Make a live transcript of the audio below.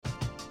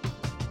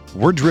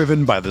We're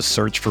driven by the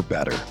search for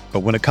better. But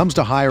when it comes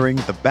to hiring,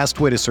 the best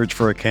way to search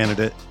for a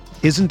candidate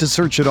isn't to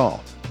search at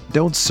all.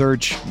 Don't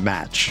search,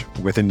 match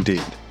with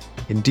Indeed.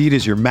 Indeed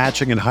is your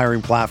matching and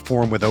hiring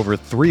platform with over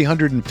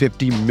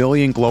 350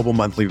 million global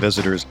monthly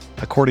visitors,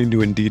 according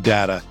to Indeed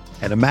data,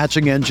 and a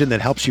matching engine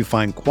that helps you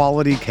find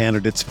quality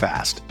candidates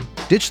fast.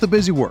 Ditch the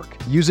busy work.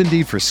 Use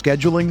Indeed for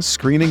scheduling,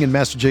 screening, and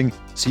messaging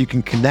so you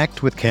can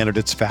connect with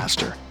candidates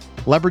faster.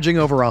 Leveraging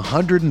over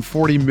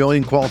 140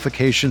 million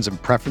qualifications and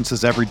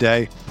preferences every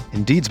day,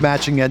 Indeed's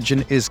matching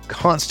engine is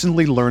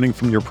constantly learning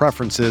from your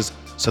preferences,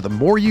 so the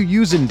more you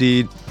use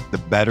Indeed, the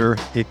better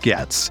it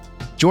gets.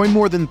 Join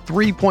more than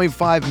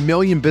 3.5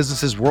 million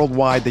businesses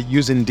worldwide that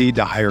use Indeed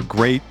to hire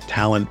great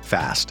talent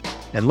fast.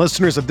 And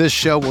listeners of this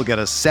show will get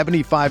a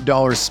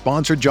 $75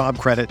 sponsored job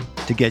credit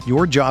to get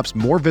your jobs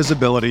more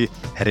visibility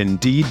at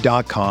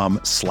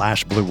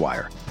Indeed.com/Blue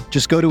Wire.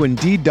 Just go to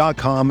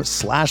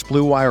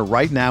Indeed.com/Blue Wire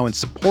right now and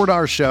support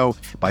our show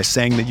by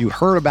saying that you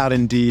heard about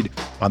Indeed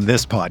on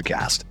this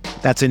podcast.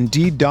 That's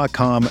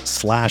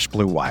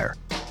Indeed.com/Blue Wire.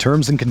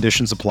 Terms and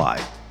conditions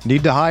apply.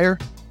 Need to hire?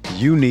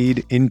 You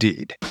need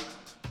Indeed.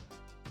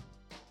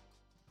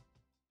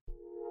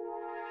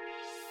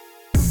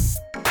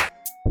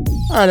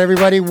 All right,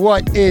 everybody,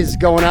 what is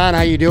going on?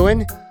 How you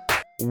doing?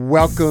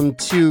 Welcome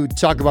to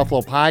Talk About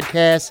Buffalo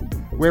podcast,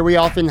 where we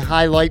often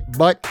highlight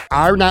but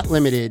are not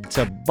limited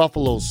to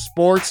Buffalo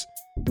sports,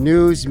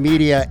 news,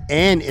 media,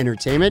 and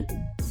entertainment.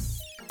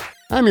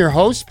 I'm your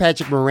host,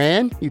 Patrick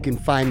Moran. You can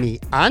find me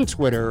on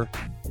Twitter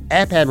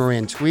at Pat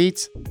Moran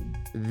Tweets.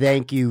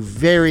 Thank you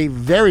very,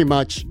 very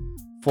much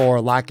for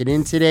locking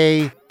in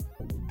today.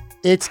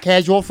 It's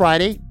Casual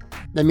Friday.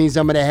 That means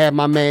I'm going to have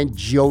my man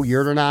Joe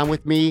Yerdon on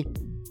with me.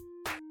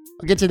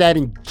 I'll get to that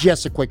in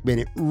just a quick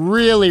minute.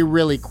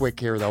 Really quick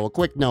here, though. A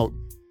quick note.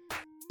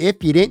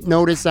 If you didn't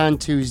notice on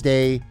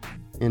Tuesday,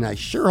 and I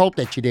sure hope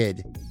that you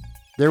did,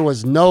 there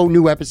was no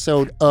new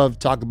episode of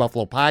Talk About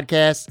Buffalo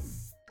podcast.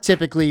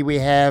 Typically, we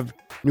have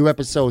new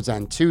episodes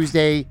on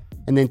Tuesday,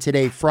 and then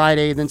today,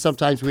 Friday. Then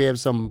sometimes we have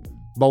some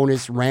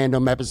bonus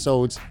random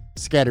episodes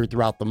scattered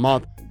throughout the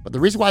month. But the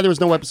reason why there was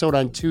no episode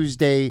on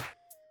Tuesday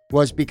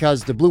was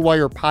because the Blue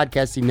Wire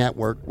Podcasting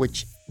Network,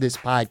 which this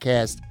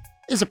podcast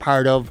is a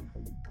part of,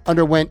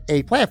 underwent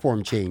a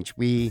platform change.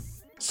 We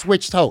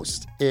switched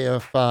hosts.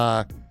 If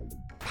pod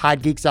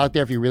geeks out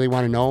there, if you really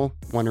want to know,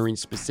 wondering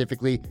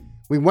specifically,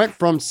 we went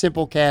from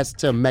Simplecast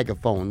to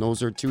Megaphone.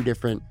 Those are two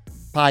different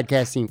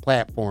podcasting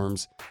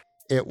platforms.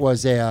 It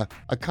was a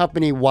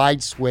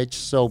company-wide switch.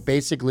 So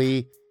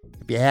basically,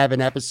 if you have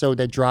an episode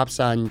that drops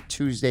on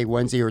Tuesday,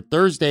 Wednesday, or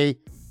Thursday,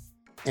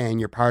 and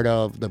you're part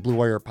of the Blue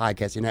Wire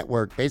Podcasting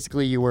Network,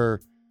 basically you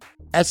were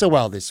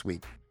SOL this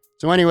week.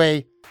 So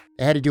anyway,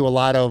 I had to do a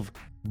lot of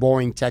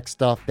boring tech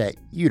stuff that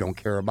you don't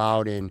care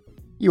about and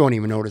you won't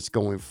even notice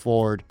going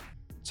forward.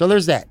 So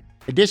there's that.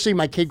 Additionally,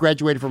 my kid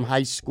graduated from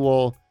high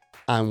school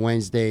on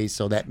Wednesday,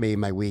 so that made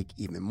my week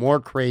even more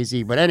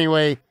crazy. But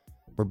anyway,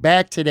 we're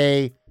back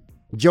today.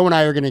 Joe and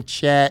I are going to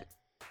chat.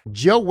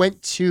 Joe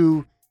went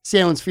to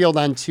Salem's Field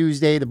on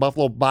Tuesday. The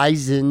Buffalo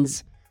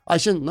Bisons.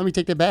 Let me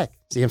take that back.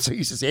 See, I'm so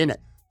used to saying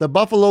that. The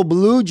Buffalo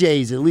Blue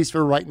Jays, at least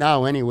for right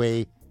now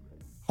anyway,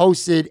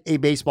 hosted a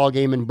baseball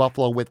game in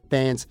Buffalo with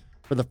fans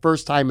for the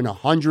first time in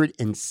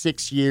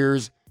 106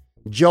 years.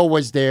 Joe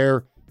was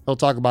there. He'll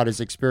talk about his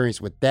experience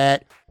with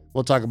that.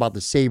 We'll talk about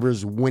the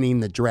Sabres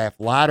winning the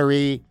draft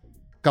lottery.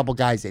 A couple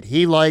guys that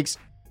he likes.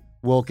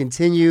 We'll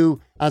continue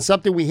on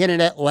something we hinted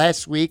at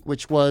last week,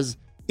 which was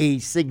a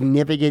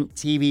significant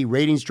TV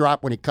ratings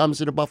drop when it comes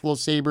to the Buffalo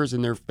Sabres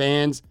and their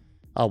fans.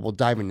 We'll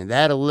dive into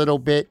that a little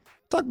bit.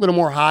 Talk a little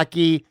more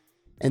hockey.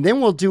 And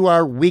then we'll do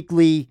our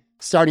weekly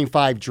starting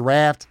five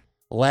draft.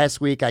 Last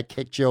week, I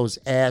kicked Joe's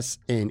ass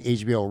in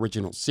HBO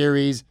Original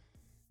Series.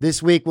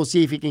 This week, we'll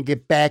see if he can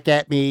get back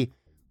at me.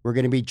 We're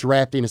going to be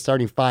drafting a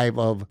starting five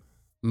of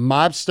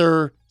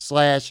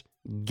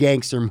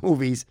mobster/gangster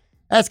movies.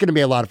 That's going to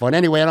be a lot of fun.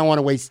 Anyway, I don't want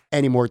to waste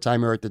any more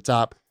time here at the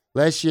top.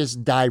 Let's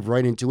just dive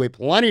right into it.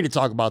 Plenty to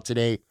talk about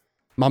today.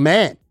 My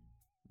man,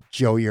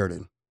 Joe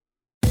Yerdon.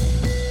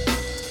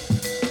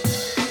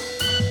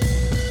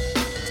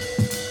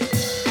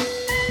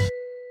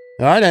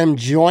 All right, I'm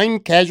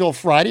joined Casual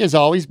Friday, as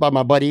always, by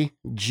my buddy,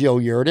 Joe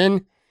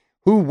Yerdon,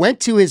 who went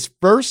to his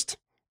first,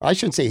 I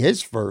shouldn't say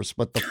his first,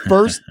 but the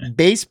first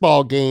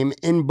baseball game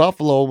in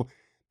Buffalo,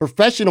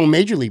 professional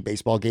Major League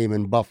Baseball game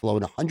in Buffalo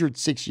in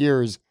 106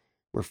 years,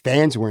 where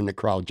fans were in the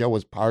crowd. Joe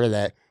was part of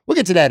that. We'll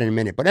get to that in a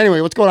minute. But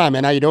anyway, what's going on,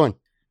 man? How you doing?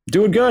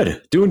 Doing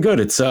good.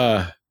 It's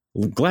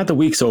glad the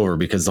week's over,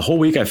 because the whole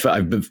week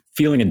I've been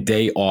feeling a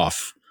day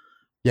off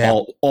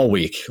all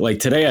week. Like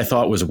today I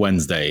thought was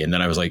Wednesday, and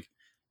then I was like,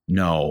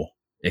 no,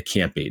 it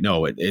can't be.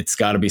 No, it's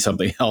got to be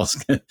something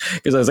else.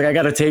 Because I was like, I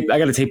got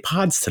to tape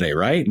pods today,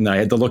 right? And I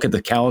had to look at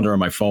the calendar on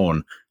my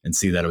phone and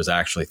see that it was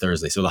actually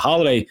Thursday. So the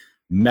holiday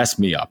messed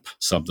me up.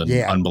 Something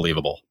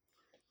unbelievable.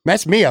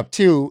 Messed me up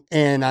too.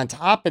 And on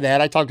top of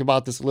that, I talked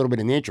about this a little bit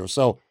in the intro.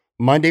 So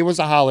Monday was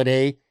a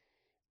holiday,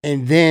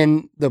 and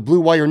then the Blue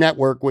Wire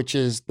Network, which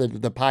is the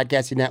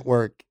podcasting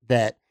network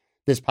that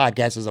this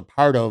podcast is a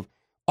part of,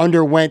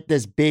 underwent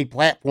this big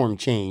platform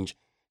change.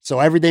 So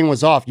everything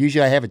was off.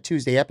 Usually I have a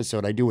Tuesday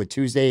episode. I do a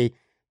Tuesday,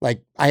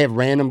 like I have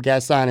random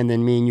guests on, and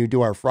then me and you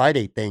do our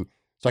Friday thing.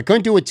 So I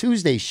couldn't do a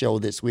Tuesday show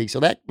this week. So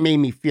that made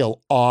me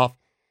feel off.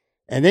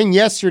 And then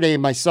yesterday,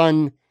 my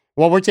son,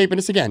 well, we're taping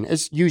this again,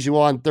 as usual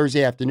on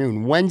Thursday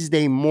afternoon.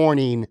 Wednesday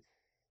morning,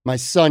 my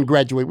son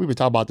graduated. We've been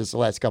talking about this the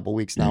last couple of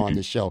weeks now on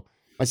this show.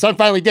 My son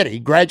finally did it. He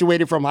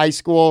graduated from high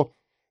school.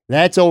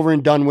 That's over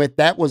and done with.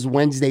 That was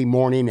Wednesday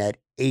morning at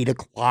 8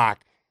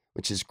 o'clock,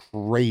 which is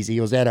crazy.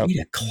 He was at a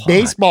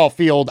baseball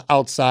field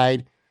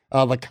outside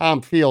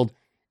Lacombe Field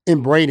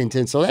in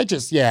Bradenton. So that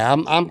just,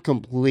 I'm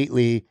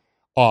completely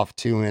off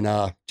too.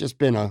 And just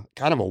been a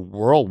kind of a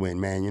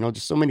whirlwind, man.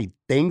 Just so many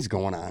things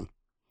going on.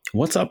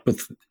 What's up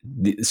with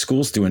the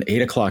schools doing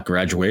 8 o'clock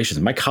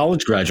graduations? My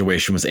college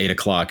graduation was 8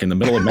 o'clock in the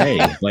middle of May.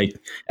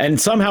 And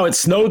somehow it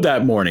snowed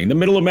that morning, the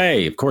middle of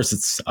May. Of course,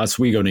 it's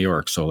Oswego, New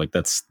York. So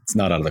it's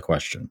not out of the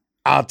question.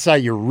 I'll tell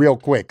you real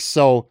quick.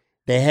 So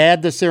they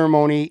had the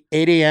ceremony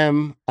 8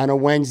 a.m. on a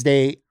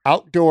Wednesday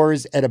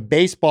outdoors at a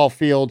baseball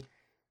field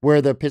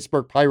where the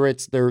Pittsburgh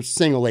Pirates, their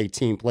single A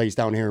team, plays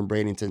down here in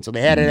Bradenton. So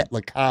they had it at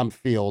Lacombe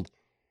Field.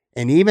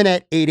 And even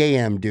at 8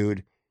 a.m.,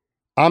 dude,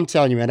 I'm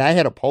telling you, man, I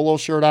had a polo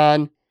shirt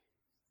on,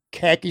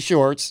 khaki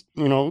shorts,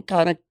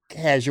 kind of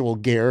casual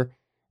gear.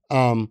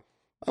 My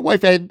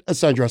wife had a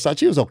sundress on.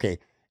 She was okay.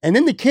 And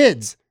then the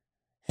kids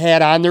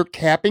had on their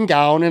cap and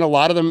gown, and a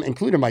lot of them,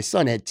 including my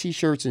son, had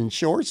T-shirts and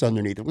shorts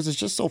underneath. It was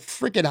just so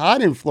freaking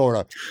hot in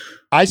Florida.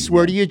 I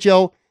swear to you,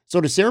 Joe. So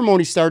the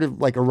ceremony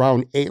started like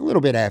around 8, a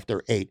little bit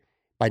after 8.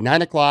 By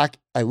 9 o'clock,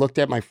 I looked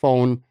at my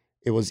phone.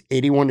 It was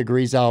 81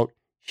 degrees out,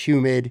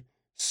 humid,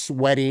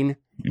 sweating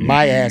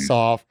my ass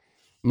off.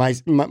 My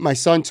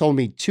son told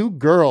me 2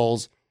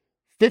 girls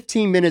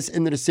 15 minutes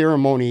into the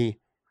ceremony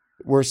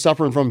were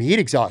suffering from heat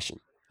exhaustion.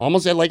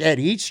 Almost had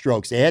heat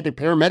strokes. The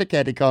paramedic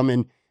had to come,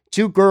 and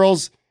 2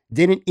 girls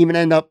didn't even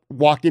end up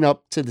walking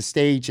up to the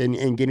stage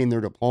and getting their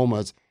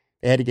diplomas.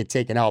 They had to get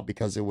taken out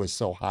because it was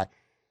so hot.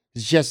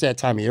 It's just that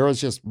time of year. It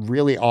was just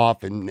really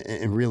off and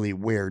really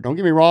weird. Don't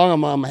get me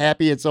wrong. I'm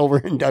happy it's over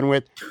and done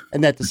with,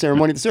 and that the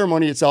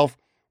ceremony itself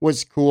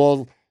was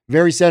cool.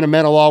 Very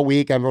sentimental all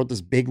week. I wrote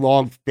this big,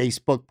 long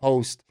Facebook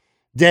post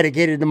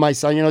dedicated to my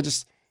son,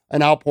 just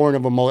an outpouring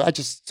of emotion.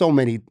 So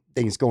many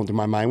things going through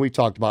my mind. We've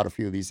talked about a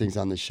few of these things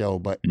on the show,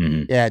 but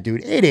yeah,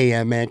 dude, 8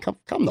 a.m., man,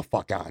 come the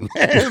fuck on.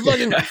 It's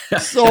fucking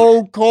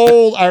so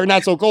cold, or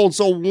not so cold,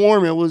 so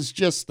warm. It was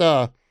just,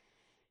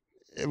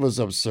 it was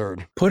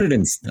absurd. Put it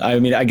in. I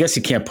mean, I guess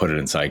you can't put it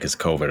inside because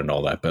COVID and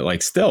all that,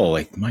 but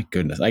still, my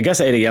goodness. I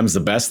guess 8 a.m. is the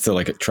best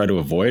to try to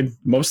avoid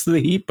most of the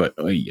heat, but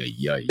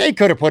they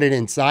could have put it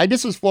inside.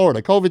 This is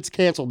Florida. COVID's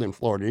canceled in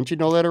Florida. Didn't you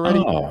know that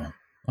already?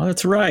 Oh,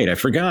 that's right. I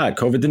forgot.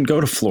 COVID didn't go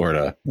to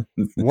Florida.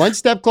 One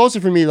step closer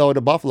for me, though,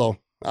 to Buffalo.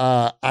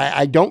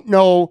 I don't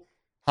know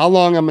how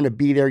long I'm going to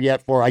be there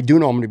yet for. I do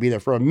know I'm going to be there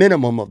for a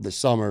minimum of the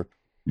summer.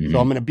 So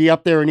I'm going to be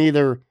up there in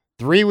either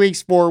 3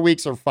 weeks, 4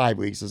 weeks, or 5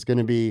 weeks. It's going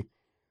to be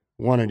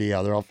one or the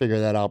other. I'll figure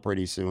that out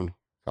pretty soon.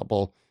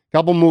 Couple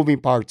moving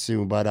parts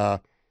soon,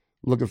 but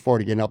looking forward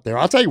to getting up there.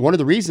 I'll tell you, one of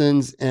the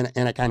reasons, and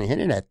I kind of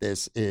hinted at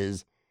this,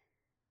 is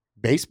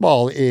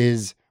baseball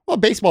is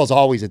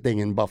always a thing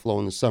in Buffalo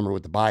in the summer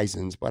with the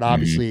Bisons, but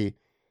obviously,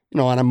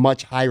 on a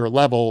much higher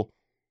level,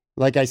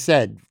 like I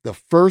said, the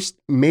first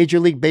Major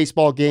League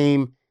Baseball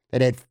game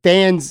that had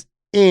fans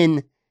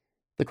in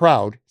the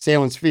crowd,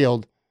 Salins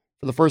Field,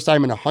 for the first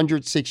time in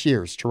 106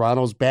 years.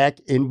 Toronto's back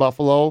in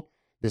Buffalo,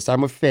 this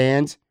time with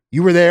fans.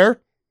 You were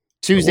there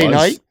Tuesday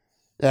night.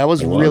 That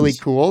was really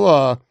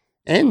cool.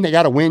 And they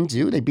got a win,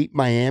 too. They beat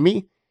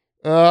Miami.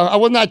 I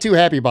was not too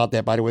happy about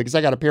that, by the way, because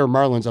I got a pair of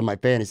Marlins on my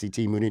fantasy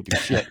team who didn't do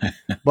shit.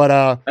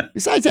 But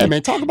besides that,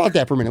 man, talk about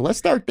that for a minute. Let's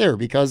start there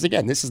because,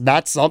 again, this is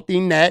not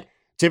something that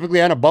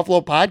typically on a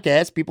Buffalo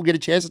podcast people get a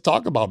chance to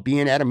talk about,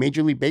 being at a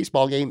Major League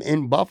Baseball game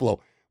in Buffalo.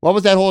 What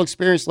was that whole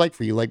experience like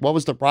for you? What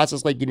was the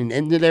process like getting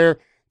into there,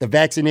 the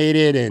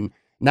vaccinated and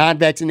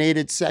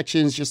non-vaccinated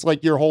sections, just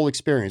your whole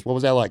experience? What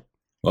was that like?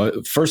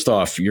 Well, first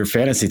off, your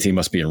fantasy team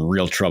must be in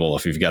real trouble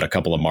if you've got a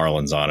couple of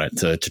Marlins on it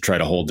to try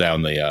to hold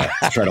down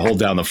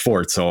the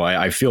fort. So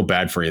I feel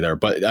bad for you there,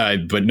 but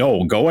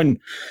no, going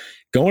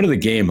to the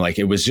game,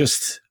 it was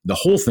just, the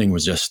whole thing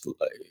was just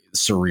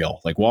surreal.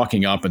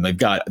 Walking up, and they've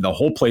got the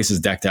whole place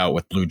is decked out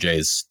with Blue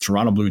Jays,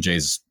 Toronto Blue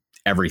Jays,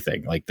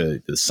 everything,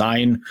 the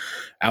sign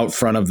out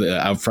front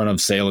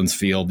of Salins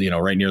Field,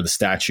 right near the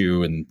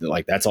statue, and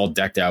that's all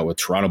decked out with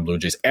Toronto Blue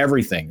Jays.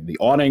 Everything, the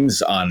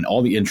awnings on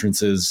all the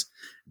entrances,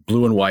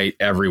 blue and white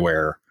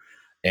everywhere.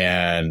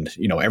 And,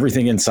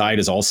 everything inside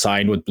is all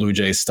signed with Blue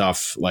Jay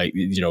stuff.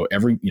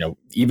 Even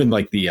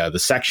the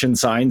section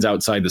signs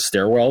outside the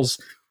stairwells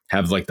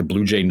have the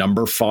Blue Jay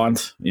number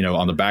font,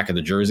 on the back of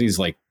the jerseys,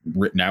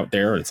 written out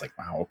there. It's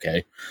wow,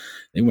 okay.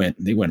 They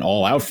went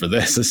all out for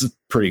this. This is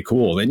pretty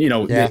cool. And,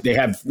 they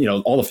have,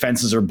 all the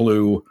fences are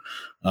blue.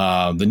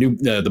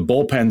 The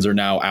bullpens are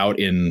now out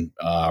in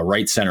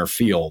right center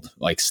field,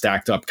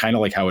 stacked up, kind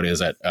of like how it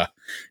is at,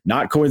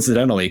 not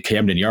coincidentally,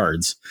 Camden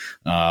Yards,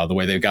 the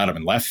way they've got them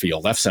in left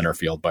center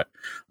field. But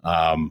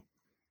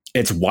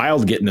it's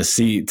wild getting to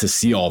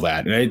see all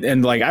that.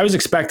 And like, I was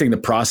expecting the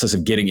process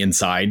of getting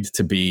inside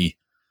to be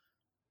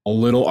a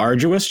little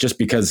arduous, just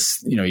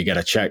because, you got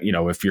to check,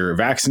 if you're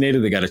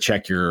vaccinated, they got to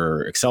check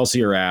your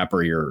Excelsior app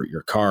or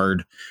your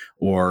card,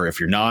 or if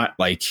you're not,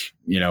 like,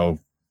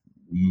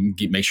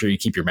 make sure you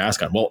keep your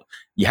mask on. Well,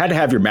 you had to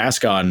have your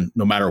mask on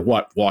no matter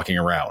what, walking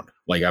around.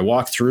 Like, I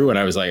walked through and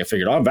I was like, I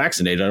figured, I'm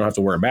vaccinated, I don't have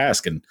to wear a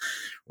mask. And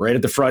right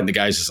at the front, the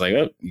guy's just like,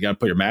 oh, you got to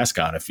put your mask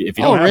on. If you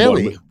don't have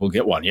one, we'll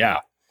get one. Yeah.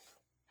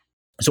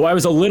 So I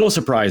was a little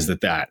surprised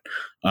at that.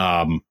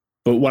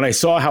 But when I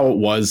saw how it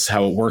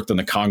worked on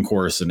the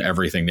concourse and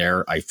everything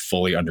there, I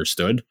fully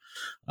understood.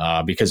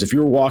 Because if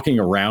you're walking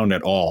around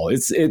at all,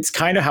 it's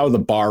kind of how the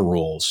bar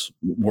rules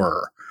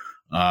were,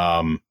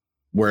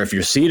 where if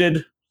you're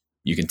seated,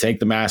 you can take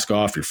the mask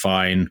off, you're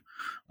fine.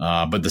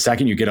 But the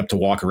second you get up to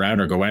walk around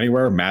or go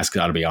anywhere, mask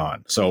got to be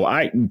on. So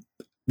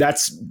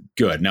that's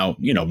good. Now,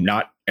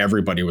 not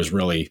everybody was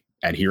really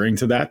adhering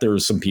to that. There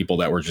was some people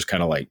that were just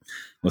kind of like,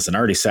 listen, I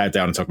already sat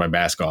down and took my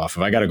mask off.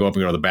 If I got to go up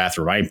and go to the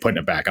bathroom, I ain't putting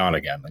it back on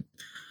again. Like,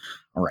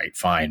 all right,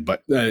 fine.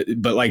 But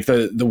like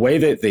the way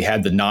that they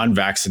had the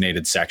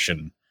non-vaccinated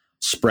section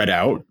spread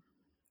out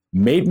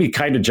made me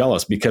kind of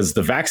jealous, because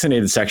the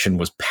vaccinated section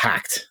was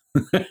packed.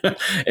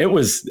 It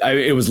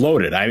was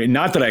loaded. I mean,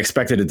 not that I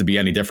expected it to be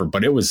any different,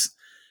 but it was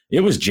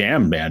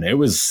jammed, man. It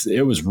was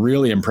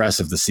really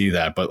impressive to see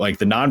that. But like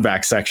the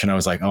non-vax section, I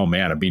was like, oh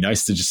man, it'd be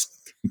nice to just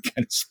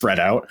kind of spread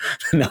out,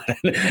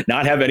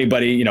 not have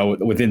anybody,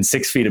 within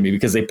 6 feet of me,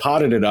 because they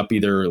potted it up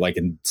either like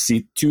in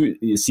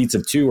seats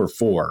of 2 or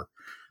 4,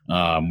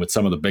 with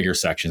some of the bigger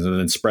sections, and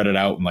then spread it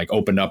out and like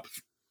opened up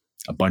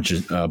a bunch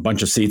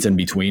of seats in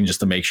between,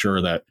 just to make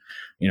sure that,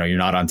 you're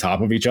not on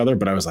top of each other.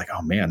 But I was like,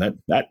 oh man,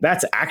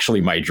 that's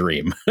actually my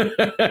dream.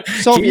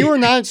 So if you were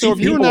not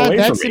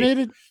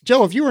vaccinated,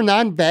 Joe, if you were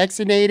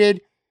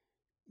non-vaccinated,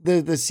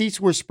 the seats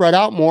were spread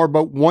out more,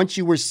 but once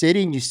you were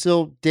sitting, you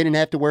still didn't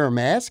have to wear a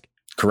mask?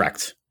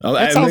 Correct.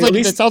 That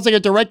sounds like a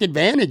direct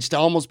advantage to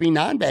almost be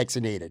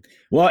non-vaccinated.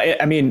 Well,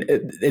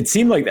 it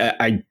seemed like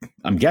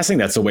I'm guessing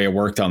that's the way it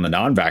worked on the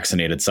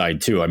non-vaccinated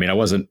side too. I mean, I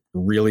wasn't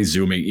really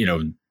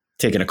zooming,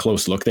 taking a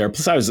close look there.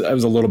 Plus, I was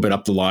a little bit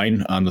up the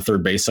line on the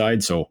third base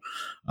side, so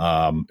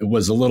it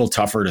was a little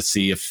tougher to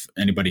see if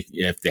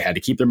they had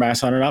to keep their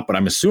mask on or not. But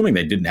I'm assuming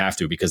they didn't have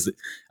to, because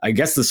I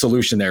guess the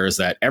solution there is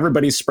that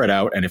everybody's spread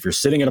out, and if you're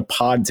sitting in a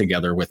pod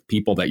together with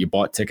people that you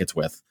bought tickets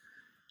with,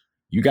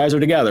 you guys are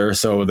together,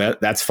 so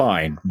that's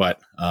fine.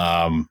 But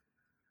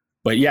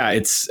yeah,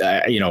 it's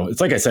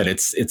it's like I said,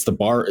 it's the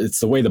bar, it's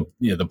the way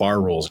the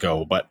bar rules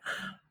go. But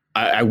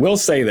I will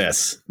say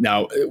this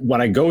now: when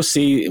I'm going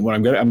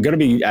to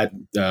be at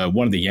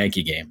one of the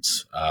Yankee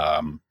games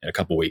in a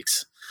couple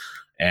weeks,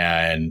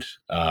 and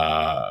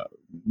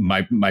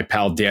my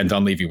pal Dan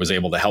Dunleavy was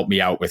able to help me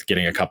out with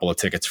getting a couple of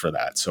tickets for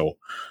that.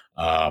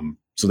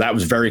 So that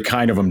was very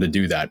kind of him to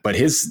do that. But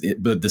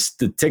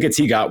the tickets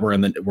he got were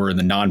in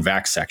the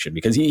non-vax section,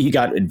 because he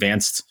got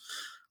advanced.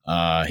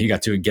 He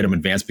got to get him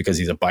advanced because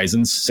he's a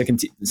Bison's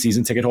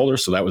season ticket holder.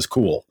 So that was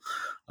cool.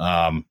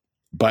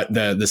 But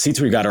the seats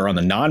we got are on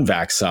the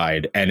non-vax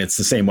side, and it's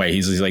the same way.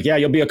 He's like, yeah,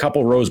 you'll be a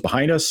couple rows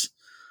behind us.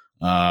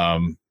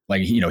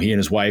 Like, he and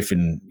his wife,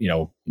 and,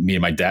 me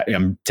and my dad,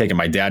 I'm taking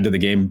my dad to the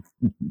game,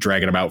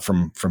 dragging him out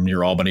from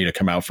near Albany to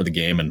come out for the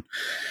game, and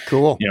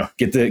cool,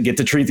 get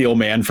to treat the old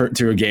man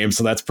to a game.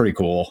 So that's pretty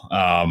cool.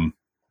 So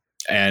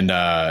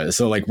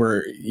like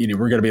we're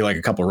going to be like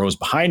a couple rows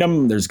behind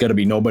him. There's going to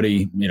be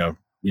nobody,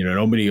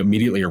 nobody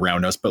immediately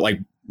around us, but like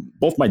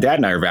both my dad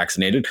and I are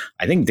vaccinated.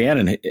 I think Dan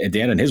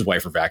and his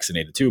wife are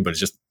vaccinated too, but it's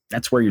just,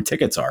 that's where your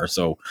tickets are.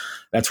 So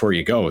that's where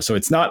you go. So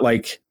it's not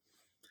like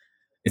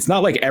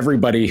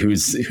everybody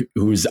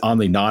who's on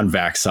the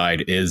non-vax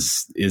side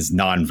is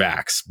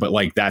non-vax, but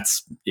like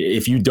that's,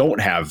 if you don't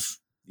have,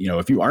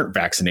 if you aren't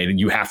vaccinated,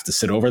 you have to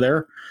sit over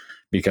there,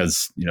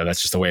 because,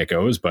 that's just the way it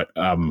goes. But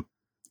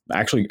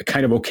actually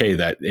kind of okay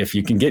that if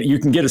you can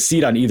get a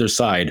seat on either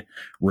side,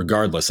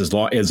 regardless, as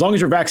long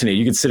as you're vaccinated,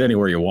 you can sit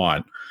anywhere you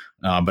want.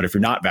 But if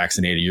you're not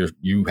vaccinated,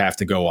 you have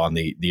to go on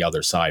the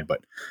other side.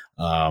 But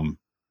the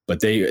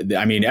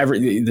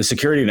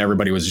security and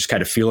everybody was just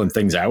kind of feeling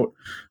things out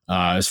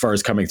as far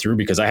as coming through,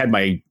 because I had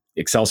my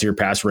Excelsior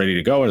pass ready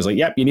to go. And I was like,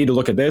 yep, you need to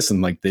look at this.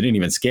 And like, they didn't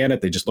even scan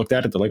it. They just looked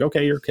at it. They're like,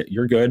 okay,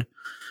 you're good.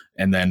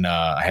 And then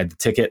I had the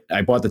ticket.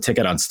 I bought the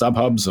ticket on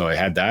StubHub. So I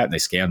had that, and they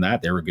scanned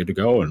that. They were good to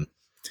go. And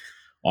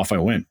off I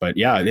went. But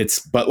yeah,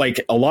 but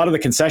like a lot of the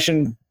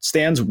concession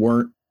stands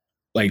weren't,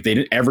 like,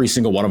 every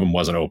single one of them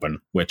wasn't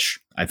open, which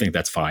I think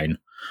that's fine.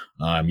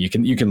 You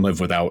can live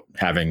without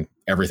having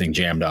everything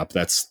jammed up.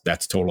 That's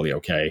totally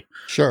okay.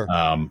 Sure.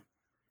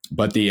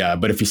 But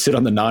if you sit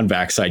on the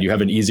non-vax side, you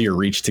have an easier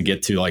reach to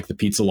get to like the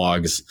pizza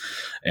logs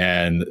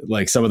and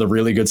like some of the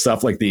really good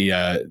stuff, like the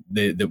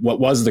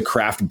what was the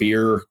craft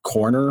beer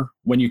corner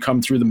when you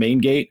come through the main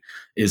gate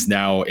is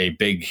now a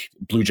big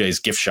Blue Jays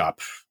gift shop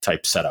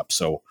type setup.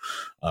 So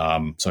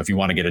if you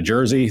want to get a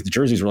jersey, the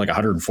jerseys were like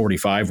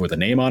 145 with a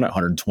name on it,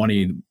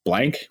 120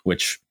 blank,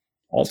 which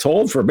all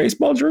told, for a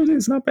baseball jersey,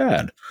 it's not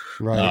bad.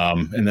 Right.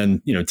 And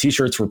then,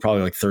 t-shirts were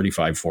probably like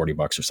 $35-$40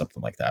 or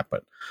something like that.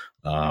 But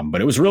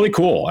it was really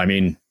cool. I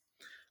mean,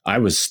 I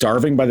was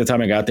starving by the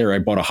time I got there. I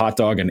bought a hot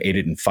dog and ate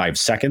it in 5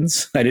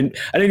 seconds. I didn't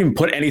even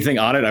put anything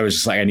on it. I was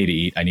just like, I need to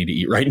eat. I need to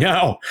eat right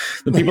now.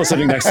 The people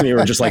sitting next to me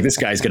were just like, this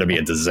guy's going to be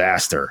a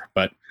disaster.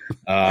 But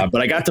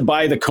I got to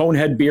buy the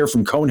Conehead beer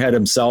from Conehead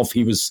himself.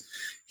 He was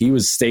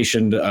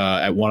stationed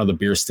at one of the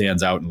beer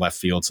stands out in left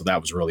field. So that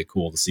was really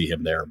cool to see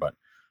him there. But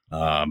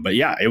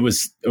yeah, it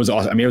was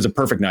awesome. I mean, it was a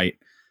perfect night.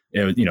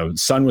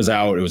 Sun was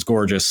out. It was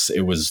gorgeous.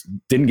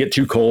 Didn't get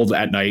too cold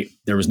at night.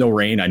 There was no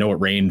rain. I know it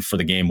rained for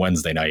the game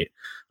Wednesday night.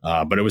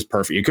 But it was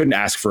perfect. You couldn't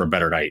ask for a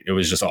better night. It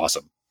was just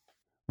awesome.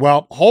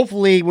 Well,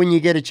 hopefully when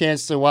you get a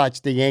chance to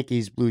watch the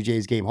Yankees-Blue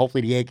Jays game,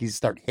 hopefully the Yankees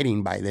start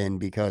hitting by then,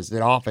 because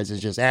that offense is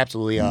just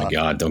absolutely oh my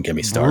God, don't get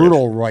me started.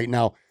 Brutal right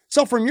now.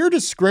 So from your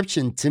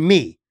description, to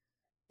me,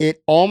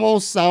 it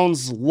almost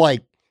sounds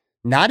like,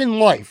 not in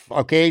life,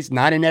 okay? It's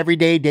not in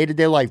everyday,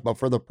 day-to-day life, but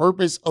for the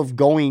purpose of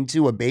going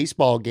to a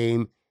baseball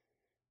game,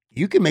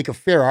 you can make a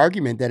fair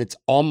argument that it's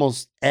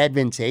almost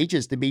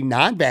advantageous to be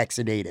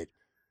non-vaccinated.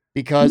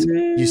 Because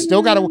you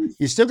still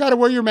gotta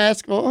wear your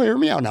mask. Oh, hear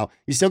me out now.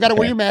 You still gotta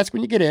wear your mask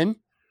when you get in,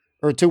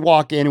 or to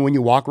walk in, and when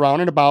you walk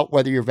around and about,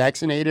 whether you're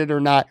vaccinated or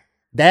not.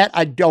 That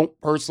I don't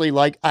personally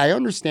like. I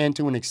understand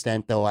to an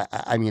extent, though.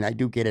 I mean, I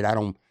do get it. I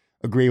don't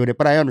agree with it,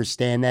 but I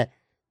understand that.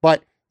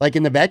 But like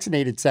in the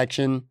vaccinated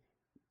section,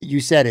 you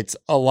said it's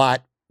a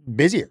lot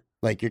busier.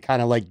 Like you're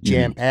kind of like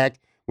jam packed,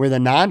 where the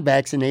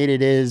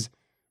non-vaccinated is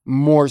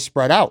more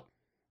spread out.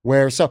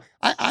 Where, so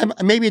I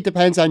maybe it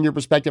depends on your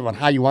perspective on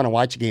how you want to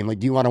watch a game. Like,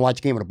 do you want to watch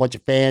a game with a bunch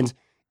of fans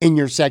in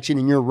your section,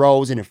 in your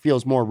rows, and it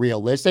feels more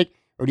realistic?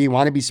 Or do you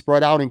want to be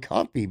spread out and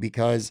comfy?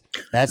 Because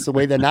that's the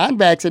way the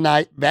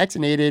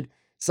non-vaccinated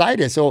side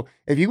is. So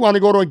if you want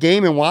to go to a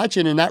game and watch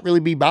it and not really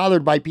be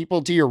bothered by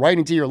people to your right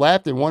and to your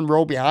left and one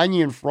row behind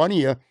you, in front of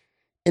you,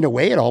 in a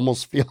way, it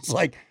almost feels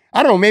like,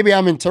 I don't know, maybe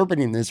I'm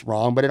interpreting this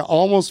wrong, but it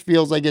almost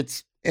feels like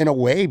it's, in a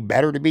way,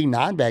 better to be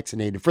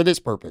non-vaccinated for this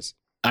purpose.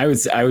 I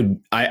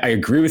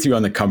agree with you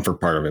on the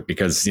comfort part of it,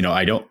 because,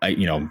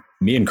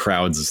 me and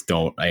crowds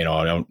I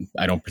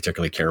don't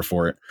particularly care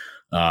for it.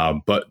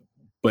 But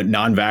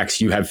non-vax,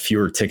 you have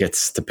fewer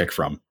tickets to pick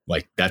from.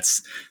 Like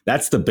that's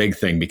the big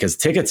thing, because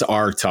tickets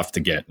are tough to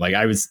get. Like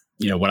I was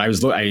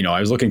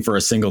looking for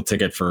a single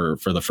ticket for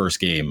the first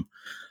game,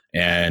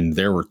 and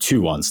there were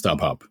 2 on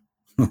StubHub,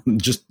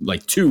 just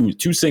like two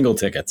single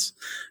tickets.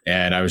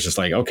 And I was just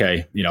like,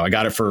 okay, I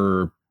got it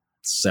for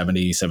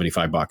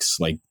 $75.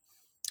 Like,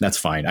 that's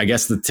fine. I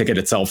guess the ticket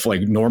itself,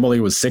 like, normally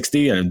was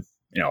 60, and,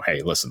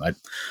 hey, listen,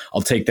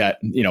 I'll take that,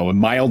 a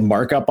mild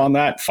markup on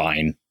that.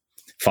 Fine.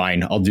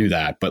 I'll do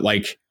that. But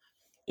like,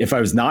 if I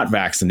was not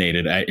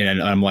vaccinated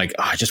and I'm like,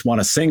 I just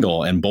want a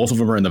single, and both of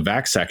them are in the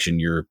vax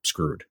section, you're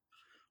screwed.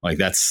 Like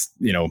that's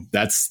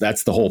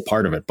the whole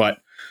part of it. But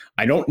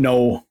I don't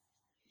know.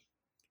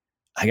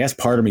 I guess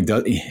part of me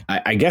does.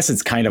 I guess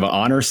it's kind of an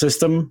honor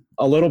system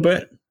a little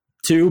bit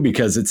too,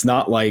 because it's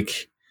not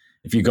like,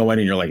 if you go in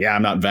and you're like, yeah,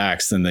 I'm not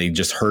vaxxed, and they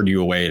just herd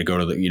you away to go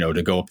to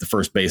to go up the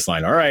first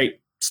baseline. All right,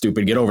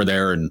 stupid, get over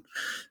there and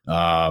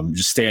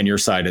just stay on your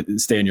side of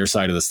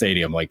the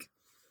stadium. Like,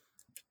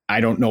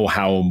 I don't know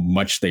how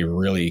much they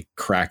really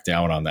crack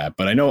down on that,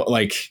 but I know,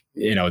 like,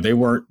 they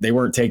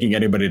weren't taking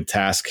anybody to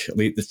task, at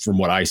least from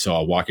what I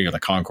saw, walking on the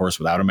concourse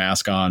without a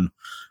mask on.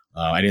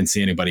 I didn't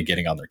see anybody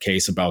getting on their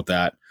case about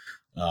that.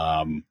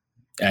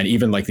 And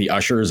even like the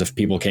ushers, if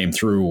people came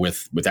through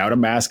without a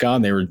mask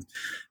on, they were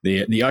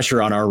the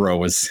usher on our row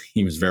was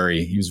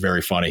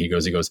very funny. He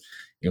goes,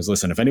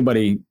 listen, if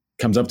anybody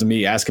comes up to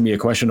me asking me a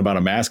question about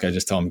a mask, I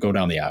just tell them, go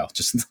down the aisle.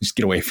 Just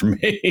get away from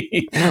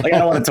me. Like, I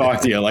don't want to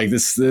talk to you. Like,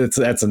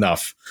 that's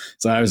enough.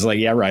 So I was like,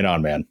 yeah, right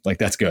on, man. Like,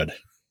 that's good.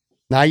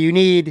 Now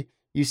you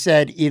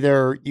said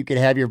either you could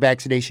have your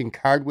vaccination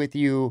card with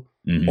you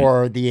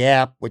or the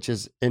app, which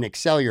is an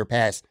Excelsior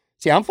Pass.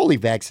 See, I'm fully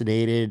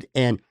vaccinated,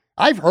 and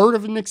I've heard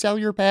of an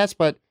Excelsior Pass,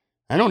 but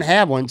I don't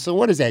have one. So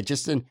what is that?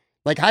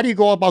 How do you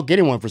go about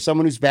getting one for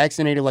someone who's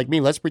vaccinated like me?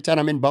 Let's pretend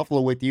I'm in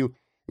Buffalo with you,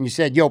 and you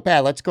said, yo,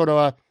 Pat, let's go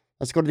to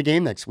the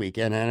game next week,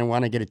 and I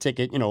want to get a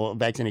ticket, a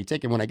vaccinated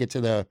ticket. When I get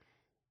to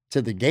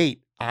the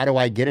gate, how do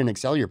I get an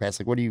Excelsior Pass?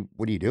 Like, what do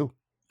you do?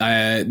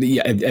 I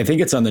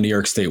think it's on the New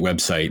York State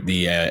website.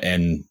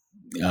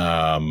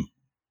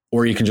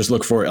 Or you can just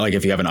look for it. Like,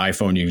 if you have an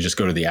iPhone, you can just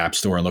go to the App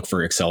Store and look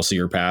for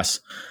Excelsior Pass.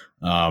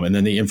 And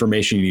then the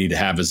information you need to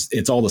have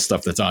it's all the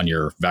stuff that's on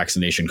your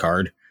vaccination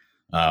card.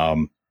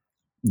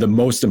 The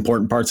most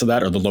important parts of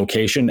that are the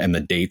location and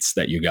the dates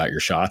that you got your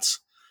shots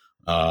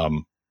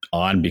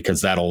on,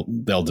 because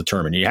they'll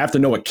determine. You have to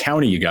know what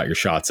county you got your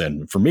shots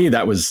in. For me,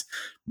 that was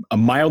a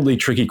mildly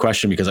tricky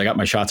question, because I got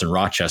my shots in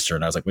Rochester,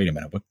 and I was like, wait a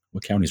minute,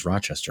 what county is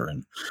Rochester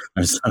in?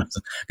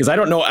 Because I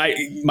don't know.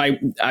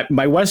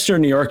 My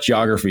Western New York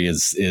geography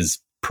is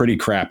pretty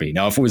crappy.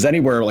 Now, if it was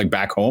anywhere like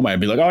back home,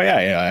 I'd be like, oh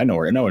yeah, I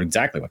know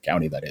exactly what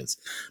county that is.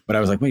 But I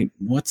was like, wait,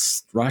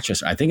 what's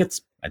Rochester? I think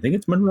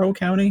it's Monroe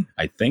County.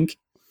 I think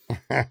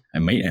I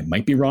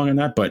might be wrong on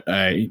that, but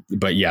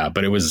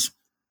it was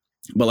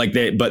But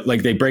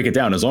they break it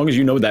down. As long as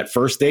you know that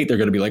first date, they're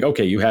going to be like,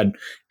 okay, you had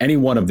any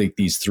one of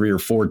these 3 or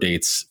 4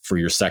 dates for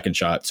your second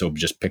shot, so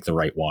just pick the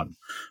right one.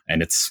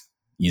 And it's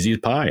easy as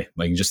pie.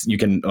 Like you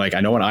can like, I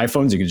know on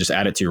iPhones you can just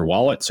add it to your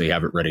wallet so you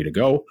have it ready to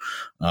go.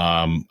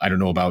 I don't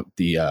know about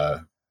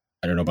the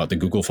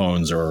Google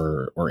phones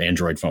or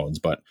Android phones,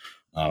 but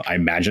I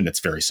imagine it's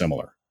very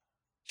similar.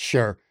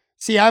 Sure.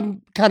 See,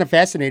 I'm kind of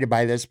fascinated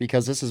by this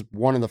because this is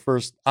one of the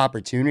first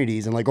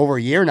opportunities in like over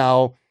a year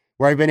now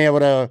where I've been able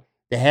to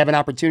have an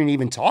opportunity to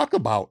even talk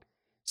about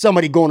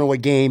somebody going to a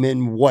game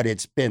and what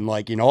it's been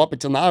like. Up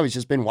until now, it's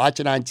just been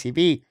watching on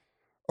TV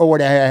or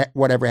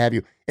whatever have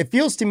you. It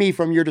feels to me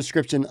from your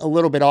description a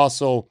little bit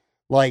also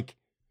like,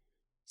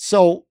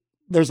 so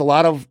there's a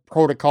lot of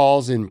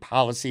protocols and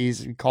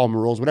policies, you call them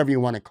rules, whatever you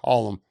want to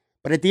call them.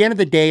 But at the end of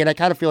the day, and I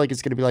kind of feel like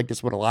it's going to be like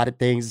this with a lot of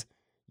things,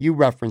 you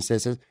reference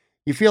this,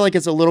 you feel like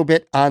it's a little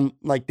bit on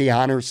like the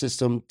honor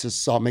system to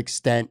some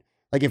extent.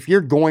 Like if you're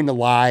going to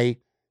lie,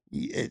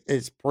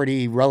 it's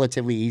pretty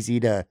relatively easy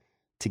to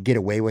get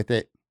away with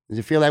it. Does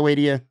it feel that way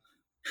to you?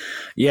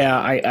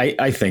 Yeah,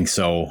 I think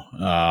so.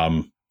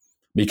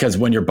 Because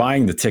when you're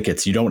buying the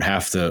tickets, you don't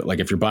have to, like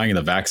if you're buying in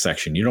the vac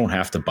section, you don't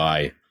have to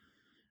buy,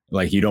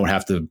 like you don't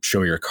have to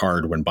show your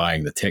card when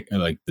buying the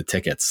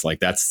tickets. Like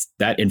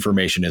that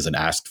information isn't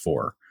asked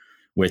for,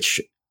 which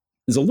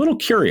is a little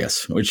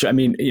curious, which I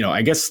mean,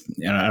 I guess,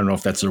 and I don't know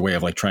if that's their way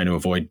of like trying to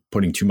avoid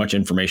putting too much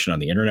information on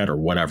the internet or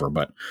whatever,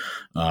 but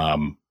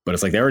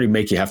it's like they already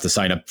make you have to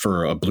sign up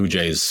for a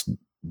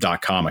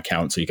BlueJays.com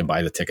account so you can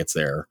buy the tickets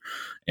there.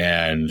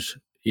 And,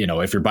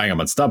 if you're buying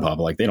them on StubHub,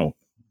 like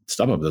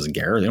StubHub doesn't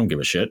care. They don't give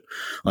a shit.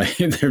 Like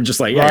they're just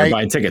like, yeah, right. You're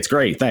buying tickets.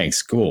 Great.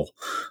 Thanks. Cool.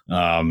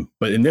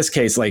 But in this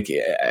case, like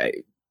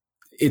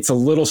it's a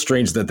little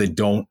strange that they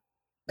don't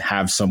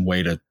have some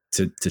way to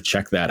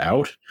check that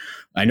out.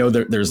 I know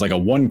there's like a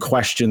one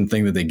question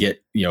thing that they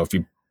get, if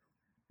you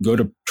go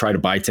to try to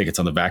buy tickets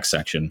on the vac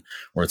section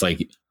where it's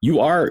like, you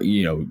are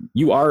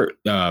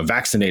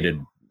vaccinated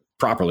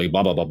properly,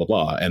 blah, blah, blah, blah,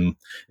 blah. And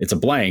it's a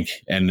blank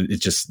and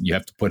it's just, you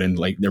have to put in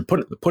like they're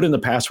put in the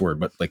password,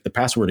 but like the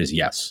password is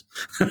yes.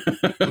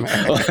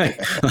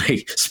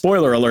 like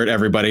spoiler alert,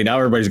 everybody. Now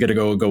everybody's going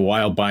to go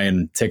wild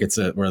buying tickets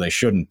where they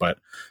shouldn't. But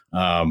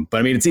I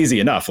mean, it's easy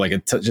enough. Like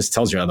it just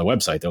tells you on the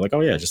website. They're like,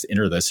 oh yeah, just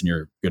enter this and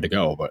you're good to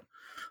go. But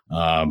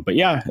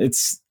yeah,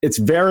 it's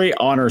very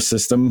honor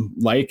system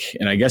like,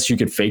 and I guess you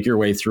could fake your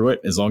way through it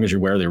as long as you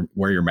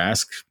wear your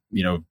mask,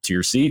 to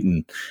your seat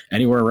and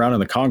anywhere around in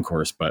the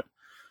concourse. But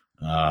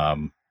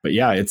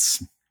yeah,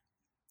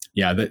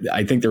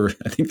 I think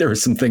there were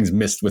some things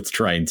missed with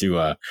trying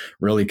to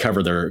really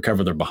cover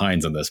their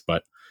behinds on this.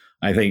 But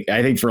I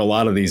think for a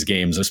lot of these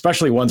games,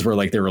 especially ones where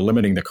like they were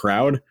limiting the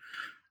crowd,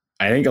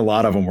 I think a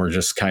lot of them were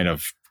just kind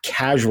of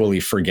casually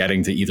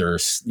forgetting to either,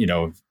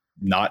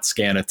 not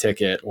scan a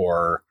ticket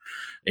or,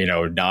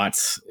 not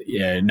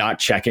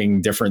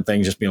checking different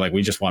things, just being like,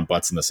 we just want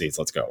butts in the seats.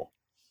 Let's go.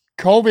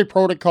 COVID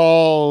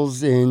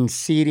protocols and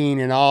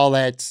seating and all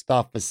that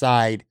stuff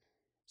aside.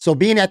 So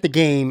being at the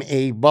game,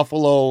 a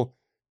Buffalo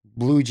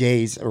Blue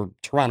Jays or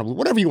Toronto,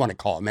 whatever you want to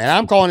call it, man.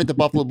 I'm calling it the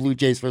Buffalo Blue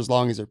Jays for as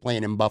long as they're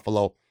playing in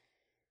Buffalo.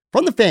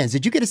 From the fans,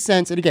 did you get a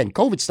sense, and again,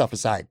 COVID stuff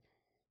aside,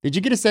 did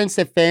you get a sense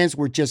that fans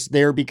were just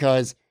there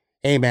because,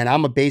 hey, man,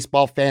 I'm a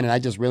baseball fan and I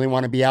just really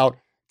want to be out,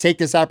 take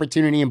this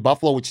opportunity in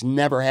Buffalo, which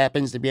never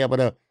happens, to be able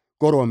to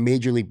go to a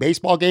Major League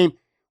Baseball game?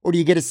 Or do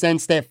you get a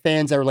sense that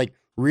fans are like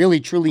really,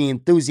 truly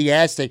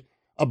enthusiastic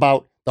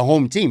about the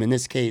home team, in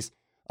this case,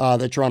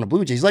 the Toronto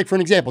Blue Jays? Like, for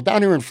an example,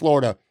 down here in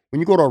Florida, when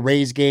you go to a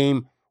Rays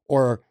game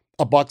or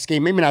a Bucks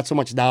game, maybe not so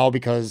much now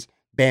because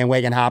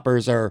bandwagon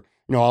hoppers are,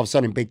 all of a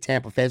sudden big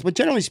Tampa fans, but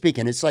generally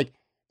speaking, it's like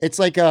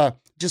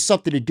just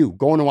something to do.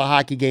 Going to a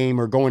hockey game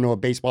or going to a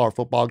baseball or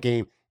football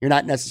game, you're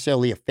not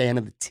necessarily a fan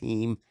of the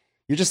team.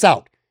 You're just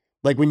out.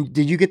 Like,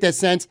 did you get that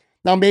sense?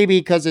 Now, maybe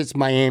because it's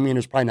Miami and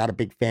there's probably not a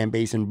big fan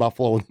base in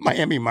Buffalo with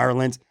Miami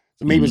Marlins,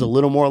 so maybe it's a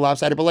little more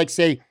lopsided. But like,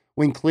 say,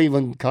 when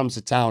Cleveland comes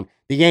to town,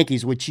 the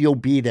Yankees, which you'll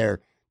be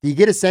there, do you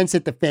get a sense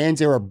that the fans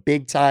there are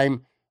big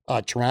time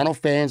Toronto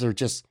fans, or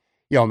just,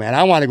 man,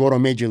 I want to go to a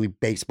Major League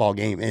Baseball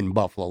game in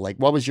Buffalo? Like,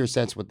 what was your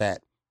sense with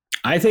that?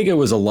 I think it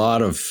was a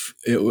lot of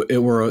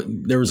there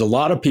was a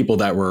lot of people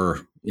that were,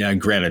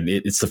 granted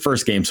it's the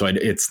first game, so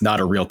it's not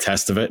a real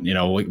test of it.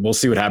 We'll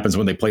see what happens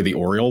when they play the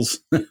Orioles,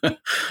 at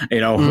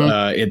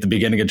the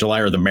beginning of July,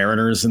 or the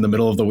Mariners in the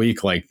middle of the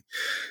week. Like,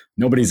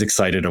 nobody's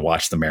excited to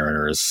watch the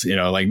Mariners,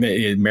 like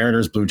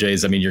Mariners, Blue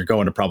Jays. I mean, you're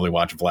going to probably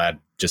watch Vlad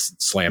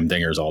just slam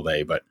dingers all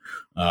day. But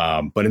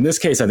in this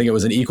case, I think it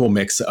was an equal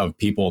mix of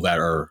people that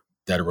were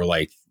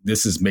like,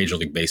 this is Major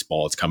League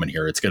Baseball. It's coming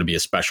here. It's going to be a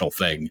special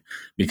thing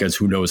because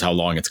who knows how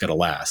long it's going to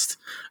last.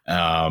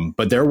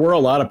 But there were a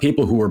lot of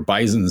people who were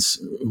Bison's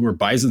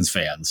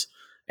fans,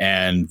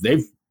 and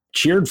they've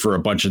cheered for a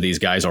bunch of these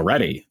guys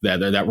already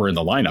that were in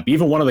the lineup.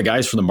 Even one of the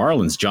guys from the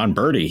Marlins, John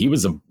Birdie, he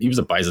was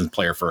a Bison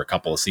player for a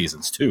couple of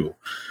seasons too.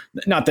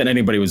 Not that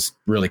anybody was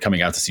really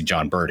coming out to see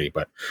John Birdie,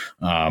 but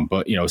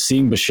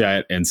seeing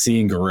Bichette and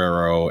seeing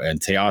Guerrero and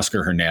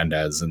Teoscar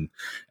Hernandez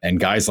and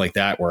guys like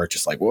that, where it's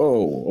just like,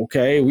 whoa,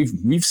 okay,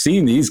 we've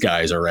seen these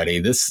guys already.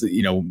 This,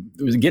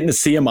 getting to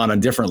see him on a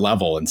different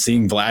level, and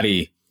seeing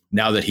Vladdy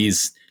now that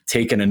he's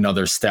taken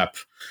another step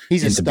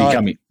into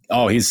becoming.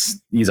 Oh, he's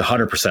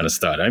 100% a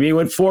stud. I mean, he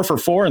went 4 for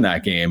 4 in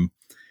that game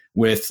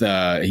with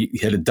he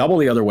hit a double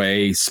the other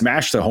way,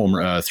 smashed a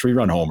homer,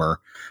 3-run homer,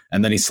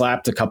 and then he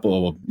slapped a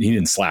couple. He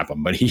didn't slap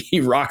them, but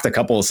he rocked a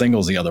couple of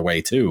singles the other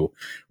way too,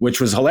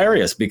 which was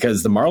hilarious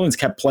because the Marlins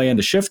kept playing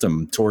to shift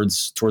him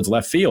towards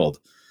left field,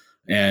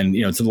 and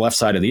to the left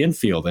side of the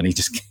infield, and he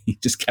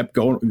just kept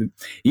going.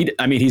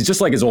 He's just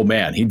like his old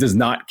man. He does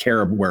not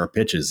care where it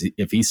pitches.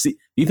 If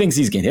he thinks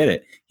he's gonna hit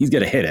it, he's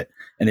gonna hit it.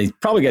 And he's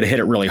probably going to hit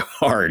it really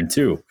hard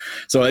too.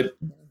 So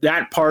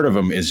that part of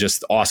him is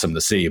just awesome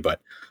to see. But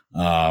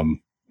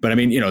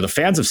the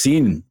fans have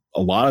seen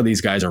a lot of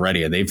these guys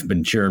already, and they've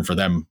been cheering for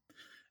them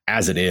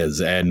as it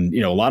is. And,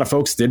 a lot of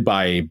folks did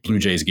buy Blue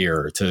Jays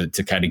gear to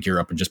kind of gear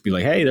up and just be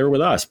like, hey, they're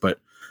with us. But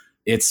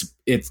it's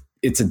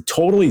a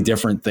totally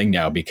different thing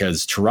now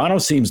because Toronto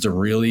seems to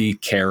really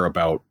care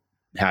about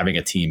having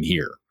a team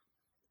here.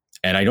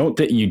 And I don't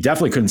think you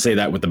definitely couldn't say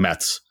that with the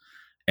Mets.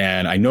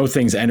 And I know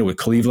things ended with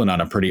Cleveland on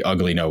a pretty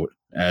ugly note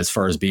as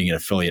far as being an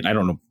affiliate. I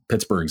don't know.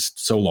 Pittsburgh's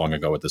so long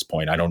ago at this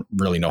point. I don't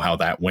really know how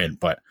that went.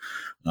 But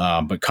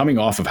coming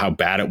off of how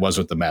bad it was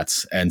with the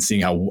Mets and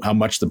seeing how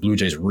much the Blue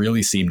Jays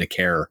really seem to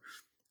care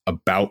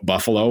about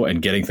Buffalo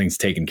and getting things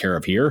taken care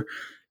of here,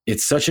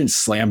 it's such a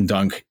slam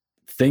dunk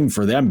thing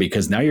for them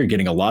because now you're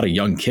getting a lot of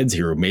young kids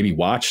here who maybe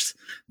watched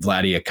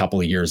Vladdy a couple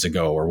of years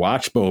ago or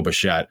watched Bo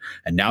Bichette,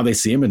 and now they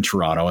see him in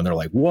Toronto and they're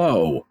like,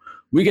 whoa,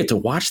 we get to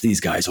watch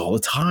these guys all the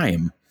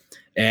time.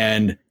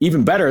 And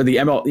even better, the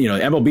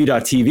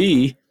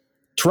MLB.TV,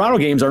 Toronto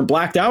games aren't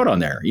blacked out on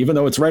there, even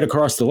though it's right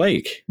across the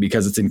lake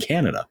because it's in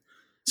Canada.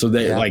 So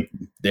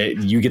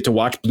you get to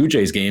watch Blue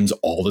Jays games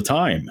all the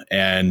time.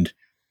 And,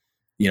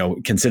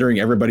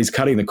 considering everybody's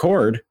cutting the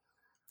cord,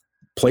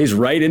 plays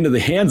right into the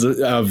hands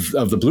of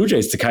the Blue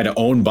Jays to kind of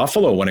own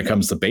Buffalo when it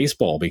comes to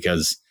baseball,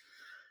 because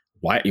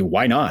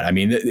why not? I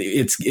mean,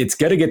 it's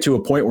going to get to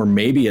a point where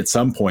maybe at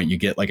some point you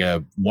get like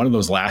one of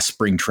those last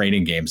spring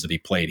training games to be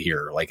played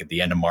here, like at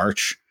the end of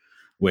March,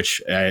 which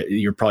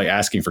you're probably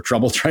asking for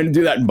trouble trying to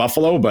do that in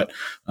Buffalo. But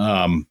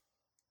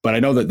I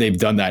know that they've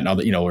done that now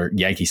that, or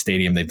Yankee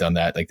Stadium, they've done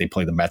that. Like they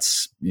play the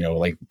Mets,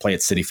 like play at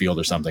Citi Field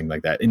or something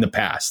like that in the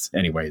past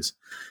anyways.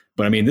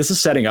 But I mean, this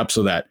is setting up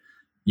so that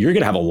you're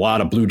going to have a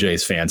lot of Blue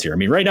Jays fans here. I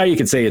mean, right now you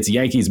could say it's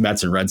Yankees,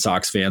 Mets, and Red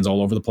Sox fans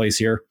all over the place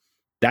here.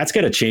 That's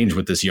going to change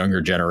with this younger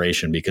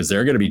generation because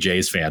they're going to be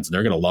Jays fans and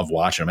they're going to love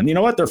watching them. And you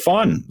know what? They're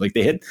fun. Like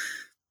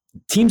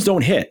teams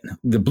don't hit.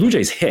 The Blue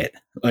Jays hit.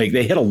 Like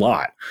they hit a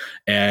lot,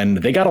 and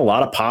they got a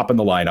lot of pop in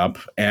the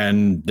lineup,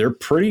 and they're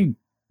pretty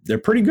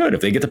good.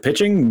 If they get the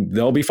pitching,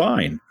 they'll be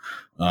fine.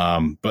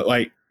 But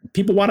like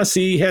people want to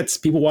see hits,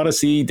 people want to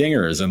see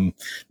dingers, and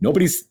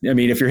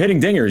if you're hitting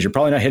dingers, you're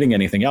probably not hitting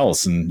anything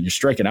else and you're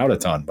striking out a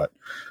ton.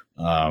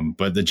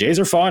 But the Jays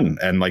are fun,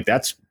 and like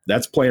that's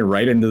playing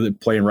right into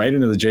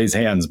the Jays'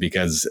 hands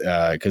because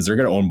they're going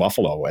to own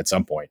Buffalo at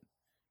some point.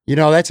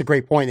 That's a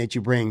great point that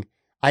you bring.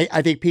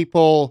 I think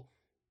people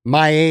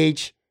my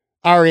age,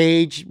 our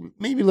age,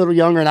 maybe a little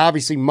younger, and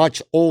obviously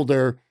much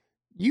older,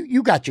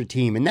 you got your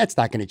team, and that's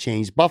not going to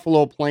change.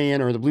 Buffalo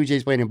playing or the Blue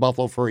Jays playing in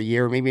Buffalo for a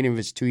year, maybe even if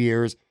it's 2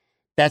 years,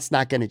 that's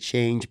not going to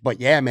change. But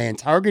yeah, man,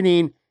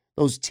 targeting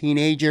those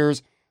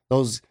teenagers,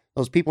 those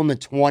people in the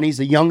 20s,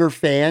 the younger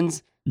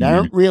fans that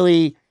aren't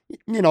really,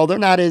 they're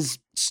not as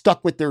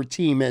stuck with their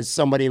team as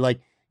somebody like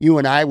you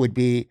and I would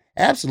be.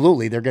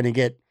 Absolutely, they're going to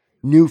get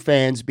new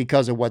fans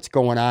because of what's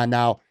going on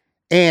now.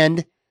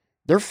 And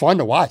they're fun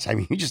to watch. I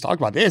mean, you just talked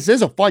about this. This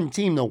is a fun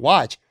team to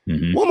watch.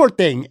 Mm-hmm. One more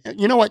thing.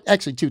 You know what?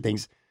 Actually, two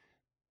things.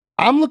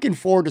 I'm looking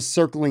forward to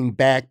circling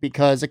back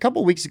because a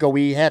couple of weeks ago,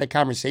 we had a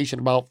conversation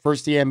about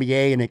first the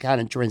NBA and it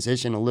kind of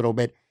transitioned a little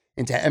bit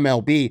into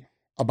MLB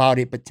about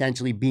it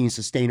potentially being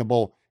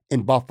sustainable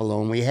in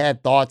Buffalo. And we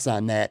had thoughts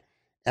on that.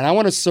 And I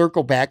want to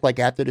circle back like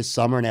after the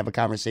summer and have a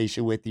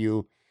conversation with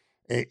you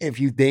if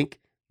you think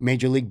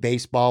Major League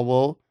Baseball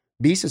will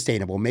be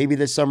sustainable. Maybe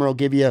this summer will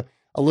give you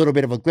a little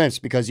bit of a glimpse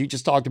because you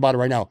just talked about it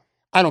right now.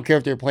 I don't care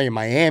if they're playing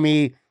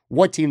Miami,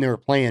 what team they were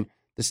playing.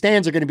 The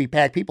stands are going to be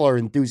packed. People are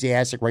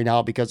enthusiastic right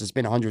now because it's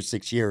been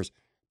 106 years.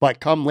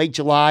 But come late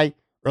July,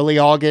 early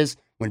August,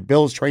 when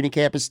Bills training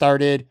camp has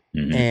started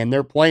and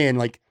they're playing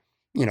like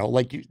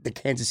the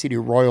Kansas City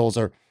Royals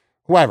or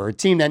whoever, a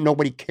team that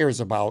nobody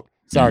cares about.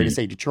 Sorry to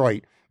say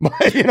Detroit.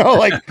 But,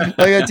 like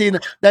a team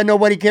that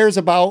nobody cares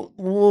about,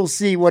 we'll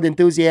see what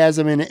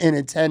enthusiasm and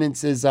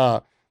attendance is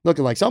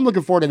looking like. So I'm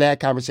looking forward to that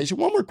conversation.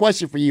 One more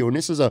question for you, and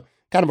this is a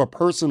kind of a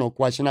personal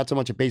question, not so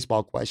much a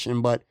baseball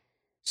question, but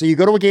so you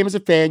go to a game as a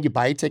fan, you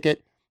buy a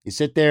ticket, you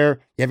sit there,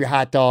 you have your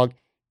hot dog,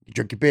 you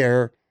drink your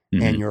beer,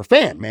 and you're a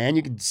fan, man.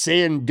 You can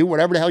say and do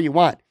whatever the hell you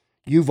want.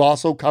 you've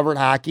also covered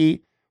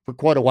hockey for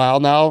quite a while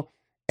now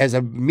as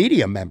a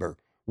media member,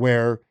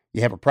 where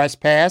you have a press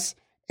pass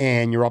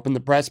and you're up in the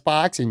press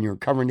box and you're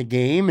covering the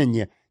game and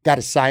you got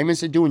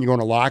assignments to do and you go in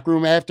the locker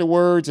room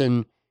afterwards.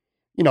 And,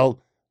 you know,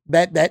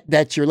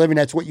 that's your living.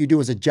 That's what you do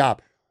as a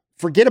job.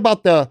 Forget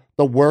about the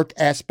work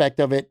aspect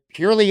of it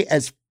purely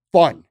as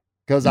fun,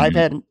 because I've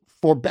been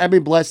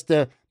blessed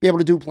to be able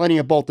to do plenty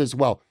of both as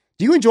well.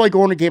 Do you enjoy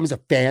going to a game as a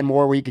fan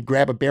more, where you could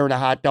grab a beer and a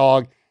hot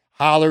dog,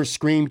 holler,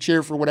 scream,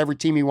 cheer for whatever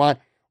team you want?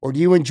 Or do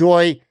you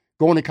enjoy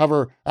going to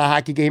cover a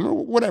hockey game or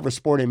whatever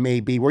sport it may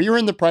be, where you're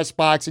in the press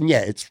box and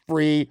it's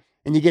free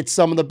and you get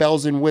some of the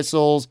bells and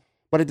whistles,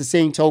 but at the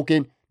same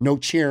token, no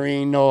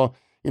cheering, no,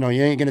 you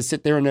ain't going to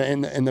sit there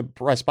in the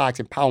press box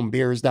and pound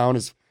beers down,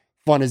 as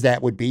fun as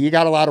that would be. You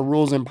got a lot of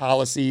rules and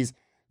policies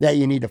that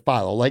you need to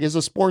follow. Like, as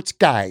a sports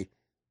guy,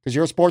 because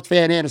you're a sports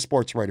fan and a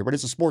sports writer, but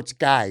as a sports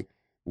guy,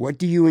 what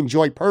do you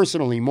enjoy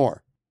personally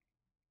more?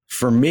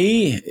 For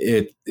me,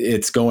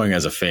 it's going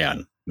as a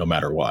fan, no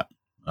matter what.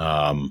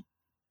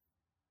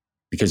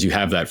 Because you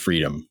have that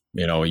freedom,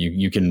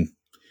 you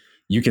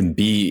can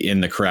be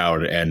in the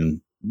crowd and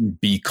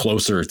be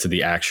closer to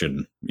the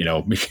action.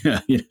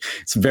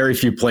 It's very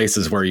few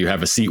places where you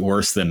have a seat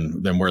worse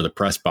than where the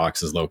press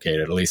box is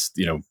located, at least,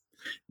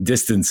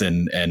 distance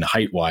and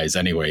height wise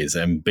anyways.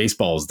 And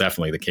baseball is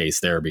definitely the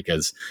case there,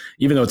 because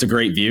even though it's a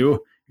great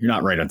view, you're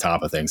not right on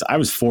top of things. I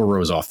was 4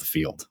 rows off the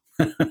field.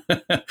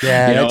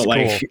 Yeah, that's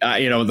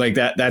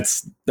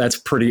cool. That's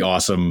pretty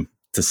awesome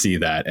to see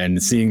that,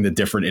 and seeing the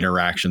different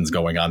interactions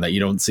going on that you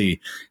don't see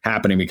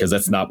happening because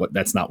that's not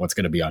what's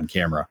going to be on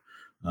camera.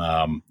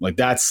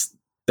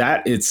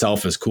 That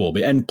itself is cool.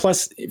 And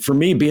plus, for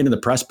me, being in the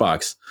press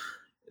box,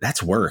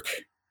 that's work.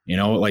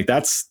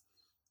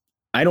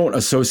 I don't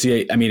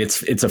associate. I mean,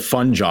 it's a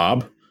fun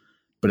job,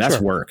 but that's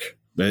work.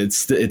 But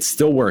it's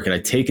still work, and I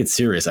take it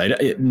serious.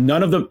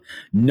 None of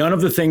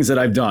the things that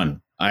I've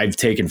done I've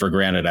taken for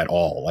granted at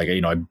all.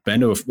 I've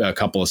been to a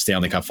couple of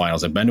Stanley Cup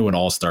finals. I've been to an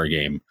All-Star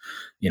game.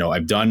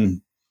 I've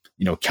done,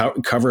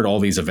 covered all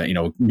these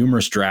events,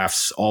 numerous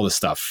drafts, all this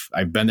stuff.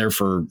 I've been there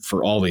for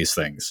all these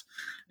things.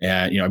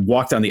 And, I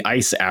walked on the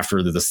ice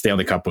after the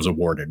Stanley Cup was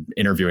awarded,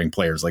 interviewing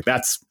players.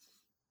 That's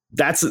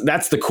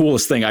the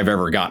coolest thing I've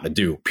ever gotten to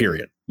do,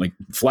 period.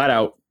 Flat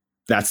out.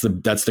 That's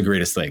the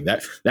greatest thing.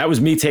 That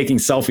was me taking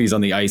selfies on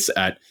the ice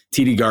at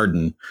TD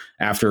Garden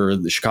after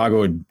the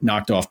Chicago had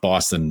knocked off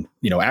Boston.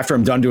 After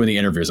I'm done doing the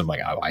interviews, I'm like,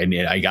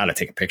 I got to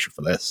take a picture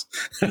for this.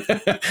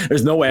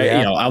 There's no way,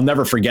 I'll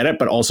never forget it.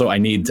 But also, I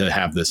need to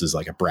have this as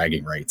like a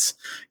bragging rights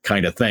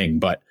kind of thing.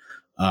 But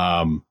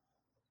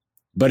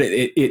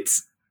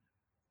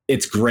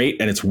it's great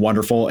and it's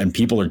wonderful, and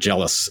people are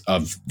jealous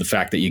of the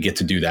fact that you get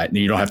to do that and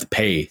you don't have to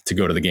pay to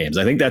go to the games.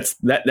 I think that's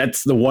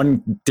the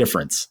one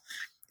difference.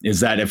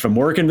 Is that if I'm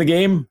working the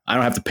game, I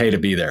don't have to pay to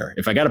be there.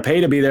 If I got to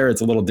pay to be there, it's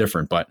a little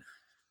different. But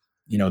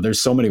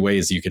there's so many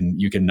ways you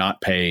can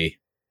not pay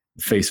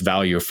face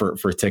value for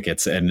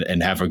tickets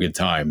and have a good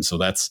time. So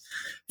that's,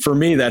 for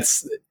me,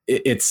 it's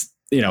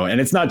and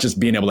it's not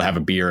just being able to have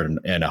a beer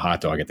and a hot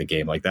dog at the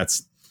game.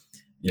 That's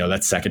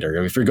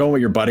secondary. If you're going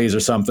with your buddies or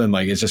something,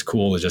 it's just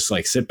cool to just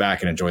sit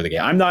back and enjoy the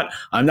game. I'm not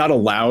a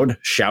loud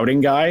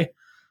shouting guy.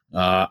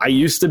 I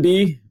used to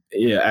be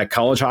at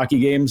college hockey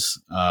games.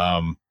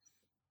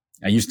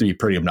 I used to be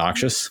pretty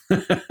obnoxious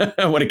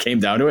when it came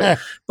down to it,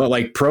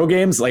 but pro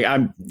games,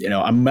 I'm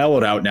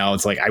mellowed out now.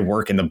 It's I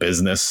work in the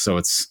business. So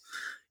it's,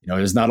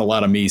 there's not a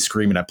lot of me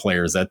screaming at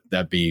players.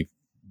 That'd be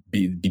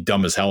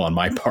dumb as hell on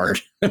my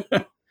part. All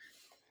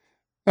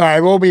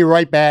right. We'll be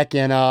right back,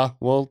 and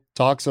we'll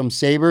talk some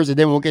Sabres, and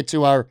then we'll get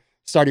to our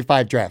starting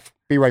 5 draft.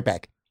 Be right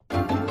back.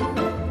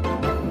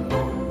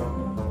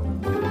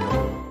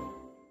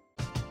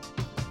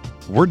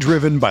 We're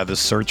driven by the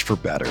search for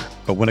better.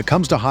 But when it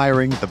comes to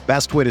hiring, the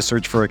best way to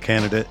search for a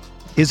candidate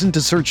isn't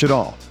to search at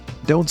all.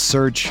 Don't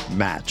search,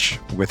 match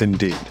with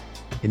Indeed.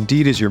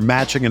 Indeed is your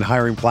matching and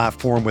hiring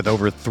platform with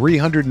over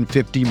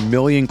 350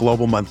 million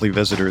global monthly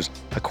visitors,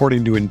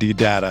 according to Indeed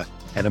data,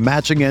 and a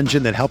matching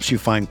engine that helps you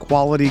find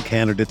quality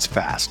candidates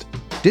fast.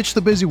 Ditch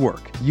the busy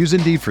work. Use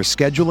Indeed for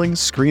scheduling,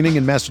 screening,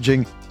 and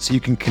messaging so you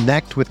can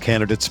connect with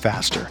candidates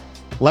faster.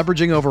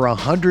 Leveraging over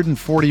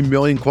 140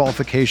 million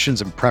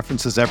qualifications and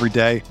preferences every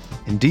day,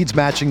 Indeed's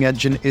matching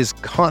engine is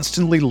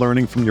constantly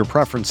learning from your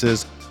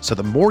preferences, so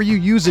the more you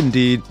use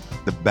Indeed,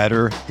 the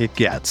better it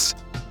gets.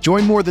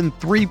 Join more than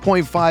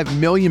 3.5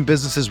 million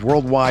businesses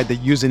worldwide that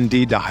use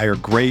Indeed to hire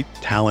great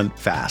talent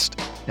fast.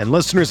 And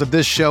listeners of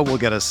this show will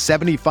get a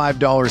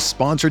 $75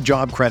 sponsored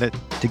job credit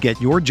to get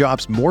your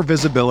jobs more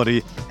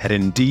visibility at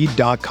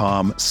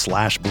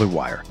Indeed.com/Blue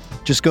Wire.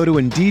 Just go to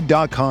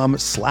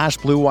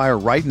Indeed.com/Blue Wire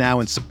right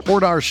now and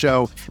support our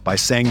show by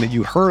saying that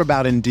you heard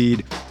about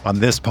Indeed on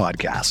this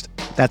podcast.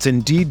 That's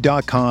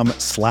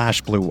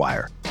Indeed.com/Blue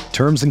Wire.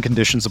 Terms and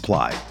conditions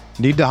apply.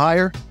 Need to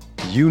hire?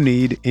 You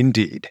need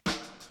Indeed.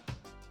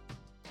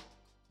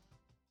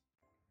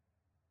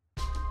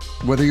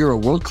 Whether you're a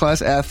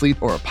world-class athlete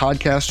or a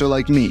podcaster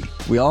like me,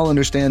 we all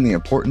understand the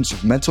importance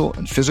of mental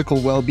and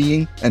physical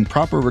well-being and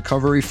proper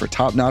recovery for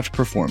top-notch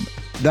performance.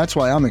 That's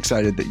why I'm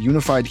excited that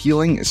Unified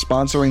Healing is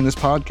sponsoring this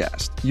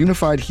podcast.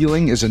 Unified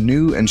Healing is a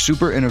new and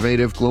super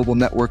innovative global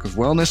network of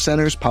wellness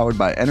centers powered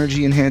by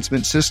Energy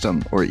Enhancement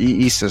System, or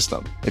EE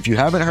System. If you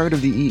haven't heard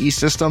of the EE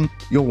System,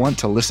 you'll want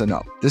to listen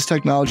up. This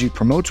technology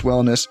promotes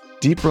wellness,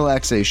 deep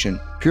relaxation,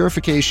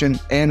 purification,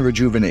 and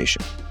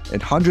rejuvenation.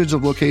 In hundreds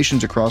of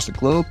locations across the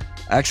globe,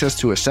 access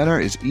to a center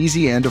is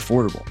easy and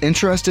affordable.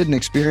 Interested in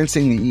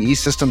experiencing the EE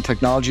System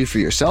technology for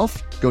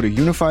yourself? Go to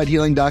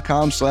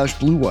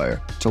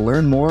unifiedhealing.com/bluewire to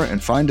learn more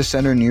and find a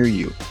center near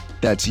you.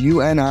 That's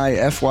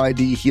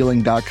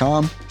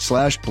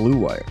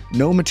unifydhealing.com/bluewire.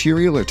 No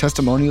material or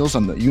testimonials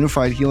on the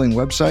Unified Healing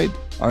website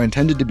are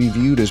intended to be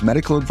viewed as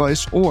medical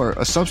advice or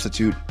a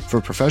substitute for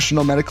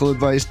professional medical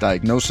advice,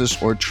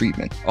 diagnosis, or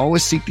treatment.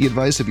 Always seek the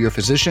advice of your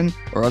physician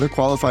or other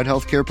qualified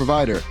healthcare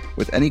provider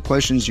with any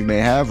questions you may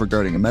have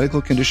regarding a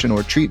medical condition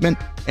or treatment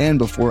and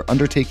before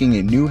undertaking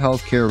a new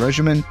healthcare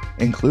regimen,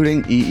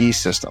 including EE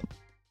System.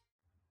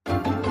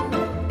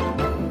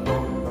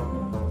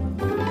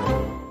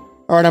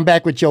 All right, I'm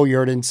back with Joe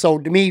Yerdon. So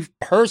to me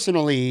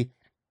personally,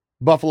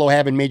 Buffalo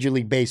having Major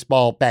League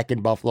Baseball back in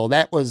Buffalo,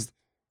 that was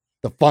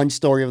the fun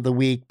story of the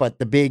week. But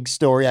the big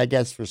story, I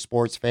guess, for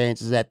sports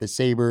fans is that the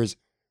Sabres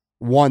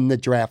won the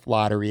draft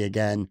lottery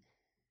again.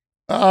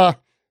 The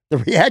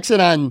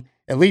reaction on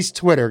at least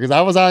Twitter, because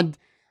I was on,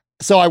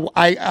 so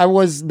I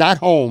was not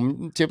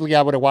home. Typically,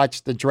 I would have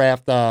watched the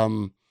draft,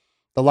 the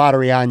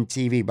lottery on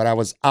TV, but I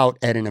was out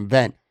at an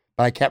event.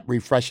 But I kept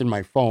refreshing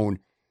my phone,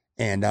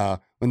 and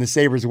when the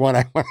Sabres won,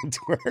 I went on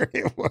Twitter.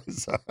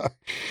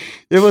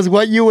 It was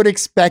what you would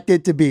expect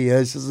it to be.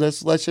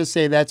 Let's just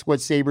say that's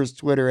what Sabres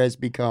Twitter has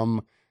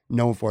become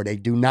known for. They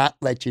do not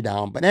let you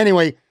down. But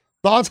anyway,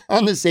 thoughts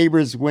on the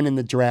Sabres winning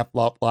the draft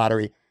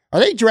lottery.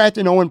 Are they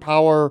drafting Owen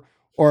Power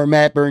or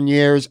Matt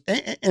Beniers?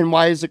 And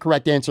why is the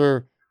correct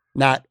answer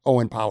not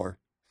Owen Power?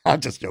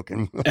 I'm just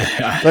joking.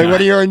 Like,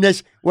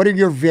 what are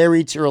your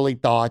very early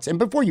thoughts? And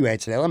before you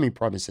answer that, let me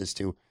preface this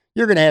too.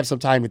 You're going to have some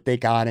time to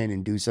think on it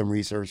and do some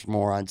research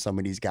more on some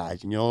of these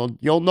guys. And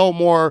you'll know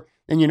more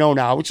than you know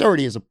now, which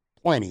already is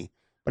plenty.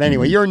 But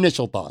anyway, your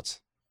initial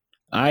thoughts.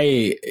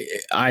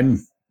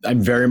 I'm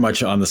very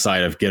much on the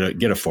side of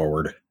get a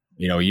forward.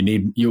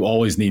 You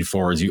always need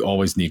forwards. You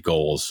always need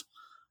goals.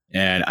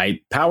 And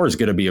Power's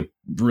going to be a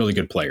really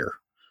good player.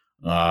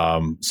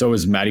 So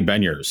is Matty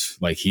Beniers.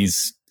 Like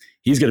he's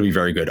going to be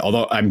very good.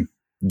 Although I'm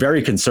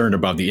very concerned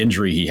about the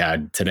injury he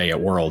had today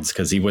at Worlds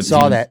because he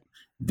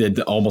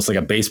did almost like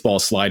a baseball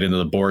slide into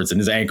the boards,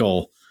 and his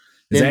ankle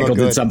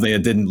did something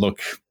that didn't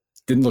look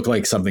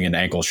like something an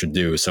ankle should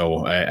do.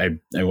 So I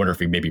wonder if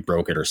he maybe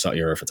broke it or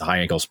something, or if it's a high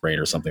ankle sprain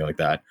or something like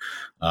that.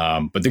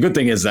 But the good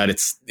thing is that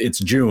it's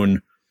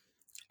June,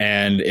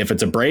 and if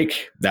it's a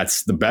break,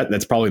 that's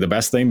probably the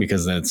best thing,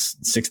 because then it's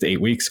 6 to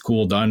 8 weeks,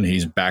 cool, done.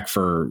 He's back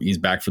for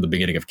the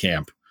beginning of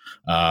camp,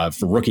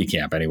 for rookie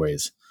camp,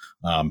 anyways.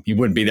 He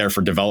wouldn't be there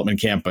for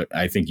development camp, but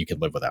I think you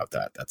could live without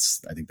that.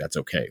 I think that's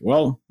okay.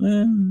 Well,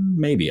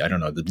 maybe, I don't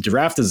know. The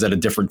draft is at a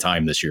different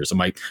time this year, so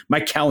my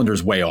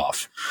calendar's way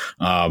off.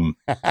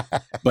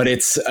 But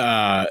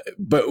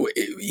but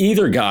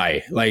either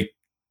guy, like,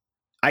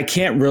 I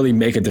can't really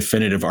make a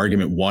definitive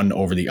argument one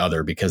over the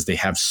other because they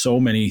have so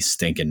many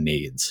stinking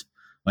needs.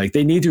 Like,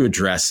 they need to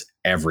address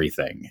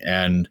everything,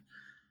 and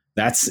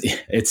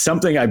it's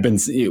something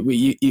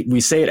we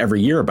say it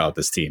every year about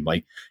this team.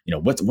 Like,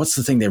 what's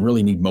the thing they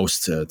really need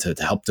most to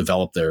help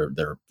develop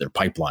their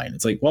pipeline?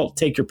 It's like, well,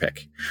 take your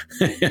pick,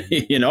 and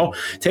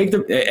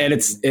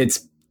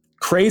it's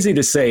crazy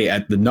to say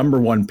at the number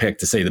one pick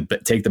to say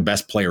take the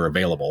best player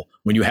available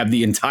when you have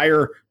the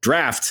entire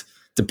draft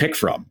to pick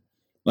from.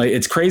 Like,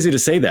 it's crazy to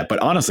say that, but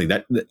honestly,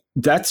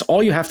 that's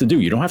all you have to do.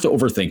 You don't have to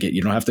overthink it.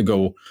 You don't have to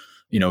go,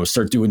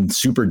 start doing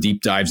super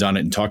deep dives on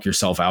it and talk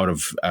yourself out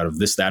of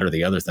this, that, or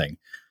the other thing.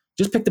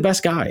 Just pick the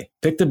best guy.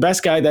 Pick the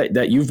best guy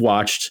that you've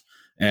watched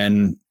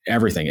and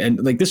everything.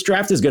 And like, this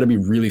draft is going to be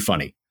really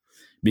funny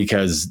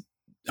because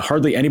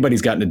hardly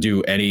anybody's gotten to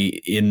do any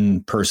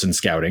in-person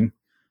scouting,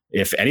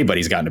 if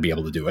anybody's gotten to be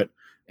able to do it.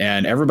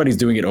 And everybody's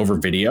doing it over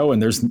video,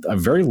 and there's a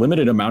very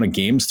limited amount of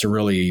games to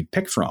really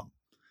pick from.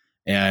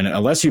 And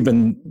unless you've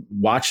been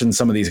watching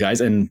some of these guys,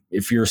 and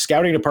if your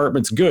scouting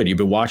department's good, you've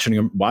been watching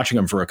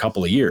them for a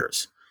couple of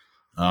years,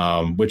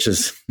 which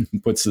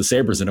puts the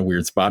Sabres in a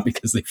weird spot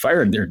because they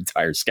fired their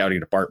entire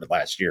scouting department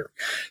last year.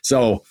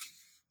 So,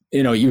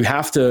 you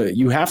have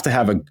to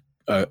have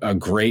a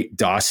great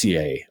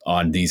dossier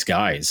on these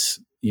guys,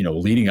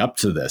 leading up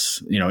to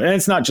this, and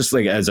it's not just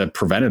like as a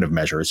preventative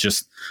measure. It's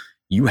just,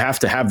 you have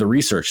to have the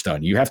research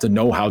done. You have to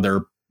know how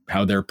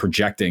they're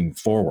projecting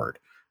forward.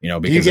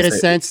 Because do you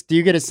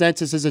get a sense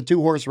this is a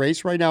 2-horse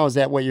race right now? Is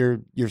that what your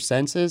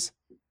sense is?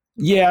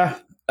 Yeah,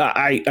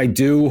 I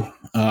do.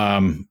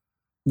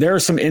 There are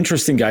some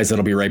interesting guys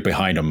that'll be right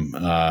behind him.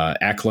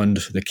 Eklund,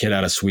 the kid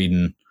out of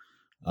Sweden.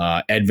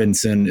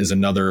 Edvinsson is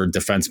another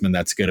defenseman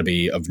that's going to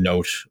be of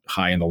note,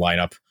 high in the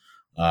lineup.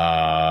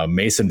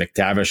 Mason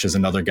McTavish is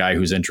another guy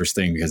who's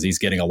interesting because he's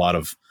getting a lot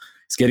of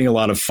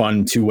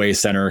fun two-way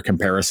center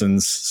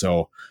comparisons.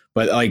 So,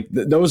 but like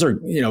those are,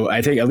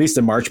 I think at least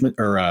in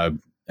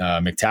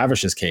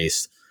McTavish's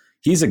case,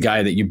 he's a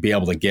guy that you'd be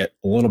able to get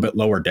a little bit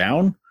lower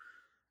down.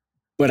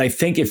 But I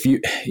think if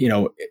you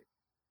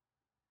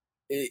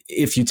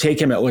take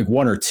him at like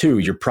 1 or 2,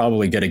 you're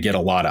probably going to get a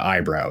lot of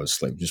eyebrows.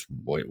 Like, just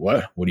wait,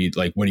 what are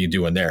you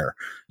doing there?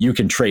 You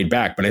can trade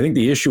back. But I think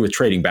the issue with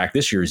trading back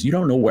this year is you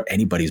don't know what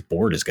anybody's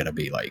board is going to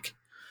be like,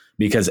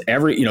 because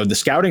the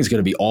scouting is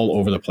going to be all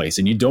over the place,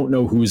 and you don't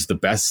know who's the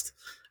best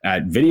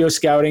at video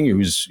scouting,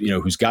 who's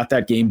got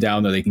that game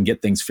down that they can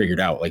get things figured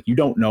out. Like, you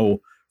don't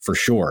know for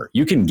sure.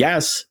 You can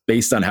guess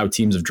based on how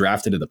teams have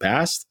drafted in the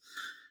past,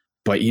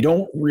 but you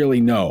don't really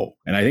know.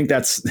 And I think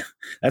that's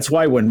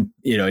why when,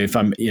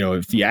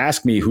 if you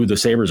ask me who the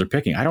Sabres are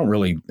picking, I don't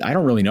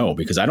really know,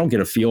 because I don't get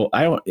a feel.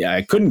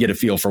 I couldn't get a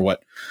feel for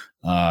what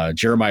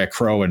Jeremiah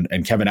Crow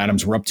and Kevin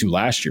Adams were up to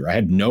last year. I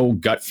had no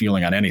gut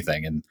feeling on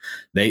anything. And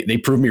they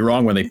proved me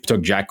wrong when they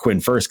took Jack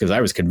Quinn first, because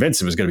I was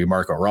convinced it was going to be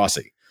Marco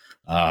Rossi.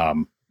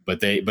 But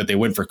they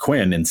went for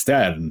Quinn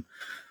instead. And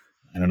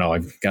I don't know,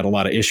 I've got a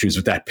lot of issues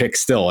with that pick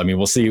still. I mean,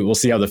 we'll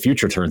see how the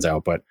future turns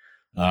out, but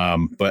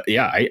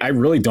yeah, I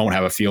really don't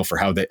have a feel for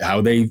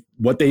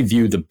what they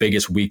view the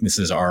biggest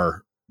weaknesses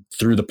are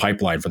through the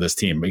pipeline for this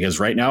team, because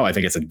right now I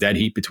think it's a dead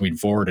heat between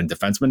forward and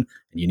defenseman,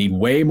 and you need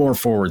way more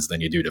forwards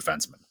than you do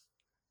defensemen.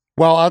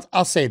 Well,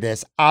 I'll say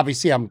this.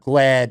 Obviously, I'm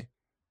glad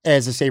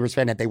as a Sabres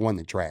fan that they won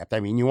the draft.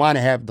 I mean, you want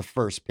to have the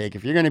first pick.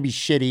 If you're going to be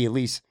shitty, at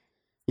least,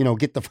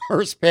 get the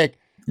first pick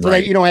so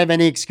that you don't have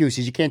any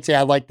excuses. You can't say,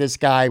 I like this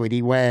guy, but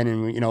he went,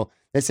 and,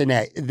 this and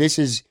that. This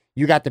is,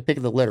 you got the pick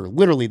of the litter,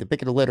 literally the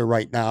pick of the litter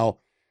right now.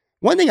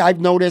 One thing I've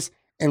noticed,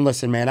 and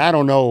listen, man, I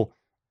don't know.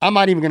 I'm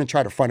not even going to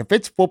try to front. If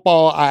it's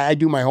football, I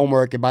do my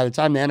homework, and by the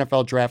time the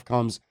NFL draft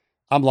comes,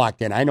 I'm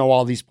locked in. I know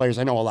all these players.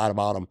 I know a lot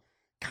about them.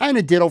 Kind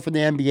of ditto for the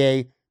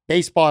NBA.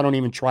 Baseball, I don't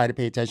even try to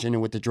pay attention to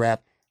with the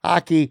draft.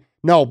 Hockey,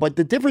 no. But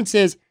the difference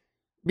is,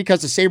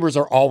 because the Sabres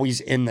are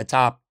always in the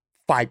top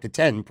 5 to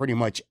 10 pretty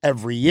much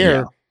every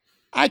year,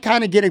 I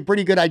kind of get a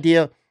pretty good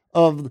idea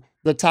of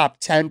the top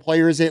 10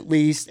 players at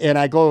least. And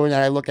I go and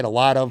I look at a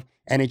lot of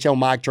NHL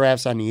mock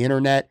drafts on the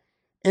internet,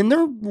 and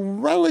they're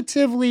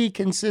relatively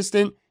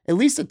consistent. At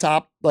least the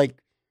top,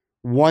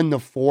 1 to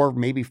 4,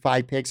 maybe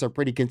 5 picks are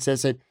pretty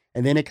consistent.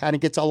 And then it kind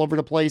of gets all over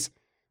the place.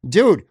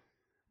 Dude,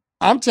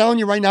 I'm telling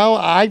you right now,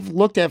 I've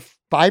looked at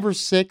 5 or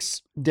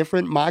 6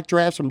 different mock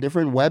drafts from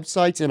different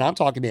websites, and I'm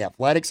talking The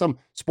Athletic, some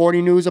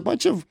Sporting News, a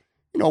bunch of,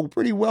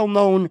 pretty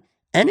well-known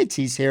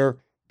entities here.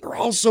 They're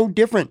all so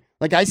different.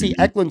 Like, I see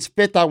Eklund's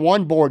 5th on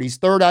one board. He's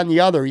 3rd on the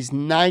other. He's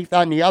 9th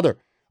on the other.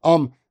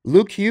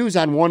 Luke Hughes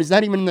on one is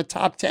not even in the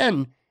top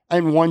 10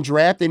 in one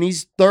draft, and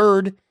he's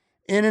 3rd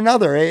in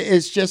another.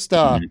 It's just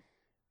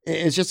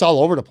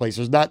all over the place.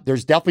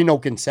 There's definitely no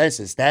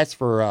consensus. That's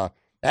for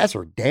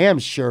damn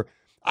sure.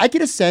 I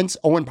get a sense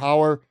Owen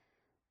Power,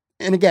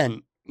 and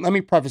again, let me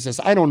preface this.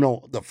 I don't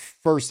know the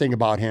first thing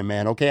about him,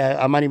 man. Okay.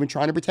 I'm not even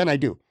trying to pretend I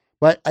do,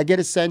 but I get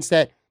a sense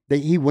that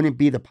he wouldn't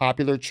be the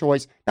popular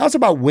choice. Now it's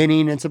about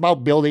winning. It's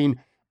about building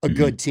a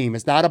good team.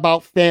 It's not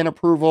about fan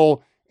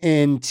approval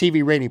and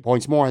TV rating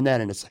points. More on that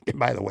in a second,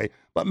 by the way.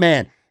 But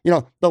man,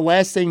 the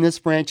last thing this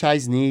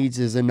franchise needs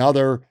is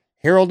another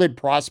heralded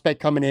prospect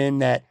coming in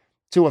that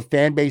to a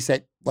fan base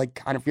that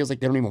kind of feels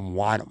like they don't even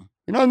want him.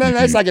 And then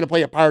that's not going to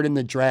play a part in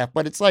the draft.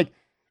 But it's like,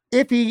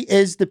 if he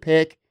is the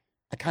pick,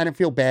 I kind of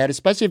feel bad,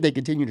 especially if they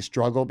continue to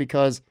struggle,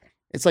 because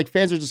it's like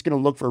fans are just going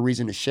to look for a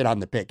reason to shit on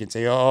the pick and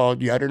say, oh,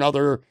 you had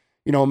another,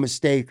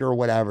 mistake or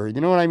whatever. You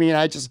know what I mean?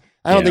 I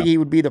don't think he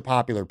would be the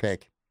popular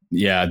pick.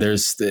 Yeah,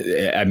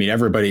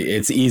 everybody,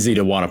 it's easy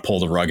to want to pull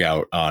the rug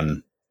out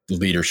on the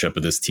leadership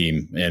of this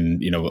team.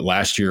 And,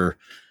 last year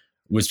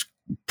was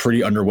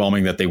pretty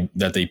underwhelming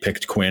that they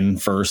picked Quinn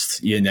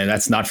first. And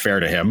that's not fair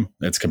to him.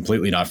 That's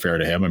completely not fair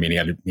to him. I mean,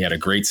 he had a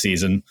great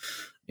season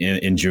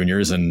in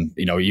juniors, and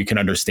you can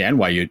understand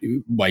why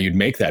you'd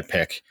make that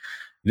pick.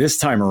 This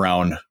time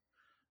around,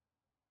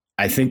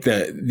 I think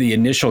that the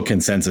initial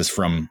consensus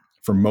from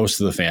most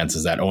of the fans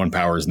is that Owen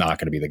Power is not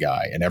going to be the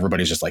guy, and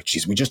everybody's just like,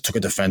 geez, we just took a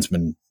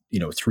defenseman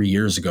 3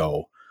 years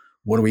ago.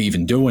 What are we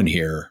even doing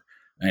here?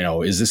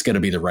 Is this going to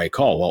be the right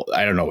call? Well,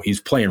 I don't know. He's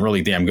playing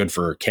really damn good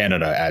for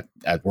Canada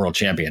at World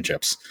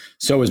Championships.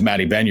 So is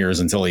Matty Beniers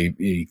until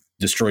he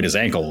destroyed his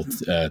ankle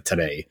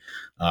today.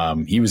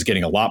 He was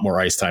getting a lot more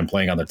ice time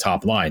playing on the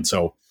top line.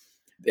 So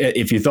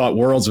if you thought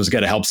Worlds was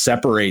going to help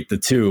separate the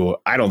two,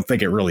 I don't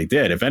think it really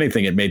did. If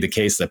anything, it made the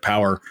case that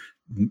Power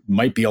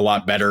might be a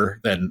lot better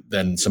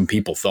than some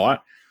people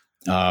thought.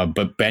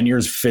 But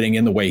Beniers fitting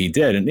in the way he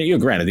did.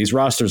 And granted, these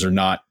rosters are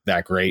not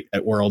that great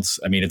at Worlds.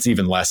 I mean, it's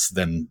even less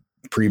than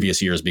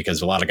previous years,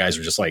 because a lot of guys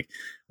were just like,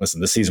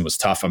 listen, this season was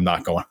tough. I'm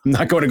not going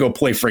to go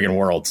play friggin'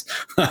 Worlds.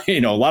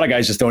 A lot of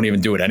guys just don't even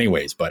do it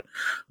anyways. But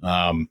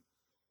I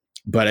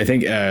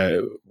think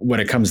when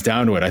it comes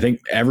down to it, I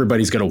think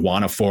everybody's going to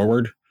want a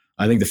forward.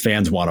 I think the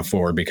fans want a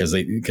forward because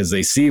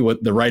they see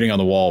what the writing on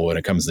the wall when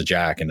it comes to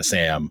Jack and to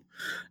Sam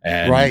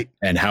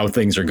and how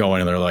things are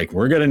going. And they're like,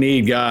 we're going to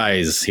need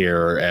guys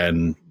here.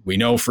 And we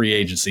know free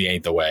agency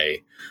ain't the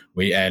way.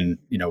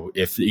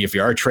 If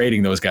you are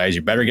trading those guys,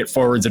 you better get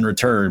forwards in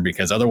return,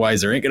 because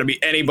otherwise there ain't going to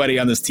be anybody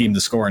on this team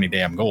to score any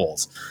damn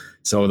goals.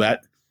 So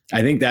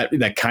I think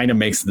that kind of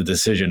makes the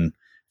decision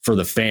for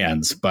the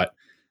fans. But,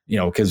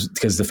 because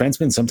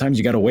defensemen, sometimes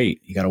you got to wait.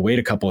 You got to wait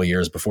a couple of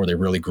years before they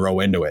really grow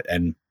into it.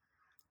 And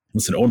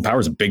listen, Owen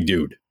Power's a big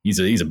dude. He's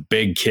a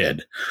big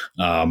kid,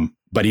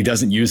 but he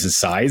doesn't use his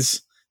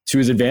size to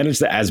his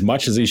advantage as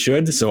much as he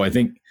should. So I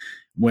think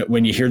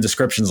when you hear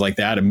descriptions like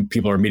that, and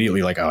people are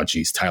immediately like, "Oh,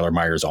 geez, Tyler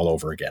Myers all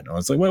over again." And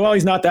it's like, well,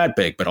 he's not that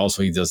big, but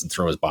also he doesn't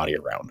throw his body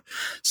around.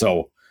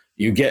 So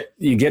you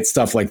get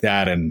stuff like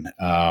that, and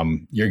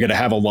you're going to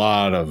have a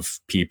lot of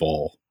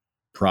people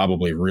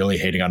probably really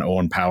hating on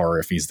Owen Power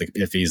if he's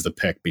the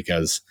pick,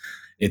 because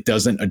it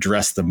doesn't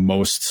address the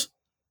most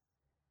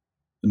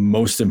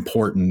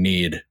important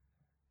need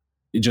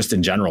just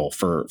in general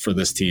for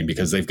this team,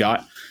 because they've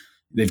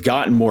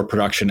gotten more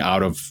production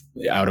out of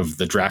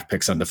the draft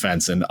picks on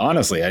defense. And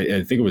honestly,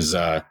 I think it was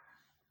I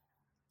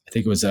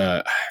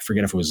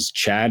forget if it was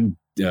Chad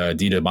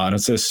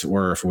DiDonatis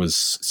or if it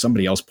was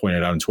somebody else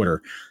pointed out on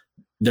Twitter,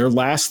 their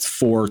last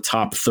 4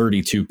 top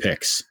 32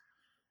 picks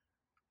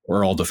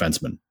were all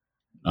defensemen.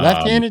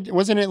 Left-handed,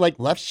 wasn't it like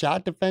left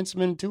shot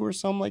defenseman too or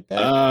something like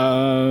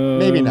that?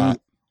 Maybe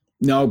not.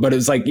 No, but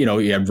it's like, you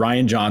had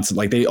Ryan Johnson.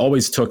 Like, they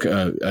always took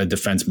a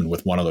defenseman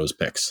with one of those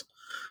picks.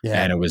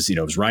 Yeah. And it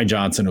was Ryan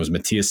Johnson, it was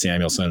Matthias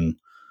Samuelsson, it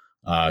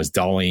was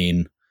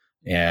Dahlin,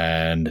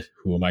 and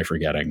who am I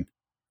forgetting?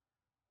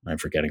 I'm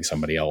forgetting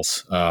somebody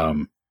else.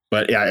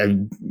 But yeah,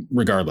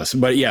 regardless.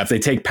 But yeah, if they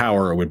take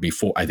Power, it would be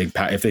 4. I think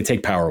if they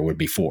take Power, it would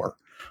be 4.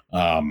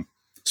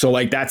 So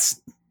like that's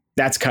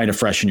kind of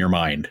fresh in your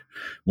mind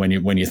when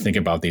you think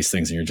about these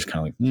things, and you're just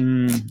kind of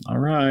like, all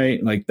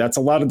right, like that's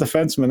a lot of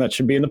defensemen that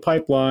should be in the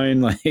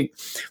pipeline. Like,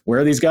 where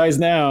are these guys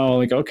now?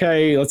 Like,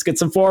 okay, let's get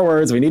some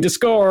forwards. We need to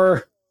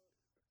score.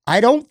 I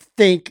don't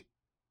think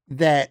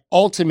that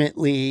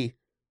ultimately,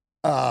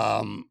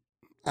 I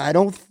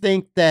don't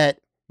think that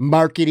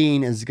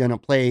marketing is going to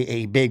play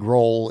a big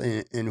role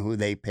in who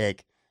they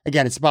pick.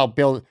 Again, it's about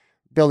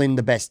building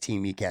the best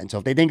team you can. So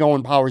if they think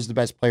Owen Power is the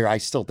best player, I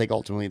still think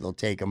ultimately they'll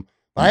take him.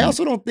 But I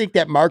also don't think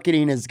that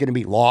marketing is going to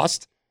be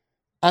lost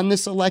on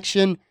this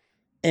election.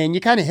 And you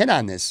kind of hit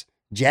on this.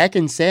 Jack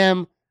and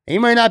Sam, they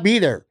might not be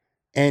there.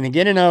 And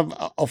getting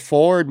a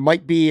forward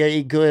might be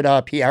a good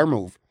PR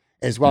move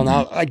as well.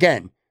 Now,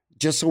 again,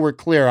 just so we're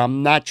clear,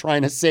 I'm not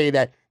trying to say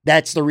that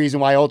that's the reason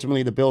why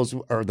ultimately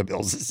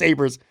the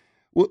Sabres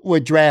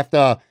would draft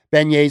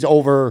Beniers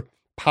over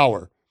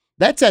Power.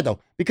 That said, though,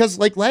 because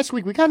like last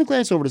week, we kind of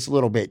glanced over this a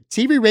little bit.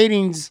 TV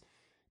ratings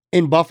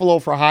in Buffalo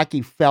for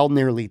hockey fell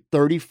nearly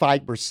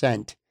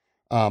 35%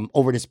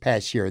 over this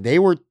past year. They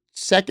were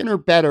second or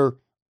better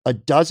a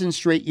dozen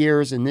straight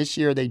years, and this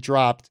year they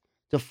dropped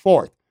to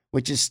 4th,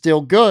 which is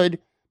still good,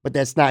 but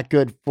that's not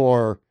good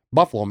for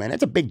Buffalo, man.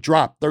 That's a big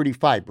drop,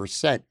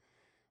 35%.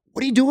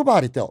 What do you do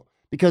about it, though?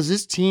 Because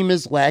this team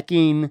is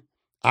lacking,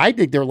 I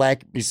think they're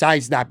lacking,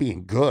 besides not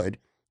being good,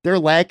 they're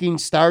lacking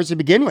stars to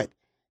begin with.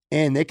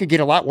 And they could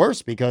get a lot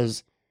worse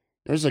because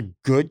there's a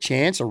good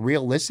chance, a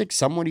realistic,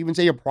 some would even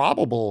say a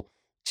probable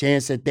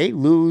chance that they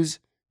lose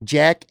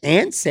Jack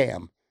and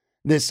Sam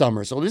this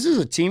summer. So this is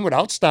a team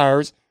without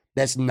stars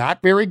that's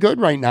not very good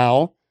right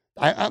now.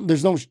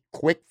 There's no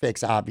quick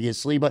fix,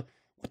 obviously, but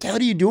what the hell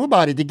do you do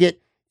about it to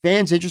get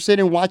fans interested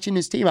in watching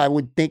this team? I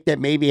would think that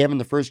maybe having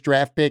the first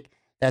draft pick,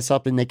 that's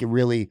something they could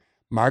really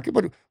market.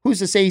 But who's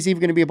to say he's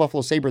even going to be a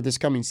Buffalo Sabre this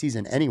coming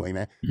season anyway,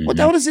 man? Mm-hmm. What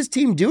the hell does this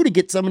team do to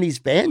get some of these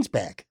fans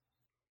back?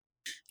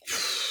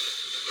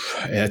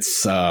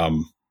 It's a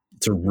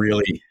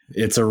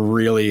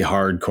really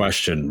hard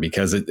question,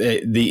 because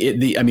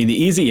the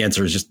easy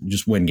answer is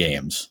just win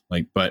games.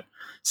 But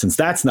since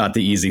that's not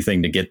the easy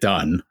thing to get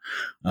done,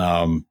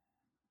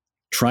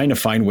 trying to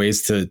find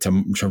ways to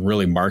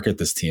really market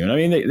this team. And I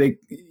mean,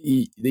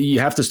 you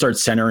have to start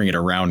centering it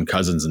around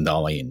Cousins and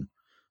Dahlin.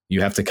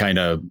 You have to kind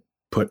of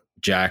put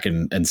Jack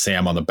and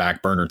Sam on the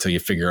back burner till you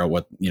figure out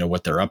what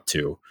they're up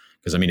to.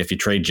 Because I mean, if you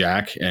trade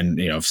Jack and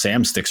if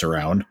Sam sticks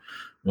around,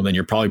 well, then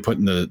you're probably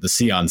putting the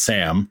C on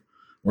Sam,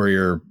 or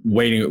you're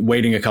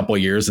waiting a couple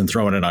of years and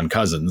throwing it on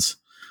Cousins.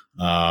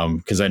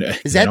 Because I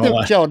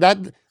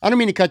don't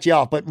mean to cut you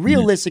off, but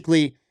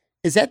realistically,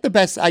 is that the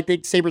best? I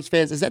think Sabres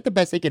fans, is that the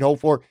best they could hope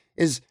for?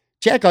 Is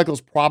Jack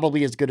Eichel's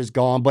probably as good as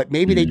gone, but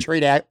maybe they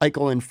trade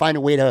Eichel and find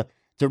a way to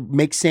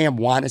make Sam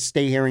want to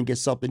stay here and get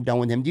something done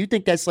with him. Do you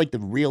think that's like the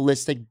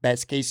realistic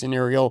best case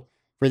scenario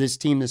for this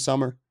team this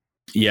summer?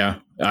 Yeah,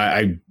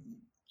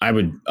 I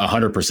would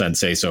 100%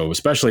 say so,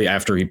 especially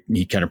after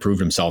he kind of proved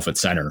himself at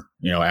center,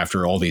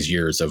 after all these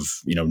years of,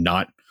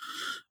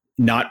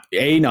 not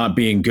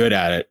being good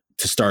at it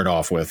to start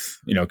off with,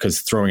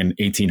 because throwing an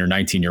 18 or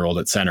 19-year-old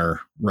at center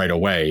right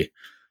away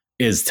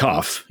is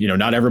tough.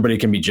 Not everybody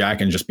can be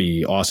Jack and just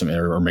be awesome,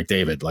 or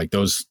McDavid. Like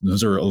those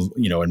are,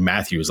 and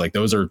Matthews, like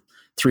those are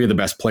three of the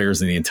best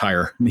players in the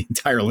entire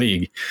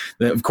league.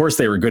 Of course,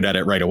 they were good at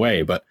it right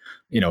away, but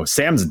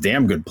Sam's a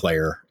damn good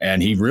player,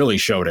 and he really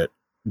showed it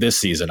this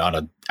season on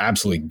an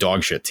absolutely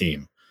dog shit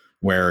team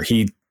where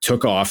he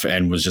took off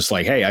and was just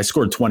like, hey, I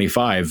scored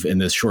 25 in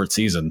this short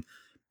season.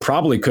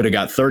 Probably could have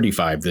got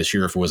 35 this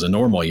year if it was a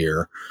normal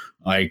year.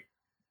 Like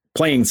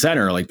playing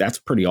center, like that's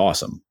pretty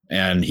awesome.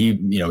 And he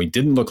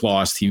didn't look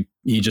lost. He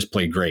just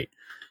played great.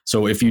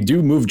 So if you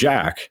do move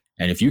Jack,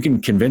 and if you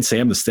can convince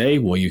Sam to stay,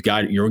 well, you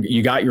got your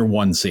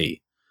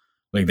 1C.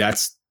 Like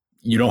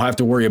you don't have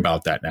to worry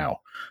about that now.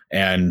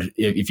 And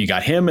if you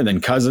got him and then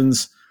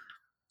Cousins,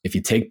 if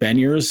you take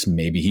Beniers,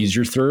 maybe he's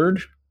your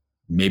third.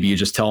 Maybe you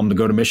just tell him to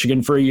go to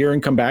Michigan for a year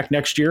and come back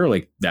next year.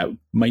 Like that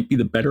might be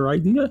the better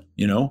idea.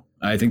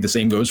 I think the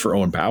same goes for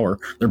Owen Power.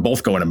 They're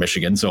both going to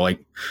Michigan. So like,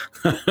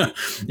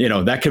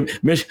 that could,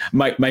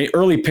 my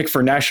early pick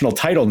for national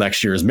title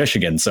next year is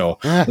Michigan. So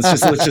let's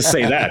just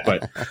say that.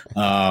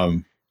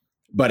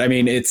 But I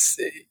mean, it's,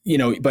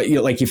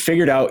 you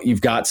figured out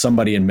you've got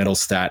somebody in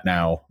Middlestat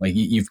now. Like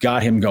you've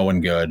got him going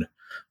good.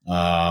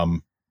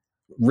 R2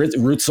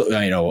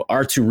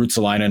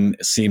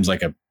 Ruotsalainen seems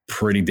like a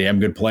pretty damn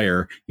good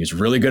player. He's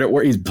really good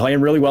at he's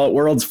playing really well at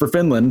Worlds for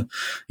Finland.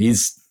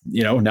 He's,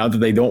 now that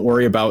they don't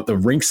worry about the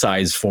rink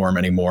size for him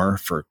anymore,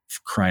 for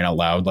crying out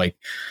loud, like,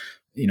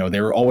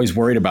 they were always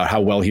worried about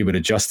how well he would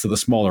adjust to the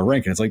smaller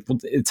rink. And it's like, well,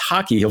 it's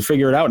hockey. He'll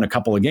figure it out in a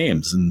couple of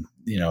games. And,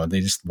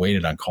 they just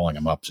waited on calling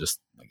him up just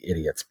like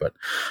idiots. But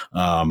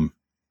you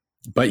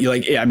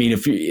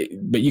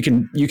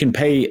can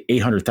pay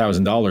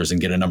 $800,000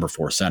 and get a number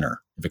 4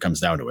 center if it comes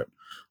down to it.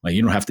 Like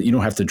you don't have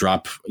to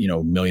drop,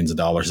 millions of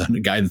dollars on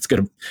a guy that's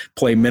going to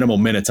play minimal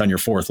minutes on your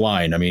fourth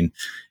line. I mean,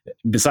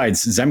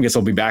 besides Zemgus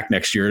will be back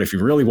next year. And if you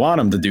really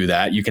want him to do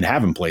that, you can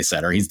have him play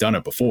center. He's done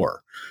it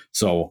before.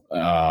 So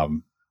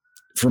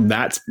from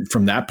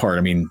that part,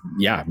 I mean,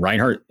 yeah,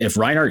 if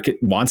Reinhart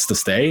wants to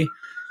stay,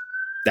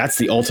 that's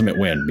the ultimate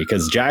win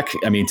because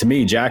to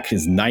me, Jack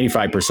is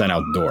 95%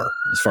 outdoor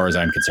as far as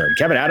I'm concerned.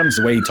 Kevin Adams,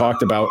 the way he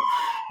talked about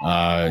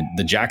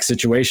the Jack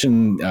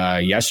situation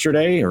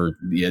yesterday or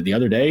the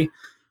other day,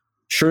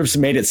 sure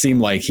made it seem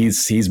like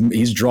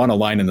he's drawn a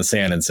line in the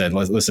sand and said,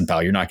 listen,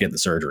 pal, you're not getting the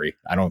surgery.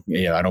 I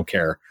don't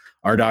care.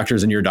 Our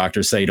doctors and your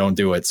doctors say don't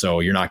do it. So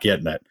you're not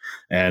getting it.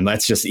 And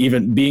that's just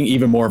being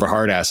even more of a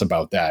hard ass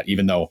about that,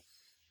 even though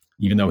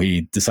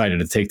he decided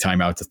to take time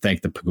out to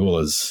thank the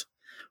Pagulas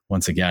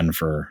once again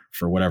for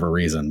whatever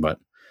reason. But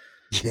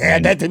yeah,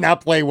 that did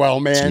not play well,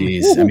 man.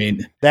 Jeez, I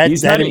mean,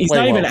 he's not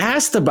even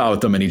asked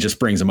about them and he just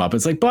brings them up.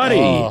 It's like,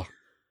 buddy,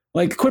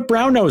 like quit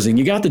brown nosing.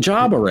 You got the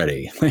job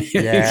already.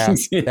 Yeah,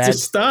 just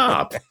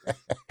stop.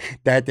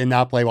 That did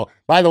not play well.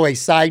 By the way,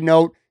 side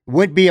note,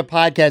 wouldn't be a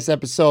podcast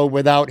episode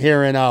without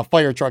hearing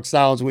fire truck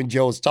sounds when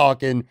Joe's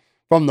talking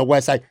from the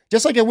west side.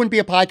 Just like it wouldn't be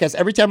a podcast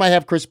every time I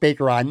have Chris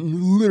Baker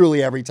on,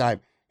 literally every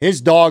time.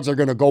 His dogs are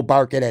going to go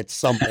bark it at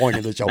some point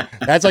in the show.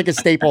 That's like a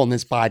staple in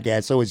this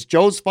podcast. So it's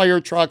Joe's fire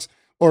trucks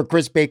or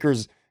Chris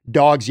Baker's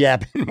dogs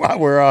yapping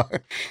while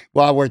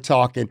we're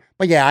talking.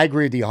 But yeah, I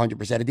agree with you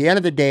 100%. At the end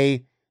of the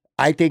day,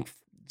 I think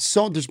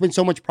there's been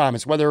so much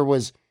promise, whether it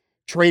was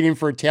trading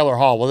for Taylor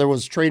Hall, whether it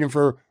was trading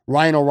for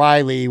Ryan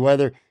O'Reilly,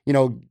 whether,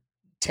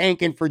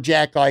 tanking for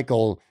Jack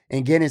Eichel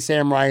and getting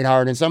Sam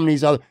Reinhart and some of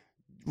these other,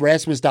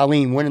 Rasmus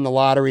Dahlin winning the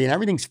lottery and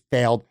everything's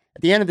failed.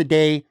 At the end of the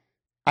day,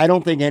 I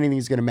don't think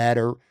anything's going to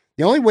matter.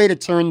 The only way to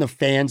turn the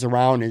fans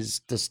around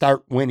is to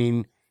start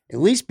winning, at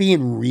least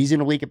being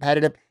reasonably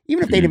competitive,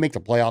 even if they didn't make the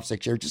playoffs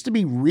next year, just to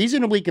be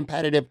reasonably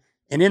competitive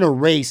and in a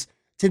race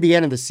to the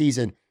end of the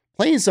season,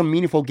 playing some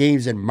meaningful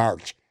games in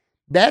March.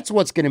 That's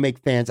what's going to make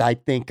fans, I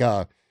think,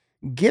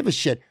 give a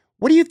shit.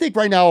 What do you think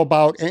right now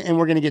about, and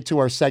we're going to get to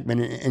our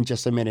segment in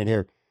just a minute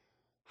here.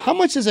 How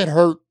much does it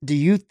hurt, do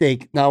you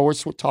think, now we're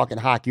talking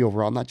hockey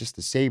overall, not just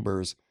the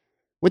Sabres,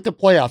 with the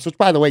playoffs, which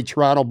by the way,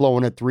 Toronto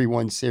blowing a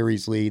 3-1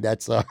 series lead.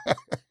 That's that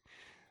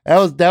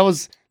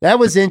was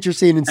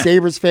interesting. And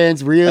Sabres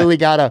fans really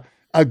got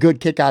a good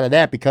kick out of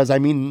that because I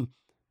mean,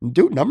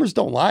 dude, numbers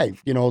don't lie.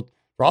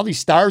 For all these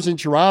stars in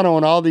Toronto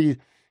and all the,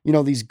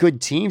 these good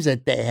teams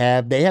that they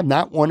have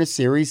not won a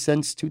series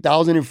since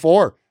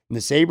 2004. And the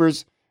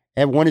Sabres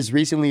have won as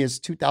recently as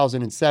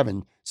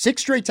 2007.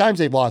 6 straight times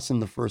they've lost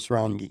in the first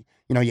round.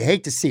 You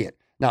hate to see it.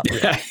 Not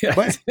really.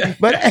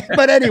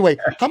 but anyway,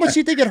 how much do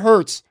you think it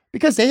hurts?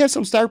 Because they have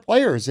some star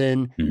players,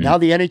 and now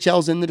the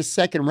NHL's into the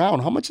second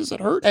round. How much does it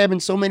hurt having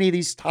so many of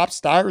these top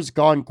stars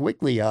gone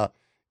quickly?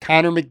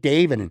 Connor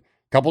McDavid and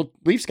a couple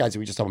Leafs guys that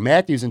we just saw,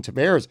 Matthews and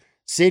Tavares.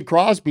 Sid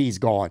Crosby's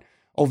gone.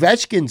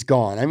 Ovechkin's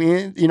gone. I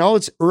mean,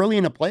 it's early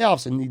in the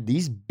playoffs, and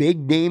these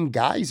big name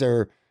guys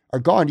are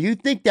gone. Do you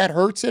think that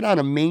hurts it on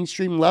a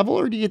mainstream level,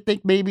 or do you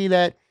think maybe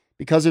that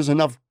because there's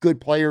enough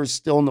good players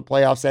still in the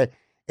playoffs that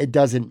it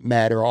doesn't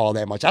matter all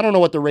that much? I don't know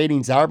what the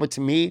ratings are, but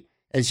to me,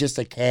 as just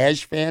a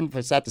cash fan, if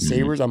it's not the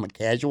Sabres, I'm a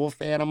casual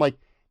fan. I'm like,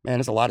 man,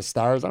 there's a lot of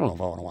stars. I don't know if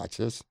I want to watch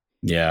this.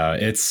 Yeah,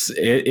 it's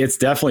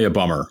definitely a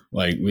bummer.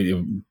 Like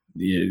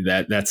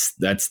that's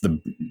the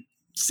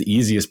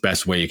easiest,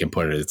 best way you can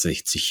put it.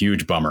 It's a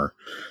huge bummer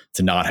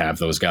to not have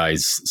those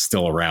guys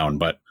still around.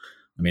 But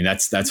I mean,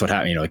 that's what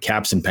happened. The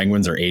Caps and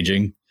Penguins are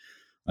aging.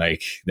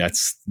 Like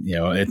that's,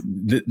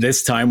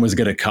 this time was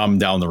going to come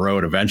down the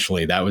road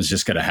eventually. That was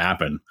just going to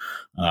happen.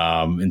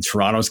 In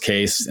Toronto's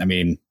case, I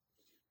mean,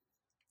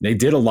 they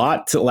did a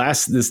lot to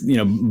last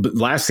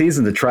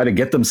season to try to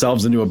get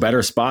themselves into a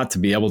better spot to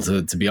be able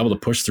to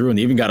push through, and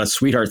they even got a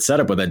sweetheart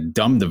setup with that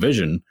dumb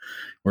division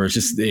where it's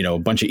just, a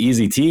bunch of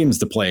easy teams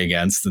to play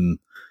against, and,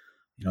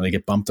 they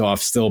get bumped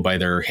off still by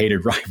their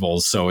hated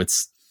rivals. So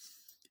it's,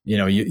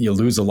 you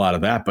lose a lot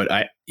of that. But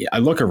I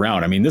look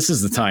around. I mean, this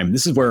is the time.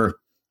 This is where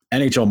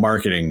NHL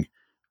marketing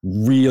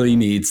really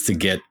needs to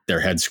get their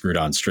head screwed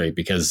on straight,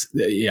 because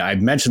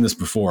I've mentioned this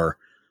before.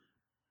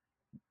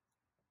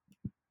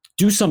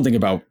 Do something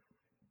about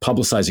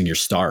publicizing your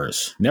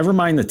stars. Never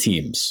mind the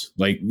teams.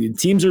 Like,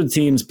 teams are the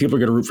teams. People are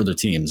going to root for their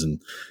teams.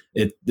 And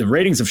the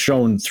ratings have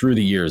shown through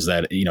the years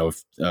that,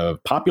 if a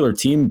popular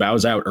team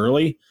bows out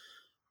early,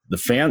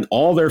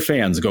 all their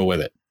fans go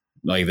with it.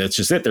 Like, that's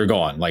just it. They're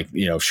gone. Like,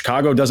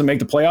 Chicago doesn't make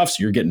the playoffs.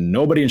 You're getting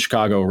nobody in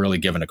Chicago really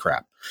giving a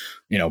crap.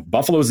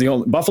 Buffalo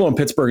and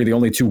Pittsburgh are the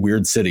only two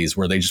weird cities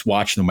where they just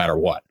watch no matter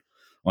what.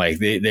 Like,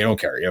 they don't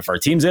care if our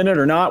team's in it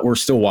or not. We're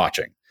still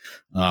watching.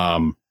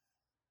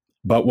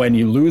 But when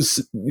you lose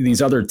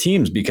these other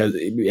teams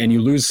and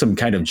you lose some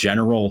kind of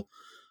general,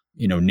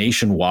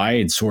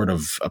 nationwide sort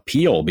of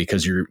appeal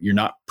because you're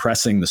not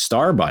pressing the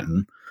star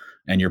button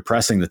and you're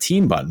pressing the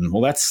team button.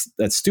 Well, that's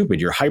stupid.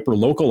 You're hyper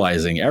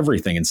localizing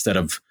everything instead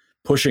of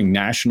pushing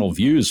national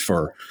views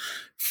for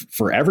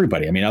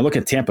everybody. I mean, I look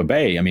at Tampa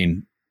Bay. I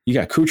mean, you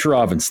got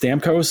Kucherov and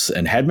Stamkos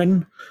and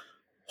Hedman.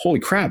 Holy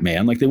crap,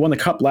 man. Like, they won the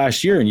cup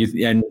last year,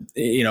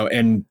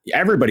 and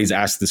everybody's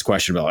asked this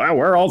question about,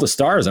 where are all the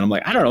stars? And I'm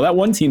like, I don't know. That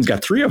one team's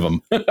got 3 of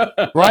them.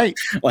 Right.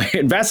 Like,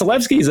 and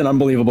Vasilevsky's an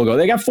unbelievable goal.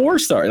 They got 4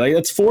 stars. Like,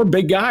 that's 4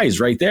 big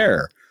guys right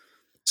there.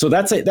 So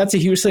that's a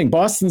huge thing.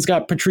 Boston's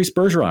got Patrice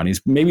Bergeron.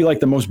 He's maybe like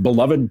the most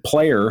beloved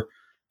player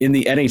in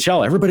the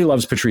NHL. Everybody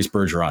loves Patrice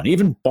Bergeron.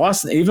 Even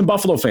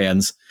Buffalo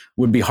fans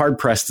would be hard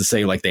pressed to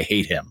say like they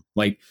hate him.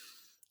 Like,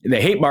 they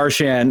hate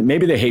Marchand.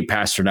 Maybe they hate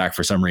Pasternak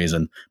for some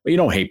reason, but you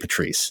don't hate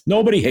Patrice.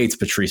 Nobody hates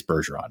Patrice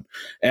Bergeron.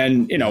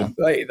 And,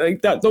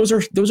 like that, those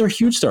are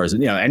huge stars.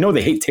 And, I know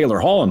they hate Taylor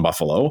Hall in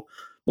Buffalo.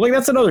 But like,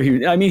 that's another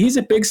huge, I mean, he's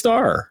a big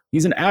star.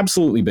 He's an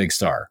absolutely big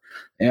star.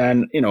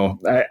 And,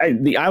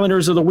 the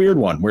Islanders are the weird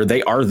one where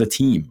they are the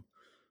team.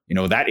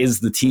 That is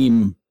the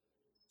team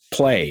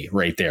play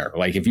right there.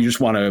 Like, if you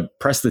just want to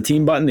press the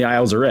team button, the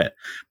Isles are it.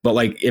 But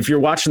like, if you're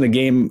watching the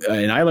game,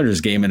 an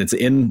Islanders game, and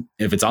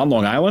if it's on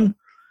Long Island,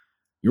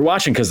 you're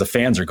watching because the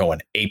fans are going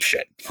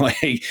apeshit.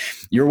 Like,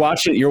 you're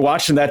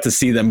watching that to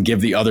see them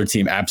give the other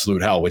team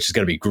absolute hell, which is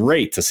going to be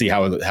great to see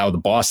how the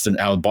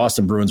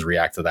Boston Bruins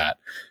react to that.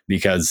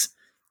 Because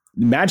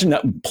imagine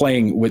that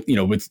playing with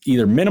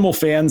either minimal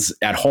fans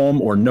at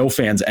home or no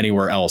fans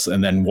anywhere else,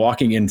 and then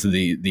walking into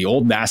the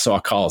old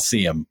Nassau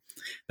Coliseum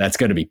that's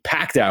going to be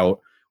packed out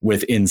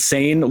with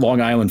insane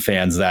Long Island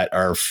fans that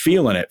are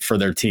feeling it for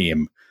their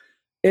team.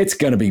 It's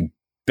going to be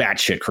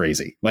batshit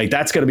crazy. Like,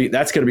 that's gonna be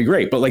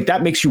great. But like,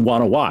 that makes you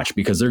want to watch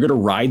because they're gonna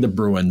ride the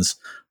Bruins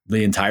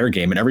the entire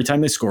game, and every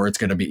time they score, it's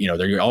gonna be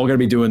they're all gonna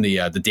be doing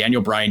the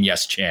Daniel Bryan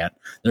yes chant.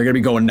 They're gonna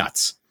be going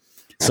nuts.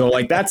 So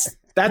like, that's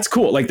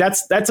cool. Like,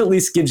 that's at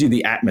least gives you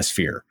the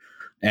atmosphere.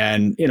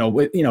 And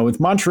with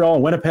Montreal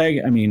and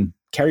Winnipeg, I mean,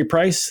 Carey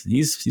Price,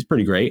 he's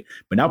pretty great.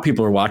 But now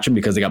people are watching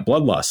because they got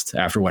bloodlust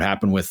after what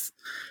happened with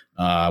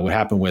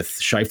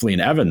Scheifele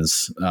and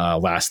Evans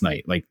last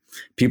night. Like,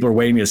 people are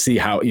waiting to see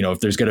how, if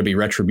there's going to be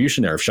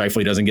retribution there. If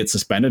Scheifele doesn't get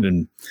suspended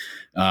and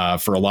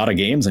for a lot of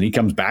games and he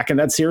comes back in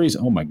that series,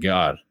 oh my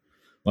God.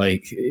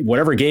 Like,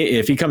 whatever game,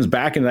 if he comes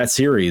back in that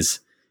series,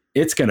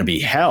 it's going to be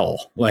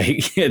hell.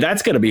 Like,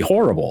 that's going to be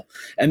horrible.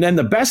 And then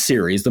the best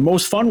series, the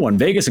most fun one,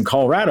 Vegas and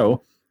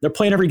Colorado, they're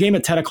playing every game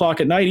at 10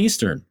 o'clock at night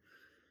Eastern.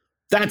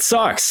 That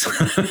sucks.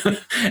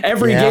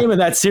 Every game in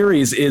that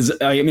series is,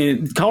 I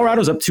mean,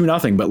 Colorado's up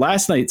 2-0, but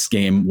last night's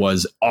game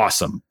was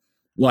awesome.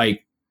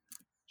 Like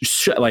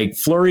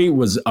Fleury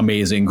was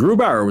amazing.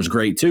 Grubauer was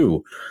great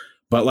too.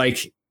 But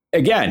like,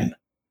 again,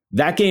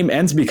 that game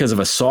ends because of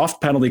a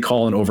soft penalty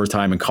call in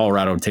overtime, and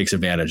Colorado takes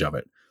advantage of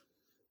it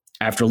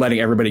after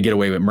letting everybody get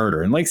away with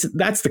murder. And like,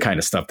 that's the kind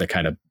of stuff that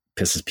kind of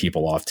pisses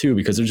people off too,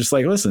 because they're just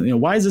like, listen,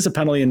 why is this a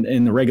penalty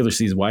in the regular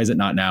season? Why is it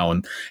not now?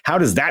 And how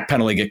does that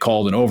penalty get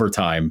called in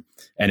overtime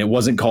and it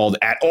wasn't called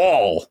at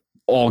all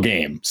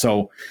game?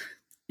 So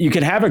you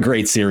can have a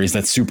great series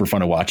that's super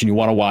fun to watch, and you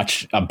want to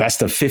watch a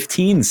best of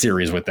 15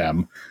 series with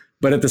them.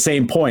 But at the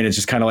same point, it's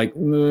just kind of like,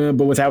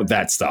 but without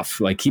that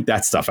stuff, like, keep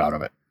that stuff out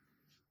of it.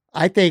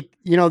 I think,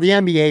 the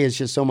NBA is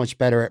just so much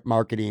better at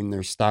marketing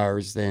their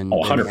stars than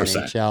 100%.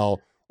 NHL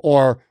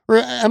or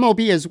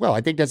MLB as well.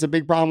 I think that's a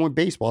big problem with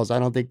baseball, is I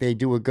don't think they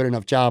do a good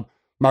enough job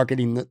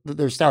marketing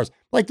their stars.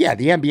 Like, the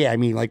NBA, I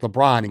mean, like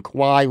LeBron and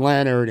Kawhi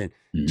Leonard and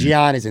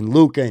Giannis and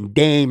Luka and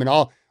Dame and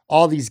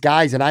all these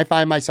guys. And I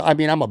find myself, I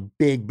mean, I'm a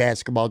big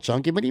basketball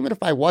junkie, but even if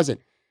I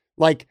wasn't,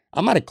 like,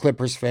 I'm not a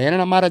Clippers fan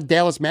and I'm not a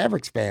Dallas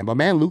Mavericks fan, but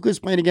man, Luka's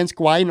playing against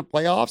Kawhi in the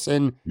playoffs,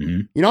 and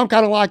I'm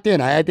kind of locked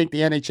in. I think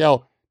the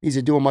NHL needs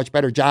to do a much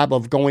better job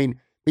of going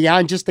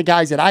beyond just the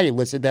guys that I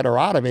listed that are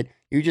out of it.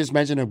 You just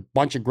mentioned a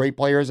bunch of great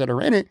players that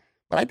are in it,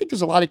 but I think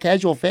there's a lot of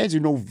casual fans who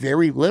know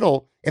very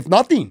little, if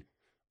nothing,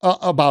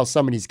 about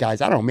some of these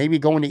guys. I don't know, maybe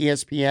going to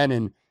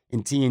ESPN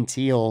and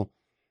TNT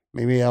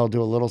maybe I'll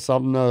do a little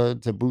something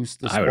to boost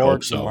the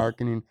sport and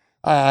marketing.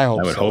 I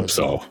would hope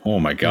so. Oh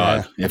my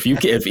God. Yeah. If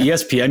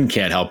ESPN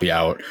can't help you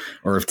out,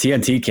 or if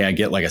TNT can't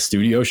get like a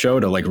studio show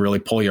to like really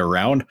pull you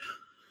around,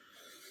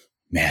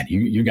 man,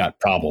 you got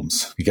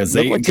problems because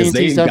they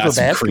got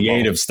some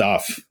creative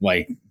stuff.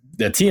 Like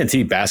the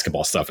TNT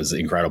basketball stuff is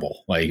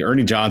incredible. Like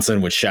Ernie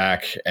Johnson with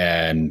Shaq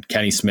and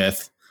Kenny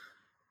Smith,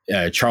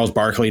 Charles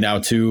Barkley now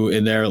too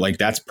in there. Like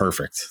that's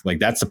perfect. Like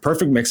that's the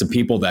perfect mix of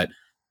people that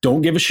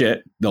don't give a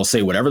shit. They'll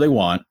say whatever they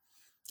want.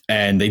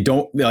 And they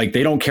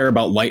don't care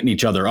about lighting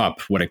each other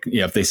up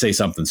if they say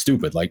something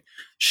stupid. Like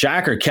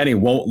Shaq or Kenny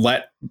won't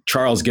let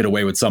Charles get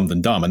away with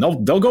something dumb, and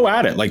they'll go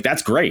at it. Like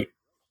that's great.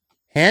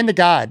 Hand to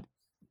God,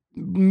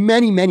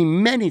 many, many,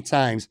 many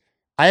times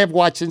I have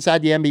watched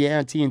Inside the NBA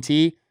on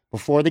TNT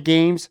before the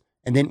games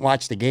and didn't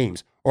watch the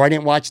games, or I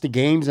didn't watch the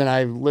games and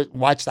I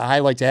watched the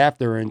highlights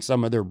after and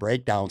some of their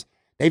breakdowns.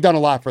 They've done a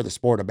lot for the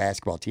sport of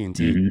basketball.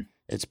 TNT. Mm-hmm.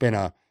 It's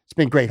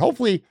been great.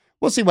 Hopefully,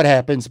 we'll see what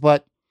happens,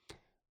 but.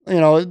 You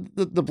know,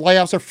 the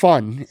playoffs are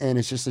fun, and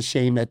it's just a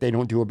shame that they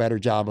don't do a better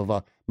job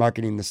of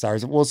marketing the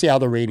stars. We'll see how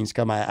the ratings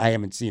come. I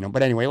haven't seen them.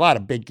 But anyway, a lot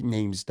of big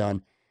names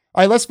done.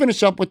 All right, let's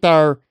finish up with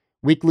our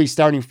weekly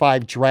starting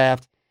five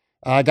draft.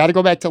 I got to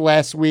go back to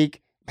last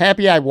week.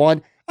 Happy I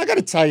won. I got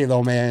to tell you,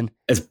 though, man.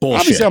 It's bullshit.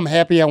 Obviously, I'm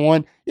happy I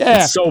won.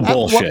 Yeah. It's so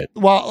bullshit.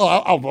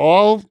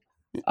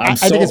 I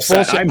think it's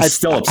bullshit. I'm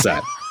still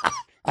upset.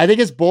 I think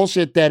it's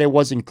bullshit that it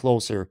wasn't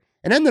closer.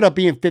 It ended up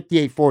being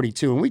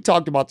 58-42, and we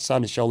talked about this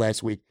on the show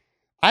last week.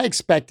 I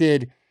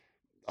expected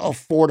a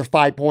 4 to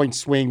 5 point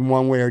swing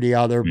one way or the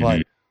other,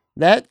 but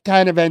that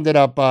kind of ended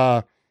up,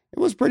 it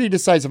was pretty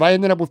decisive. I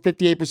ended up with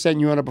 58%,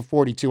 you ended up with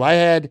 42.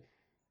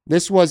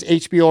 This was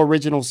HBO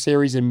original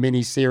series and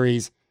mini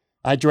series.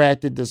 I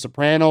drafted The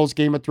Sopranos,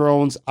 Game of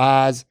Thrones,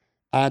 Oz,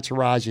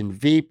 Entourage, and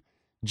Veep.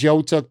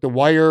 Joe took The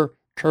Wire,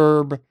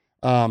 Curb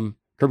Your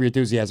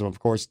Enthusiasm, of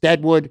course,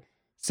 Deadwood,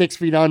 6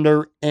 Feet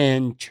Under,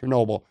 and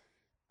Chernobyl.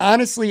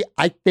 Honestly,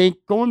 I think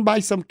going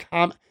by some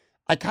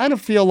I kind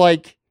of feel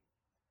like,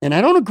 and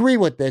I don't agree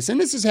with this, and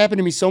this has happened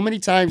to me so many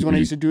times when I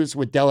used to do this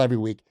with Dell every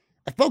week.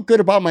 I felt good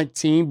about my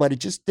team, but it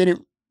just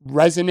didn't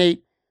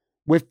resonate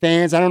with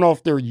fans. I don't know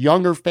if they're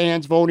younger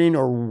fans voting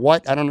or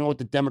what. I don't know what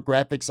the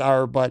demographics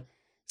are, but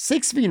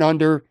 6 Feet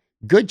Under,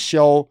 good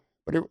show,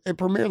 but it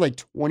premiered like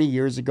 20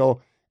 years ago.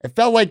 It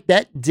felt like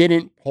that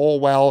didn't poll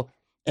well,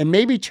 and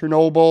maybe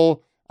Chernobyl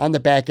on the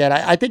back end.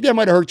 I think that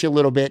might have hurt you a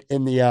little bit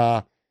in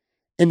the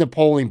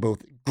polling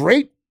booth.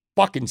 Great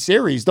fucking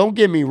series, don't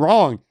get me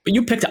wrong. But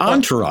you picked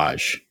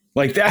Entourage.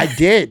 Like that. I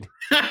did.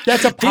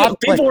 That's a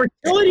people were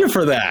killing you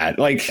for that.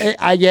 Like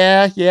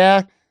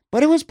yeah.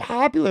 But it was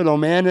popular though,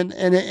 man.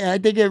 And I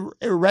think it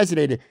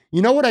resonated.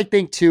 You know what I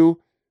think too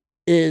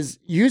is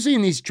usually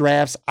in these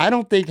drafts, I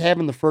don't think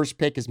having the first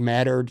pick has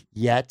mattered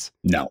yet.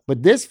 No.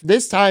 But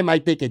this time I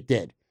think it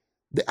did.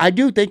 I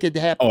do think it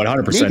happened. Oh,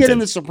 100%. Me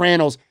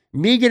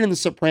getting the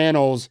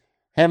Sopranos,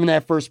 having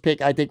that first pick,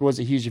 I think was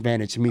a huge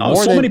advantage to me.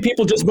 Many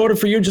people just voted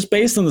for you just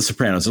based on The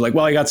Sopranos. They're like,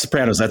 well, I got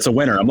Sopranos. That's a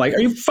winner. I'm like, are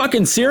you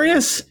fucking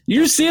serious?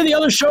 You see the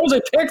other shows I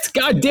picked?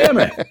 God damn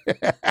it.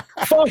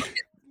 Fuck.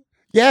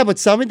 Yeah, but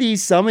some of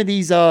these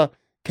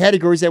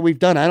categories that we've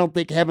done, I don't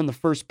think having the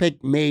first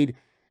pick made,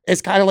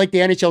 it's kind of like the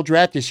NHL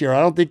draft this year. I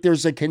don't think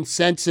there's a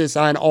consensus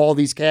on all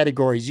these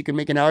categories. You can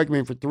make an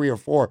argument for 3 or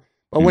 4.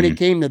 But when it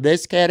came to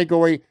this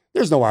category,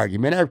 there's no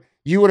argument.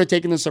 You would have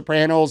taken The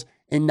Sopranos,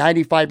 and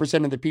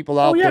 95% of the people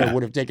out there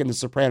would have taken The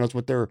Sopranos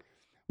with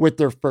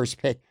their first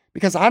pick.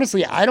 Because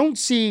honestly, I don't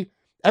see,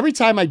 every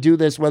time I do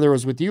this, whether it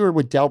was with you or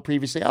with Dell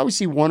previously, I always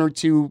see 1 or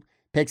 2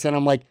 picks and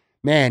I'm like,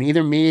 man,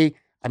 either me,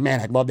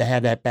 I'd love to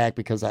have that back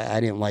because I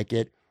didn't like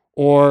it,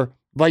 or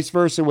vice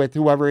versa with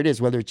whoever it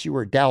is, whether it's you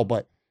or Dell.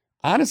 But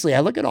honestly,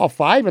 I look at all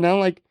 5 and I'm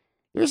like,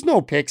 there's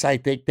no picks I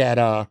think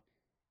that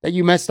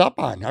you messed up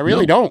on. I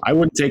really don't. I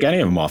wouldn't take any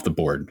of them off the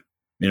board.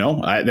 You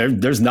know,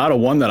 there's not a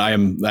one that I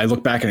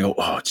look back and I go,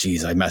 oh,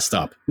 geez, I messed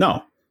up.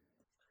 No,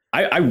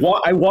 I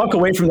walk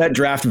away from that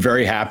draft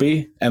very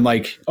happy and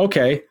like,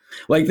 okay,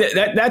 like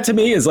that to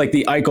me is like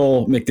the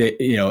Eichel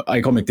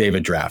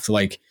McDavid draft.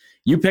 Like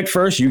you picked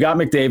first, you got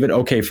McDavid.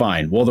 Okay,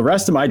 fine. Well, the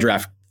rest of my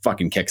draft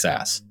fucking kicks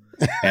ass,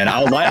 and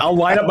I'll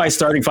line up my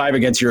starting 5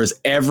 against yours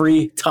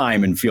every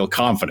time and feel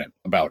confident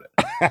about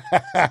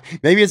it.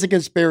 Maybe it's a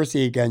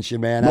conspiracy against you,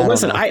 man. Well,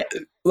 listen,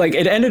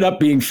 it ended up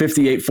being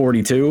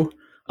 58-42.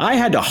 I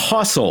had to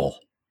hustle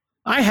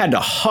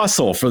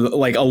for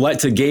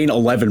to gain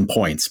 11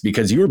 points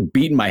because you were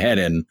beating my head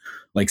in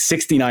like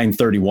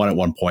 69-31 at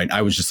one point.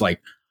 I was just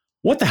like,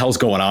 what the hell's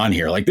going on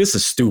here? Like, this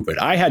is stupid.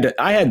 I had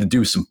to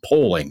do some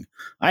polling.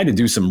 I had to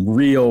do some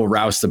real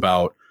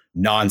roustabout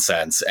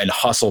nonsense and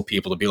hustle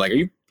people to be like, are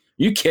you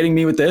you kidding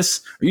me with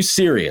this? Are you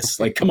serious?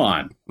 Like, come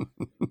on.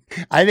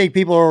 I think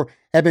people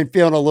have been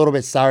feeling a little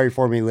bit sorry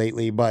for me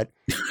lately, but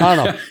I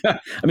don't know.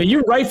 I mean,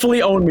 you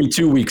rightfully owned me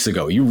 2 weeks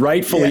ago. You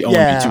rightfully owned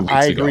me 2 weeks ago.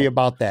 I agree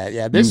about that.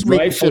 Yeah, this week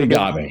rightfully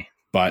got me,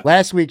 but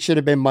last week should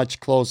have been much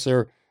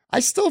closer. I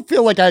still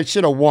feel like I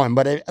should have won,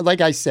 but like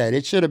I said,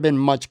 it should have been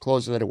much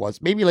closer than it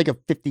was. Maybe like a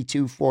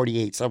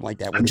 52-48, something like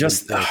that.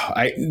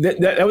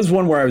 That was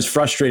one where I was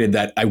frustrated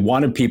that I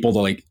wanted people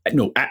to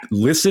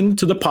listen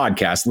to the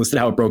podcast, listen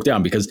to how it broke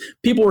down, because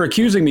people were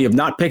accusing me of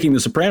not picking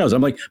The Sopranos.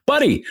 I'm like,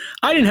 buddy,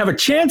 I didn't have a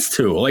chance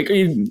to. Like,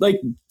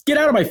 get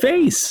out of my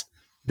face.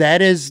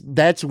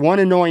 That's one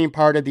annoying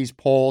part of these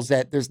polls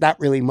that there's not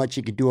really much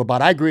you could do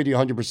about. I agree with you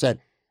 100%.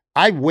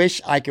 I wish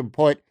I could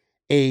put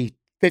a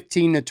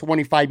 15 to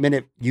 25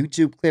 minute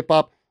YouTube clip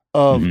up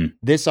of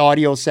this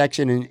audio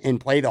section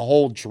and play the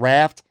whole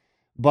draft.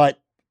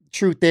 But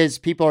truth is,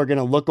 people are going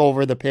to look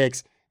over the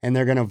picks and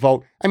they're going to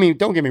vote. I mean,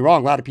 don't get me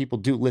wrong. A lot of people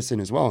do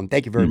listen as well. And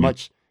thank you very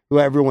much to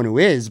everyone who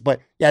is.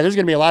 But yeah, there's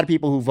going to be a lot of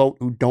people who vote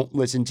who don't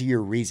listen to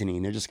your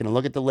reasoning. They're just going to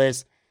look at the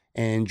list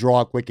and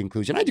draw a quick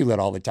conclusion. I do that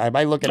all the time.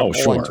 I look at a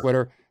poll on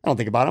Twitter. I don't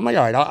think about it. I'm like,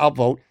 all right, I'll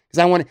vote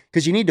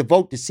because you need to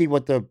vote to see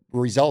what the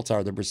results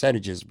are, the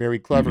percentages. Very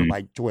clever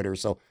by Twitter.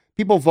 So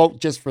people vote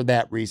just for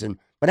that reason.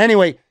 But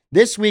anyway,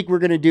 this week we're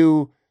going to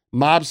do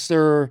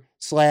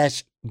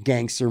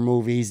mobster/gangster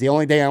movies. The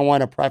only thing I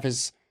want to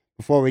preface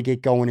before we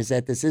get going is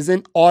that this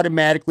isn't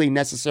automatically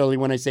necessarily,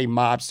 when I say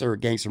mobster or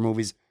gangster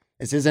movies,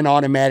 this isn't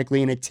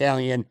automatically an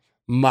Italian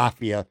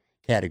mafia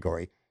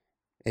category.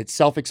 It's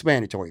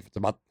self-explanatory. If it's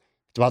about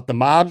the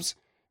mobs,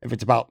 if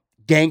it's about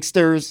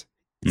gangsters,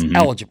 it's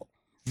eligible.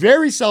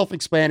 Very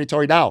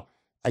self-explanatory. Now,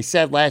 I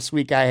said last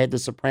week I had The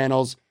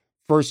Sopranos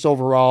first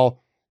overall.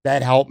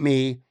 That helped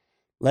me.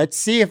 Let's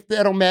see if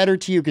that'll matter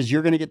to you, because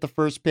you're going to get the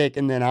first pick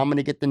and then I'm going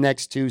to get the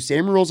next two.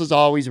 Same rules as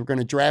always. We're going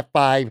to draft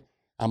 5.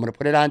 I'm going to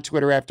put it on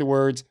Twitter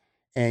afterwards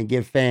and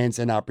give fans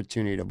an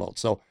opportunity to vote.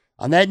 So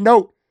on that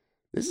note,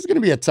 this is going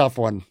to be a tough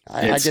one.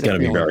 It's going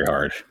to be very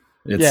hard.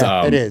 It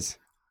is.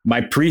 My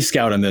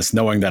pre-scout on this,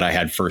 knowing that I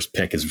had first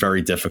pick, is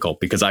very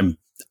difficult because I'm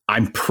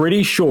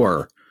pretty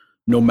sure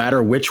no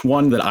matter which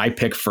one that I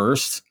pick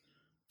first,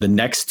 the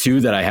next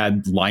two that I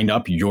had lined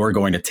up, you're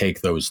going to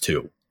take those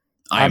two.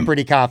 I'm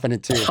pretty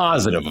confident too.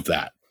 Positive of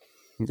that.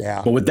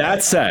 Yeah. But with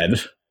that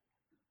said,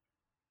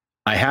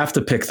 I have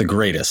to pick the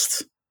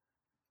greatest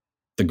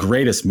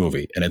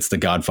movie, and it's The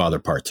Godfather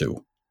Part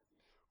 2.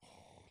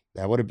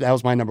 That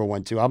was my number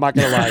one too. I'm not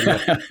going to lie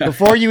to you.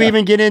 Before you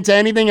even get into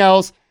anything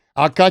else,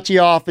 I'll cut you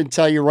off and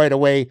tell you right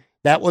away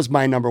that was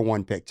my number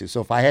one pick too.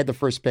 So if I had the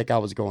first pick, I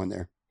was going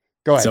there.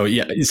 Go ahead. So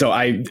yeah,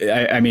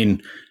 I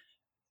mean,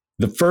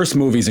 the first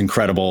movie is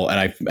incredible, and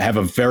I have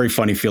a very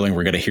funny feeling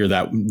we're going to hear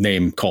that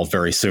name called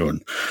very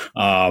soon.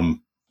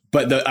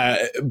 But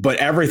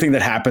everything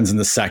that happens in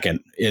the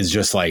second is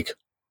just like,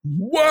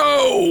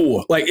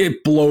 whoa! Like,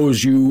 it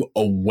blows you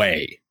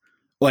away.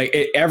 Like,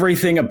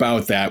 everything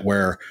about that.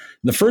 Where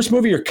the first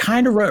movie, you're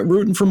kind of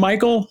rooting for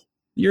Michael.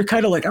 You're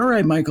kind of like, all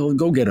right, Michael,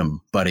 go get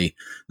him, buddy.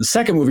 The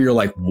second movie, you're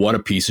like, what a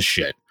piece of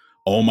shit.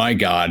 Oh my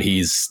God,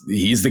 he's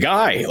the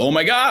guy. Oh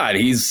my God,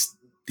 he's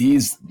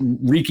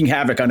wreaking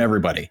havoc on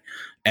everybody.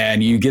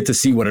 And you get to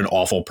see what an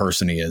awful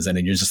person he is. And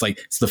then you're just like,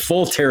 it's the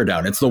full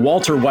teardown. It's the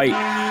Walter White.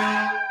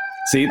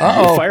 See,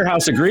 the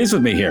Firehouse agrees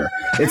with me here.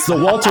 It's the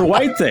Walter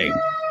White thing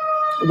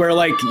where,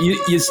 like,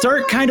 you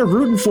start kind of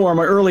rooting for him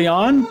early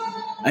on.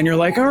 And you're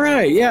like, all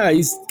right, yeah,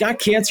 he's got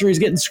cancer. He's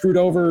getting screwed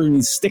over and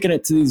he's sticking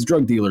it to these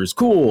drug dealers.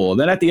 Cool. And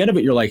then at the end of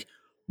it, you're like,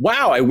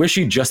 wow, I wish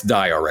he'd just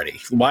die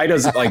already. Why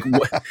does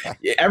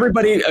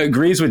everybody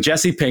agrees with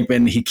Jesse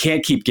Pinkman? He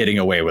can't keep getting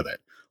away with it.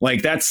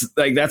 That's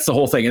the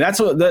whole thing. And that's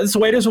the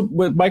way it is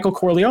with Michael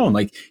Corleone.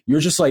 Like, you're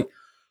just like,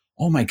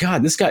 oh my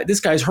God, this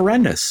guy's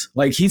horrendous.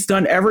 Like, he's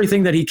done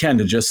everything that he can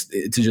to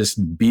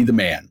just be the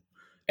man.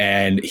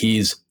 And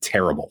he's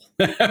terrible.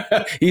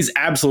 He's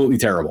absolutely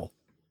terrible.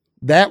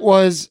 That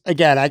was,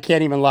 again, I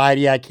can't even lie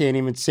to you. I can't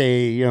even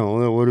say, it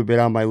would have been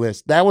on my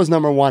list. That was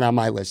number one on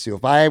my list too.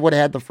 If I would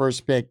have had the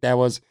first pick,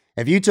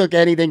 if you took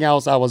anything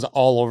else, I was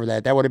all over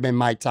that. That would have been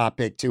my top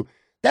pick too.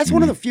 That's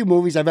one of the few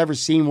movies I've ever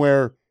seen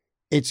where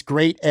it's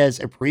great as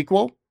a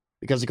prequel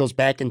because it goes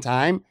back in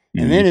time.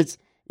 And then it's,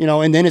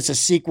 it's a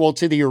sequel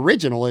to the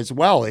original as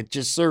well. It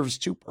just serves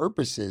two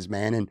purposes,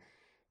 man. And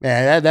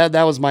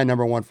that was my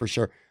number one for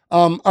sure.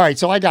 All right.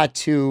 So I got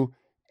two.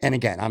 And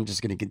again, I'm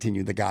just going to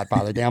continue The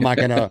Godfather day. I'm not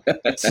going to,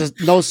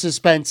 no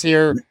suspense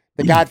here.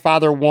 The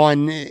Godfather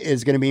 1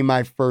 is going to be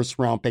my first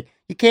round pick.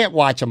 You can't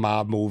watch a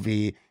mob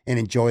movie and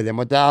enjoy them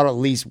without at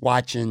least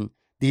watching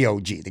the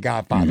OG, The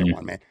Godfather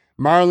 1, man.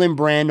 Marlon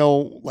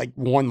Brando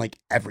won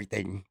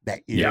everything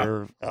that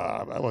year.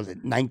 Yeah. What was it?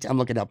 I'm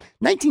looking up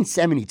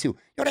 1972.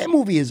 That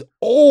movie is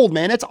old,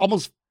 man. That's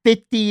almost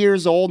 50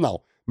 years old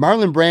now.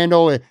 Marlon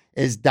Brando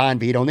is Don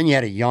Vito, and then you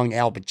had a young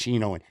Al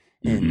Pacino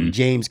and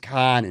James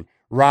Caan and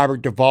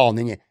Robert Duvall, and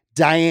then you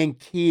Diane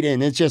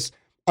Keaton. It's just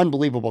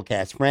unbelievable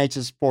cast.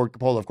 Francis Ford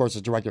Coppola, of course,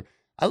 is director.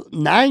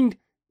 10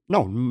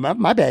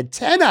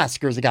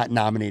 Oscars I got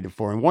nominated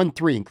for, and won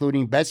 3,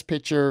 including Best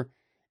Picture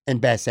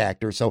and Best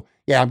Actor. So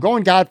yeah, I'm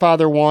going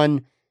Godfather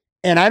 1.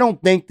 And I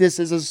don't think this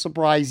is a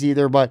surprise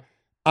either, but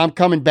I'm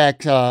coming back.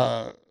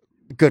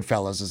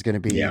 Goodfellas is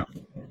going to be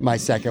my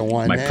second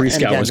one. My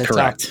pre-scout was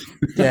correct.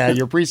 Yeah,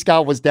 your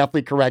pre-scout was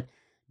definitely correct.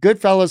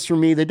 Goodfellas for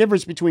me, the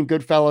difference between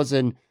Goodfellas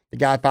and The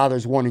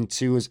Godfathers 1 and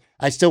 2 is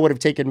I still would have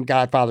taken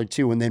Godfather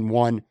 2 and then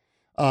 1.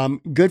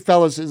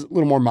 Goodfellas is a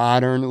little more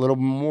modern, a little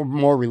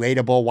more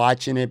relatable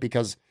watching it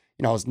because,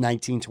 I was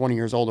 19, 20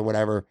 years old or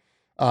whatever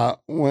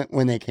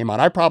when they came out.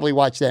 I probably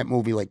watched that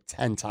movie like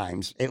 10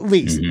 times, at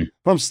least,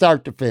 from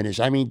start to finish.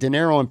 I mean, De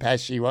Niro and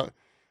Pesci,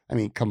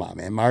 come on,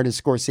 man. Martin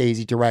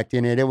Scorsese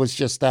directing it. It was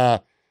just,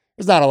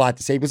 there's not a lot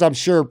to say because I'm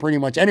sure pretty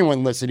much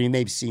anyone listening,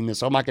 they've seen this.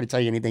 So I'm not going to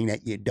tell you anything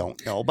that you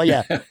don't know. But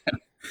yeah.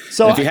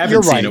 So if you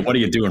haven't seen it, what are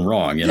you doing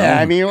wrong? Yeah,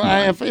 I mean,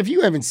 if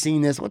you haven't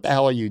seen this, what the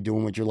hell are you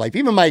doing with your life?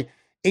 Even my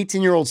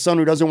 18-year-old son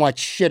who doesn't watch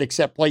shit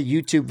except play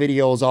YouTube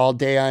videos all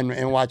day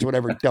and watch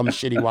whatever dumb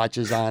shit he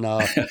watches on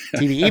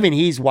TV. Even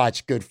he's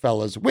watched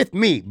Goodfellas with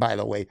me, by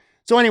the way.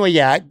 So anyway,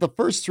 yeah, the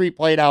first 3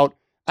 played out.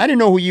 I didn't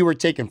know who you were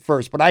taking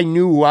first, but I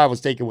knew who I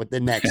was taking with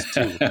the next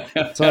 2.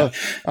 So,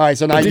 all right,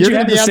 so now you're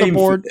going to be on the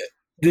board.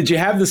 Did you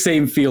have the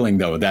same feeling,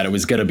 though, that it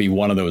was going to be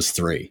one of those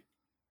 3?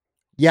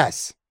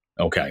 Yes.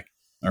 Okay.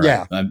 All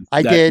right. Yeah,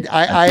 I did.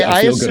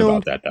 I feel assumed, good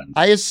about that then.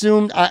 I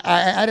assumed I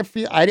had a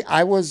feel.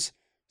 I was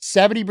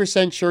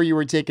 70% sure you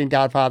were taking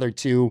Godfather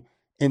 2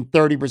 and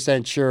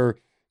 30% sure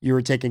you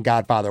were taking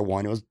Godfather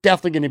 1. It was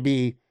definitely going to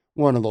be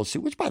one of those 2,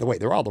 which by the way,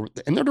 they're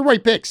the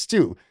right picks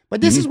too.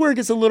 But this is where it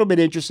gets a little bit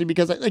interesting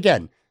because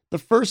again, the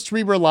first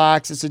 3 were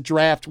locks. It's a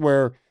draft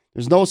where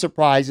there's no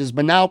surprises,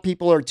 but now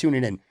people are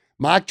tuning in.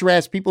 Mock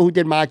drafts, people who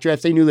did mock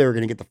drafts, they knew they were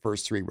going to get the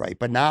first 3 right.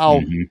 But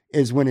now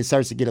is when it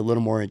starts to get a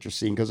little more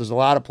interesting because there's a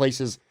lot of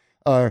places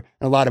and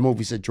a lot of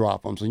movies that draw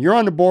from. So you're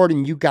on the board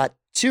and you got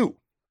 2.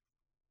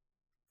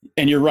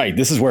 And you're right.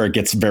 This is where it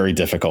gets very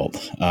difficult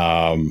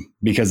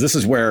because this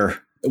is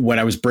where when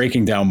I was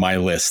breaking down my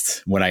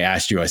list, when I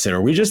asked you, I said,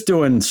 are we just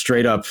doing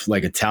straight up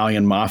like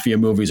Italian mafia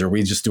movies or are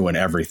we just doing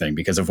everything?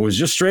 Because if it was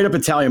just straight up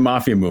Italian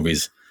mafia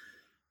movies,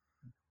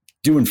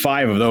 doing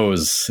 5 of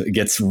those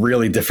gets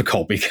really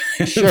difficult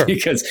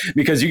because,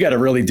 because you got to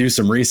really do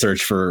some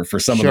research for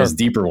some of those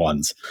deeper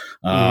ones.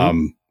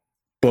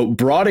 But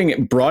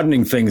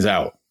broadening things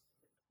out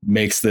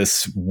makes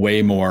this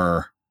way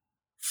more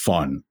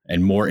fun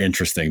and more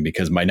interesting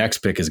because my next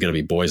pick is going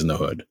to be Boys in the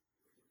Hood.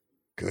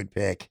 Good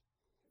pick.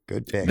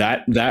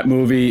 That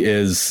movie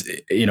is,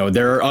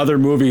 there are other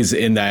movies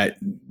in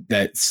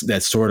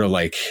that's sort of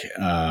like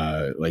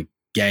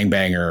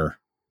gangbanger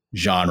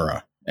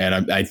genre.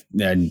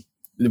 And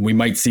we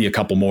might see a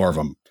couple more of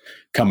them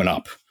coming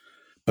up,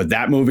 but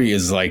that movie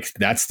is like,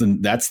 that's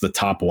the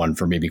top one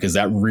for me because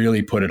that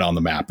really put it on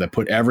the map. That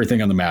put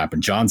everything on the map.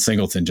 And John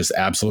Singleton just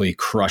absolutely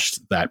crushed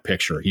that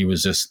picture. He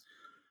was just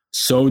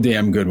so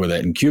damn good with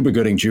it. And Cuba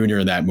Gooding Jr.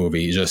 in that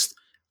movie, just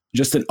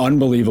an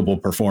unbelievable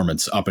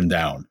performance up and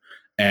down.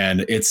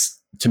 And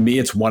to me,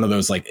 it's one of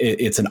those, like,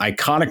 it's an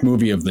iconic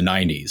movie of the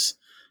 90s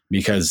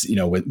because,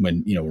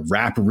 when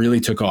rap really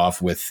took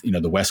off with,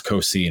 the West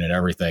Coast scene and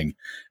everything.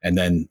 And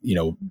then,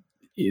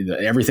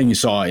 everything you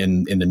saw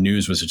in the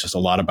news was just a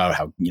lot about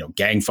how,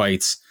 gang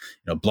fights,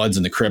 Bloods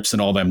and the Crips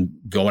and all them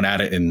going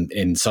at it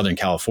in Southern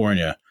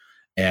California.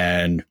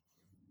 And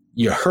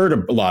you heard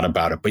a lot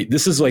about it, but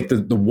this is like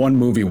the one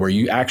movie where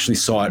you actually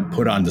saw it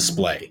put on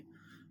display.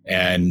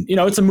 And,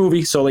 it's a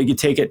movie. So like you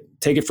take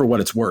it for what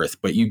it's worth,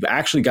 but you've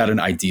actually got an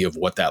idea of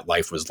what that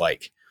life was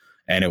like.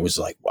 And it was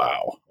like,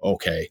 wow,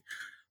 okay.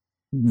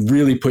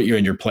 Really put you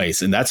in your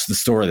place. And that's the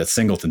story that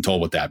Singleton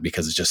told with that,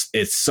 because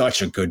it's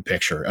such a good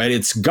picture. And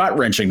it's gut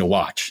wrenching to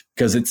watch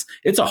because it's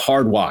a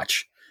hard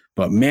watch,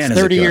 but man,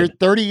 30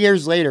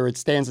 years later, it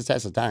stands the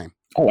test of time.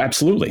 Oh,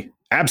 absolutely.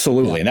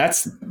 Absolutely. Yeah.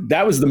 And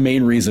that was the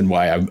main reason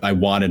why I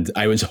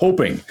was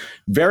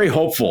very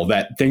hopeful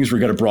that things were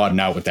going to broaden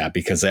out with that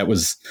because it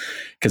was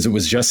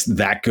just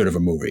that good of a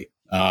movie.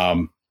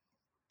 The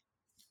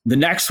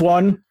next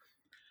one,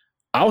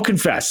 I'll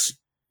confess,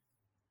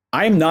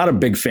 I'm not a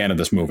big fan of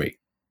this movie.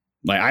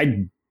 Like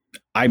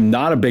I'm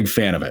not a big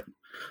fan of it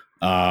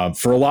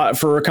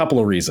for a couple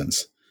of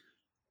reasons.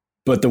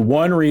 But the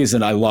one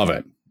reason I love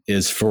it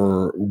is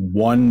for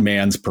one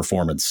man's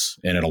performance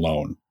in it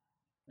alone.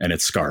 And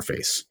it's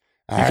Scarface.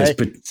 As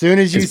soon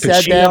as you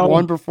said that,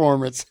 one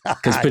performance.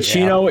 Because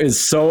Pacino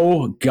is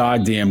so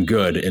goddamn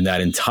good in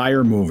that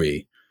entire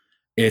movie.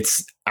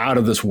 It's out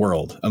of this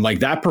world. And like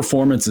that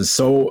performance is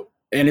so,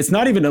 and it's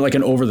not even like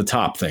an over the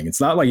top thing. It's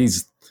not like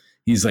he's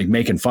like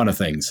making fun of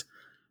things.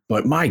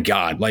 But my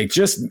God, like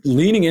just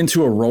leaning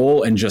into a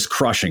role and just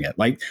crushing it.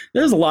 Like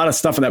there's a lot of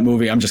stuff in that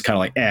movie. I'm just kind of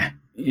like,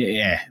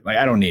 like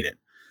I don't need it.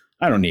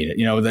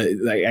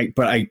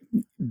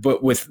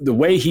 But with the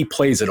way he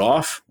plays it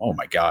off, oh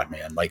my God,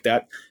 man, like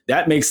that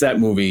makes that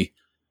movie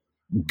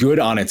good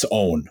on its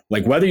own.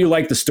 Like whether you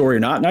like the story or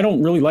not, and I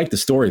don't really like the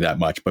story that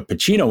much, but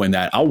Pacino in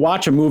that, I'll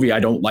watch a movie I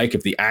don't like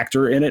if the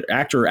actor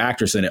or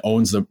actress in it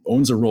owns the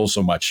role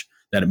so much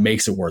that it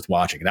makes it worth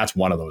watching. And that's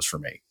one of those for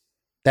me.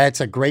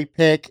 That's a great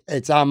pick.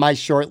 It's on my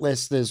short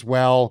list as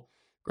well.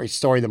 great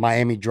story. The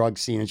Miami drug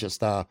scene is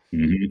just, yeah,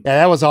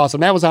 that was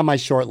awesome. That was on my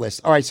short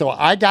list. All right, so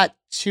I got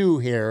 2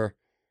 here.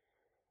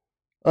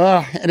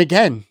 And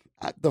again,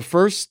 the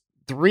first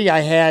 3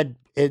 I had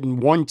in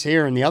one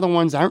tier, and the other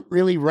ones aren't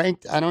really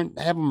ranked. I don't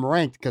have them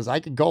ranked because I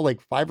could go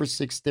like 5 or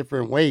 6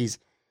 different ways.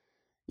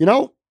 You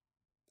know,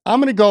 I'm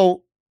going to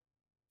go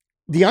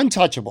The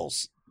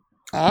Untouchables.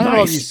 I don't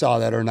know if you saw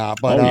that or not,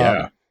 but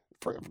yeah.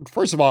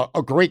 First of all,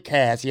 a great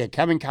cast. You had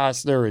Kevin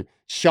Costner and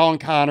Sean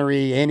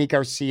Connery, Andy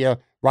Garcia,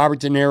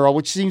 Robert De Niro,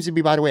 which seems to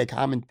be, by the way, a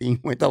common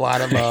theme with a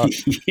lot of a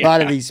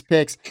lot of these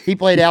picks. He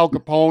played Al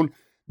Capone.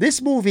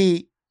 This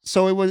movie,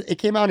 so it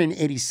came out in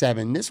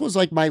 87. This was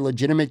like my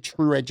legitimate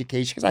true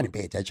education because I didn't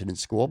pay attention in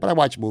school, but I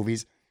watched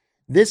movies.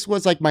 This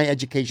was like my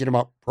education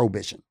about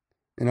prohibition.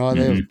 You know, I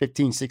was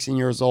 15, 16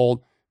 years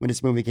old when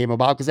this movie came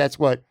about because that's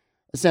what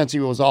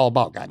essentially it was all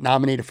about. Got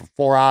nominated for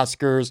 4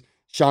 Oscars.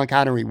 Sean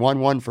Connery won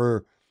 1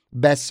 for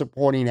Best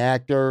Supporting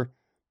Actor.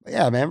 But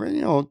yeah, man,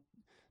 you know,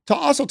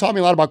 also taught me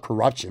a lot about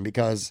corruption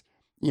because,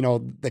 you know,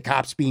 the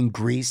cops being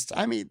greased.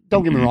 I mean,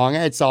 don't get me wrong.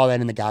 I saw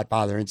that in The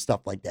Godfather and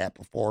stuff like that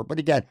before. But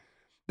again,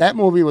 that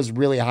movie was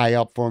really high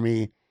up for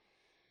me.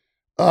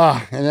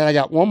 And then I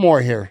got one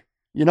more here.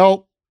 You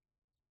know,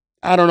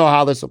 I don't know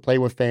how this will play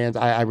with fans.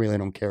 I really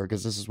don't care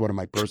because this is one of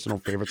my personal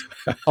favorites.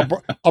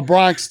 A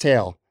Bronx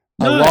Tale.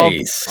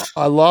 Nice.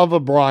 I love A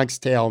Bronx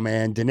Tale,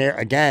 man.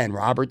 Again,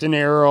 Robert De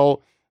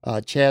Niro,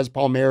 Chaz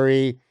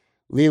Palmieri,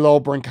 Lilo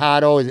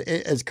Brancato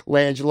as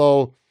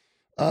Colangelo.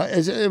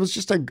 It was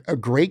just a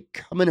great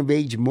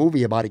coming-of-age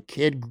movie about a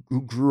kid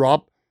who grew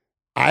up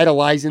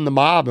idolizing the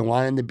mob and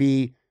wanting to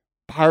be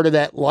part of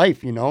that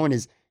life, you know,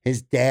 and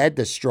his dad,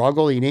 the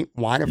struggle, he didn't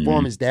want it for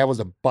him. His dad was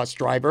a bus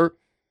driver,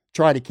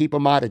 trying to keep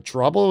him out of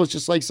trouble. It was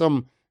just like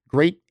some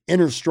great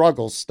inner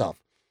struggle stuff,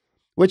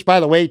 which, by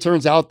the way,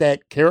 turns out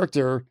that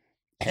character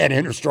had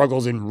inner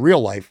struggles in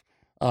real life.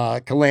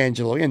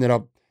 Colangelo, he ended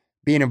up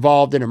being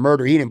involved in a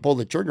murder. He didn't pull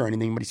the trigger or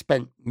anything, but he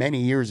spent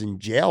many years in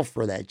jail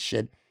for that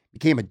shit.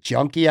 Became a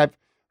junkie. I've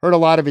heard a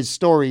lot of his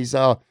stories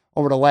over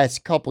the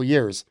last couple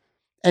years.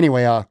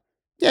 Anyway,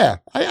 yeah,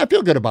 I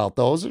feel good about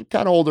those. They're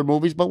kind of older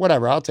movies, but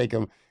whatever. I'll take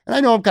them. And I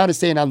know I'm kind of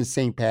staying on the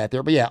same path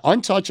there. But yeah,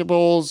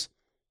 Untouchables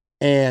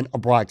and A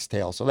Bronx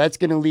Tale. So that's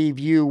going to leave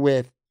you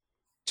with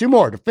 2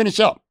 more to finish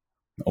up.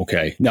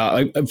 Okay. Now,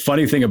 a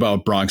funny thing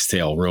about Bronx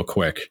Tale, real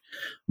quick.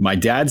 My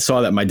dad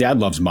saw that. My dad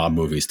loves mob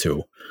movies,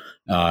 too.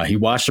 He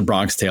watched The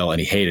Bronx Tale and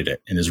he hated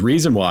it. And his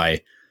reason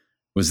why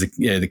was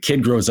the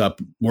kid grows up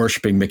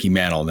worshiping Mickey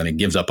Mantle and then he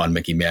gives up on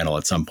Mickey Mantle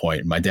at some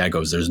point. And my dad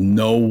goes, there's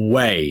no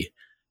way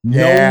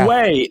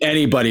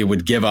anybody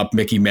would give up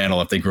Mickey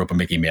Mantle if they grew up a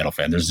Mickey Mantle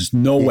fan. There's just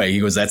no way. He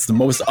goes, that's the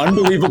most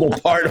unbelievable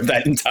part of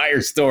that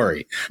entire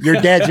story. Your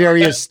dad's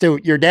very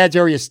astute.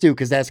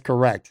 Because that's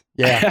correct.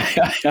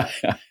 Yeah.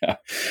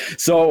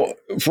 So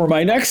for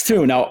my next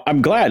 2, now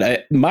I'm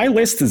glad my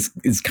list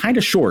is kind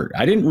of short.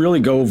 I didn't really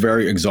go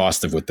very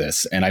exhaustive with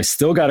this, and I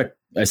still got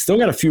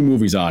a few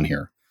movies on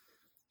here.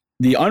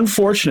 The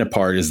unfortunate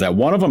part is that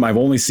one of them I've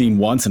only seen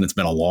once, and it's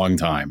been a long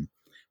time,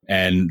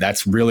 and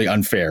that's really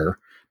unfair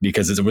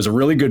because it was a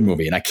really good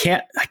movie, and I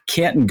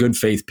can't in good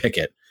faith pick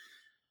it,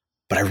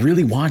 but I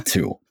really want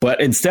to.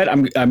 But instead,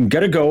 I'm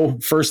gonna go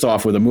first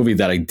off with a movie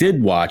that I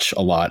did watch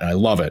a lot, and I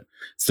love it.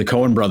 It's the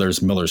Coen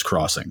Brothers' Miller's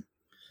Crossing,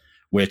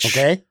 which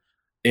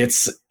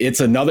it's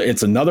a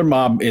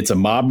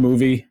mob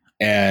movie,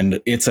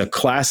 and it's a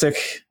classic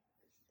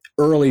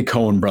early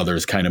Coen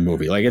Brothers kind of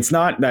movie. Like, it's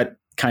not that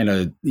kind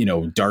of, you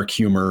know, dark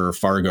humor,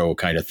 Fargo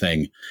kind of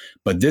thing,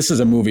 but this is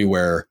a movie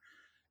where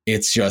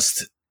it's a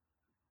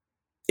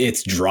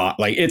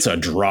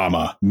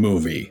drama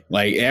movie.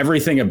 Like,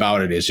 everything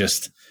about it is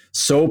just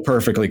so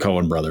perfectly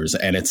Coen Brothers,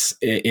 and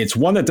it's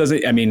one that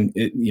doesn't. I mean,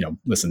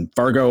 listen,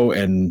 Fargo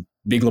and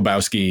Big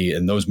Lebowski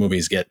and those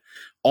movies get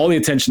all the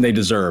attention they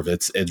deserve.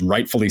 It's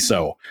rightfully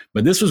so.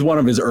 But this was one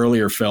of his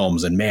earlier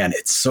films, and man,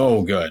 it's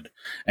so good.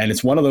 And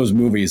it's one of those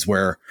movies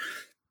where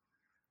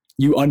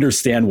you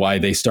understand why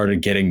they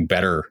started getting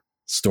better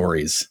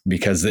stories,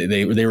 because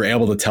they were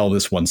able to tell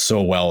this one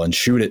so well and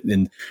shoot it.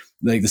 And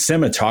like, the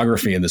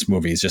cinematography in this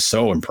movie is just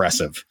so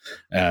impressive,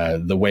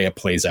 the way it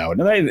plays out.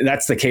 And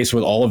that's the case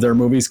with all of their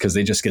movies, because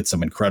they just get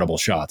some incredible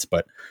shots.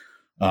 But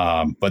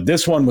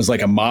this one was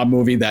like a mob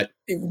movie that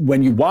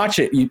when you watch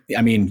it,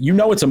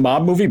 it's a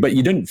mob movie, but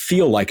you didn't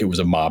feel like it was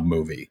a mob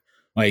movie.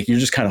 Like, you're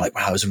just kind of like,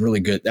 wow, that was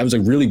a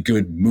really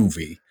good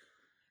movie.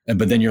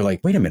 But then you're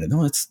like, wait a minute,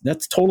 no,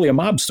 that's totally a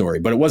mob story.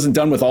 But it wasn't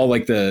done with all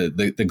like the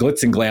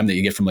glitz and glam that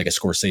you get from like a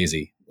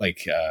Scorsese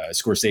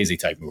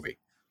type movie.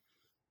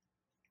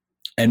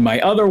 And my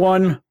other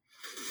one,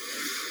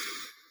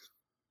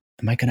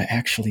 am I going to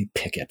actually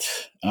pick it?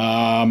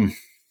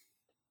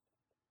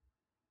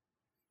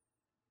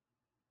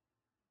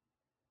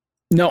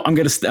 No, I'm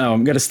going to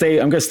stay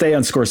on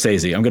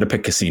Scorsese. I'm going to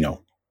pick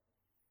Casino.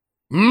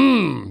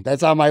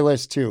 That's on my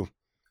list too.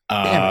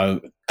 I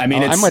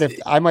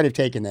might have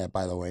taken that,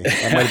 by the way.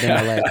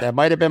 That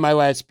might have been my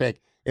last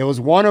pick. It was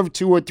one of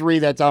 2 or 3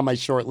 that's on my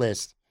short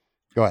list.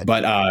 Go ahead.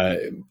 But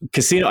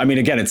Casino, I mean,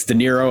 again, it's De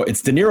Niro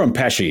and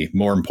Pesci,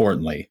 more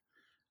importantly.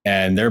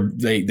 and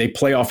they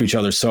play off each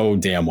other so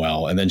damn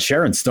well. And then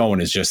Sharon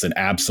Stone is just an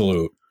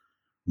absolute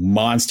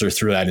monster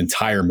through that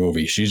entire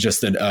movie. She's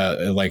just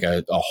like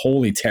a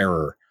holy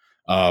terror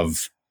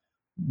of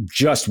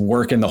just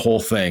working the whole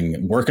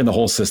thing, working the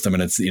whole system.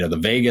 And it's,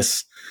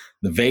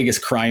 the Vegas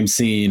crime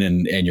scene,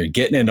 and you're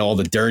getting into all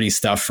the dirty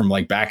stuff from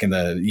like back in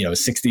the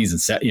 60s and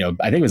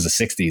I think it was the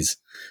 60s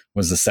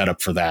was the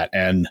setup for that.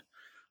 And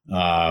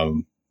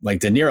like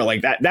De Niro,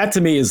 like that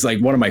to me is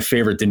like one of my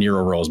favorite De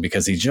Niro roles,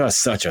 because he's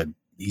just such a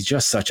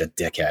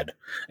dickhead.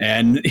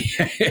 And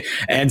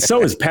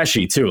so is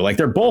Pesci too. Like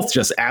they're both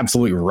just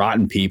absolutely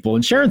rotten people.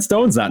 And Sharon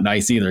Stone's not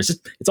nice either.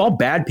 It's all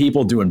bad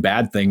people doing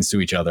bad things to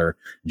each other,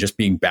 just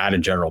being bad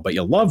in general, but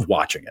you love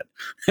watching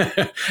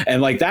it.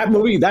 And like that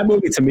movie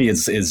to me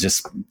is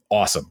just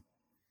awesome.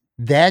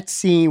 That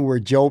scene where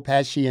Joe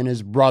Pesci and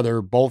his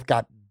brother both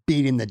got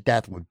beaten to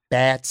death with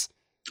bats.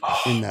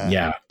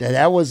 Yeah.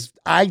 That was,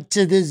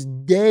 to this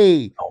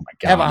day, oh my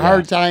God, have a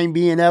hard time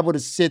being able to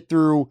sit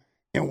through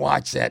and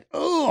watch that.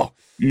 Oh,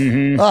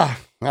 all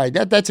right.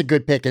 That's a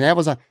good pick. And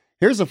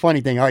here's the funny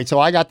thing. All right. So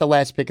I got the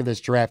last pick of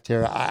this draft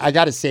here. I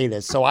got to say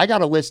this. So I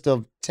got a list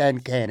of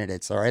 10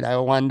 candidates. All right. I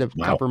wanted to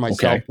cover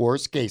myself. Okay.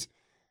 Worst case.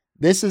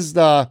 This is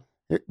a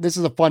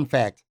fun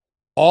fact.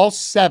 All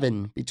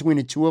 7 between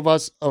the two of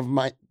us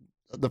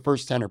the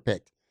first 10 are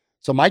picked.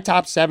 So my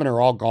top 7 are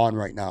all gone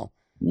right now,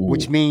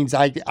 which means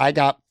I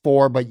got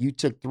 4, but you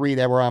took 3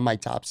 that were on my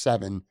top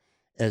 7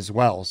 as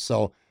well.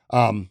 So,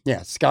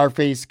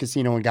 Scarface,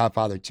 Casino, and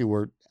Godfather 2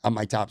 were on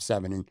my top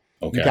 7, and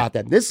you got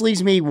that. This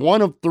leaves me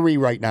 1 of 3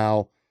 right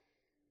now,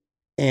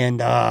 and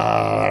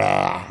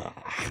God,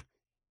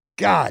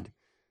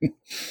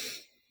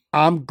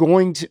 I'm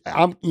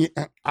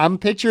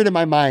pictured in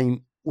my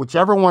mind,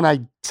 whichever one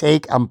I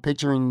take, I'm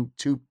picturing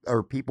 2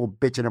 or people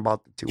bitching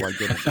about the 2 I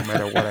get,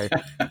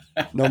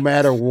 no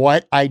matter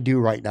what I do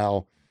right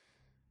now.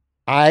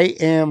 I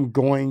am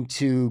going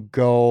to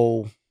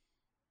go,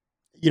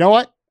 you know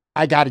what?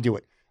 I got to do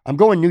it. I'm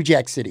going New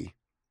Jack City.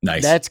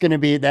 Nice. That's gonna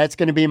be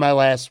my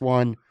last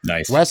one.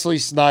 Nice. Wesley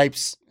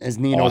Snipes as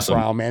Nino Awesome.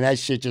 Brown, man. That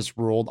shit just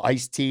ruled.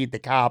 Ice-T, the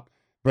cop,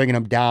 bringing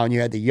him down. You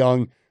had the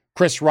young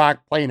Chris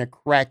Rock playing a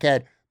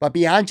crackhead. But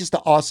beyond just the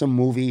awesome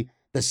movie,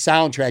 the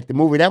soundtrack, the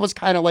movie, that was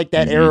kind of like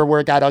that era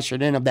where it got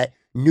ushered in of that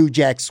New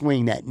Jack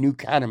Swing, that new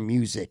kind of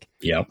music.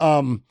 Yeah.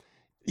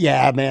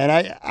 Yeah,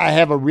 man. I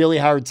have a really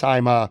hard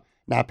time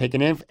not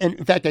picking it. And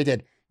in fact, I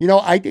did.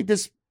 I think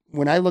this,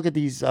 when I look at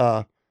these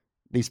 5,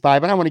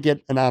 and I want to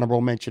get an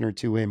honorable mention or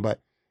 2 in, but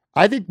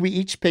I think we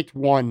each picked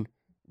one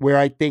where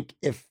I think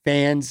if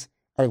fans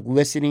are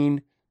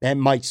listening, that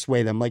might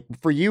sway them. Like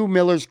for you,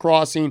 Miller's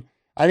Crossing,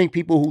 I think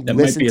people who that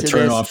listen might be a to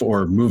turnoff, this,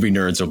 or movie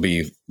nerds will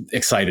be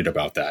excited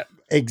about that.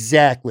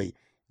 Exactly.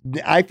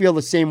 I feel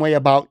the same way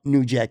about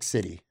New Jack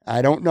City.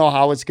 I don't know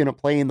how it's going to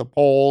play in the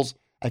polls.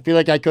 I feel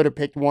like I could have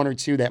picked 1 or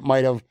 2 that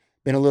might have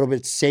been a little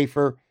bit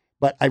safer,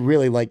 but I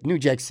really like New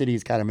Jack City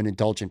is kind of an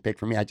indulgent pick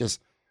for me.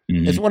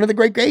 It's one of the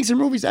great gangster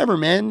movies ever,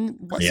 man.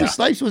 Wesley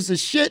Snipes was the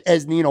shit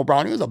as Nino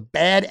Brown. He was a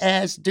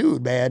badass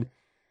dude, man.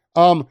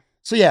 So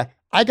yeah,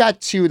 I got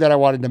 2 that I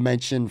wanted to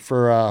mention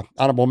for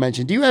honorable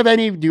mention. Do you have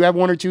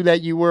 1 or 2 that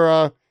you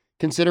were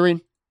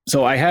considering?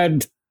 So I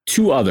had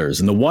 2 others,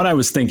 and the one I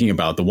was thinking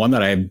about, the one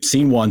that I had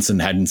seen once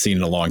and hadn't seen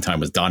in a long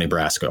time, was Donnie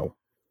Brasco.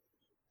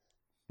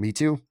 Me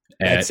too.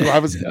 That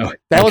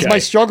was my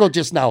struggle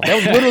just now. That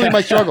was literally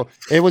my struggle.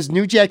 It was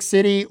New Jack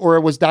City or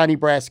it was Donnie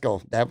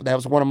Brasco. That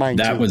was one of mine.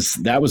 That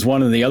was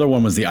one, and the other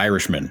one was The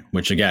Irishman,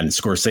 which again,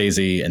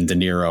 Scorsese and De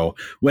Niro,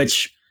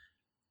 which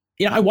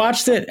I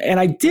watched it and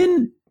I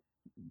didn't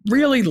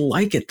really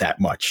like it that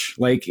much.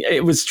 Like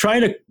it was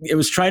trying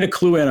to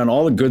clue in on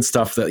all the good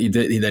stuff that he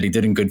did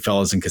in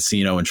Goodfellas and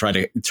Casino, and try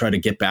to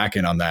get back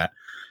in on that.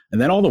 And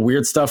then all the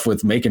weird stuff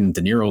with making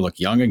De Niro look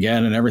young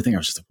again and everything. I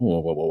was just like,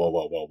 whoa.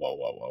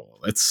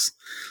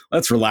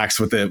 Let's relax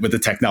with the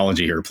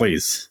technology here,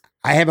 please.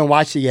 I haven't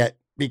watched it yet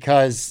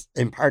because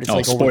in part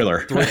it's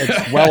spoiler.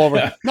 It's well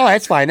over. No,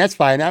 that's fine.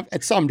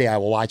 Someday I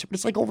will watch it, but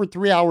it's like over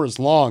 3 hours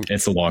long.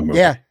 It's a long movie.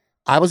 Yeah.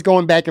 I was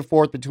going back and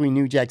forth between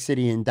New Jack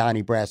City and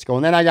Donnie Brasco.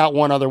 And then I got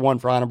one other one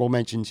for honorable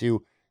mention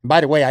too. And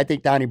by the way, I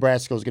think Donnie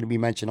Brasco is going to be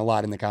mentioned a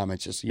lot in the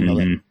comments, just so you know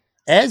that.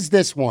 As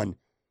this one,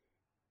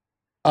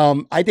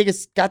 I think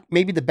it's got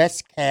maybe the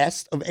best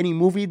cast of any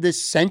movie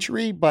this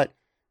century, but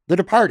The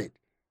Departed.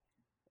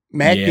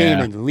 Matt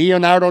Damon,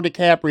 Leonardo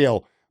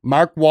DiCaprio,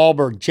 Mark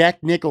Wahlberg,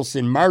 Jack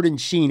Nicholson, Martin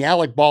Sheen,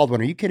 Alec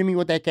Baldwin. Are you kidding me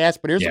with that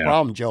cast? But here's the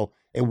problem, Joe.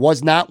 It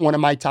was not one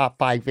of my top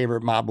 5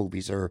 favorite mob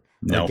movies or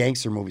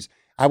gangster movies.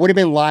 I would have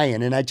been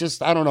lying. And I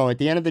don't know. At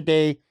the end of the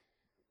day,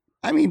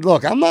 I mean,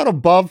 look, I'm not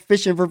above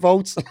fishing for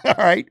votes. All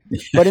right.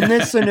 But in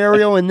this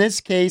scenario, in this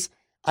case,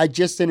 I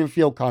just didn't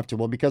feel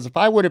comfortable, because if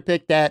I would have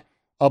picked that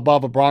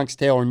above A Bronx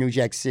Tale or New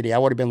Jack City, I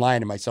would have been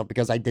lying to myself,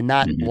 because I did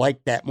not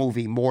like that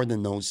movie more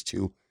than those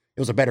 2. It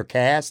was a better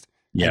cast.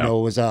 Yeah. I know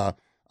it was a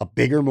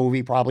bigger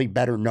movie, probably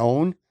better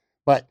known,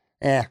 but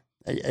I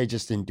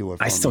just didn't do it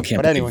for me. I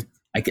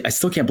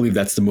still can't believe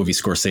that's the movie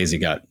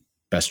Scorsese got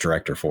Best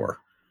Director for,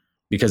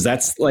 because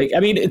that's like, I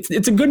mean,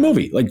 it's a good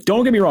movie. Like,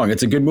 don't get me wrong,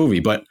 it's a good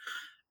movie, but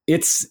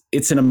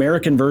it's an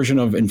American version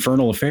of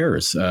Infernal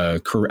Affairs. I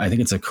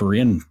think it's a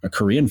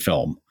Korean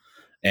film,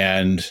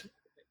 and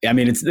I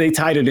mean they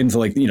tied it into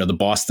like the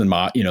Boston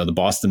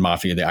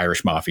Mafia, the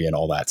Irish Mafia, and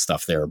all that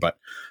stuff there. But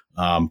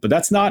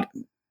that's not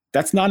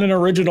an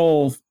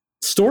original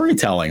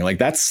storytelling. Like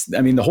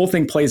the whole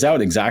thing plays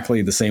out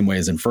exactly the same way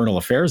as Infernal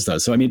Affairs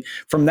does. So I mean,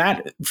 from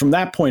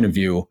that point of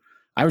view,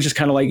 I was just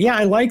kind of like, yeah,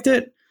 I liked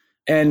it,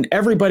 and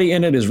everybody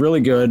in it is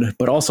really good,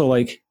 but also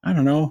like, I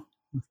don't know,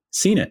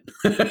 seen it.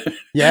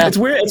 Yeah, it's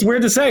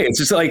weird to say. It's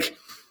just like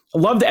I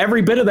loved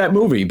every bit of that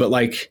movie, but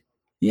like,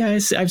 yeah,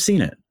 I've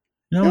seen it.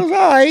 It was all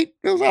right.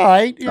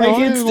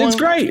 It's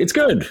great. It's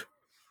good.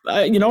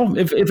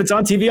 If it's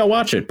on TV, I'll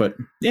watch it. But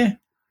yeah.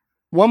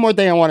 One more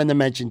thing I wanted to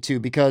mention too,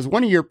 because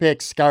one of your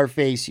picks,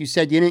 Scarface, you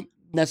said you didn't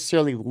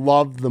necessarily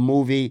love the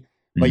movie,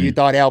 but you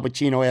thought Al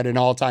Pacino had an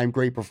all-time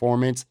great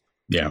performance.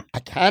 Yeah. I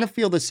kind of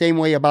feel the same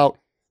way about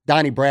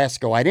Donnie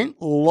Brasco. I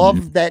didn't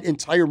love that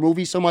entire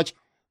movie so much,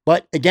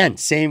 but again,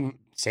 same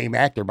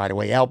actor, by the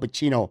way, Al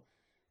Pacino.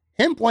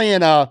 Him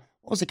playing, what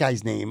was the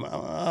guy's name?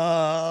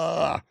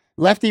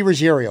 Lefty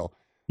Ruggiero.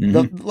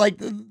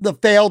 The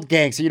failed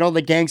gangster,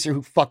 the gangster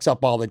who fucks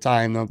up all the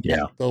time.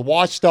 The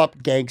washed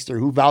up gangster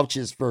who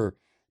vouches for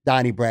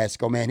Donnie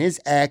Brasco, man.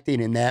 His acting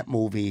in that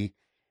movie,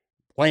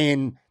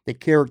 playing the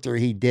character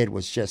he did,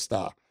 was just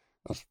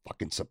was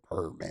fucking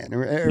superb, man. It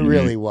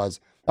really was.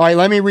 All right,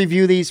 let me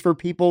review these for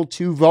people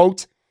to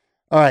vote.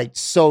 All right,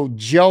 so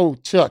Joe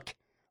took,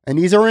 and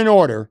these are in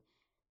order,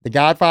 The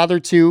Godfather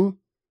 2,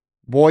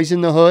 Boys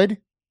in the Hood,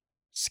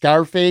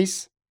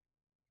 Scarface,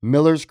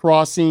 Miller's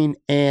Crossing,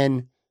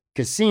 and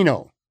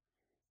Casino.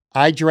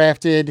 I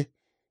drafted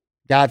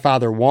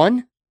Godfather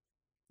 1,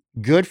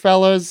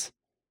 Goodfellas,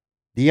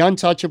 The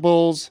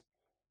Untouchables,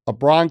 A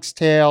Bronx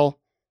Tale,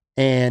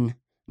 and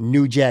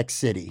New Jack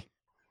City.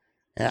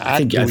 I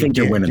think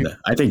you're winning this.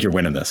 I think you're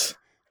winning this.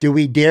 Do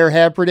we dare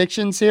have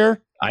predictions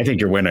here? I think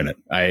you're winning it.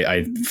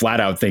 I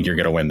flat out think you're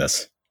going to win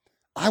this.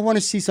 I want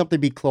to see something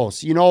be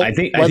close. I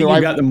think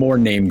you got the more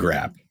name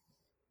grab.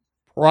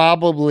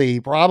 Probably.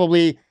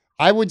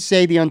 I would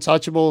say The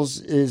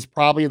Untouchables is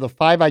probably the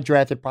 5 I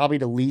drafted, probably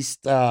the least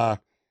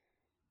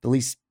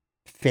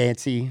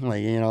fancy.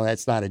 Like,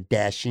 that's not a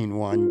dashing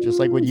one. Just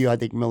like with you, I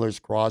think Miller's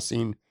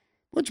Crossing,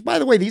 which, by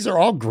the way, these are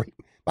all great.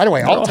 By the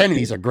way, all 10 of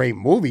these are great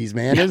movies,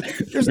 man.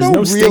 There's no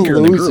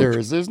real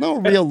losers. There's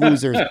no real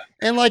losers.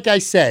 And like I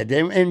said,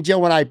 and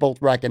Joe and I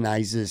both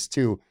recognize this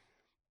too,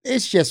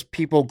 it's just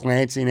people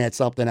glancing at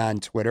something on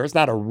Twitter. It's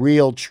not a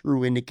real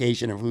true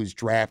indication of who's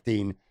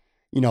drafting,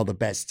 the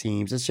best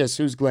teams. It's just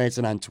who's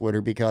glancing on Twitter,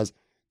 because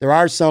there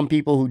are some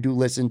people who do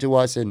listen to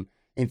us and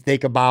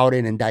think about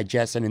it and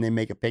digest it and then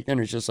make a pick. Then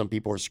there's just some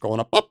people who are scrolling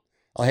up,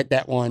 I'll hit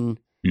that one,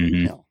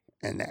 and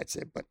that's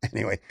it. But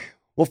anyway,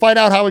 we'll find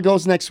out how it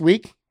goes next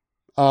week.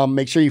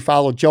 Make sure you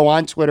follow Joe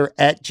on Twitter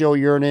at Joe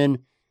Yerdon.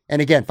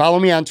 And again, follow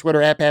me on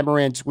Twitter at Pat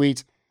Moran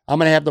Tweets. I'm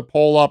going to have the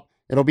poll up.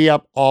 It'll be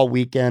up all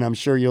weekend. I'm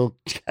sure you'll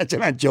catch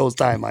it on Joe's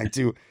timeline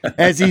too,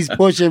 as he's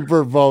pushing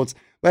for votes.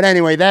 But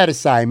anyway, that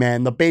aside,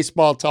 man, the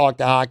baseball talk,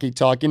 the hockey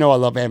talk, I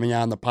love having you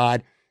on the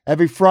pod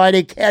every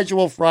Friday,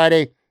 casual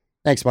Friday.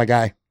 Thanks, my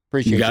guy.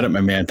 Appreciate it. You got it,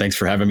 my man. Thanks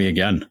for having me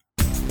again.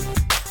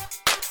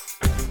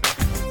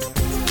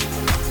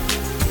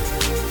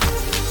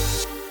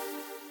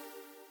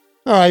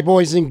 All right,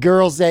 boys and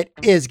girls, that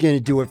is going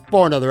to do it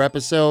for another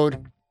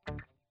episode.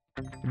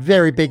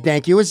 Very big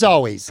thank you, as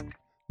always,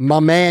 my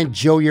man,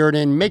 Joe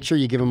Yerdon. Make sure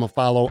you give him a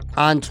follow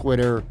on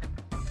Twitter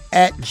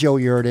at Joe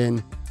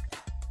Yerdon.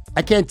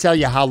 I can't tell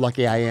you how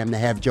lucky I am to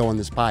have Joe on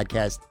this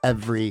podcast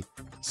every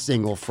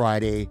single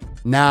Friday.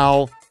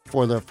 Now,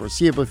 for the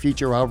foreseeable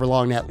future, however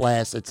long that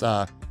lasts, it's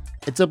a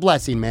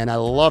blessing, man. I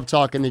love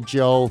talking to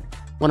Joe,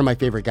 one of my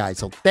favorite guys.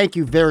 So thank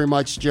you very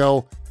much,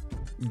 Joe.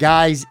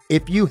 Guys,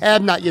 if you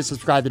have not yet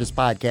subscribed to this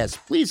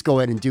podcast, please go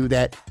ahead and do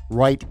that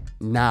right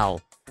now.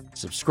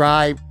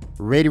 Subscribe,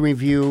 rate and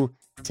review.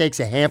 It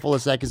takes a handful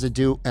of seconds to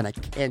do, and I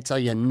can't tell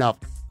you enough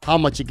how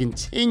much it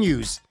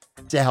continues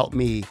to help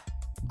me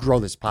grow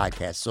this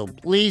podcast. So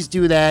please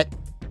do that.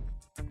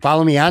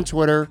 Follow me on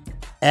Twitter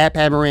at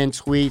Pat Moran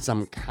Tweets.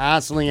 I'm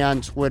constantly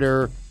on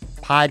Twitter.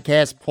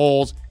 Podcast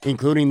polls,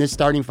 including this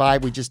starting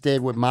 5 we just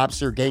did with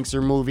Mobster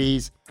Gangster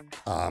movies,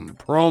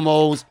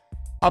 promos,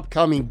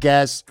 upcoming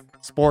guests,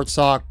 sports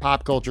talk,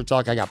 pop culture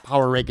talk. I got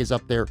power rankings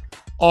up there.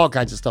 All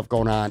kinds of stuff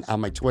going on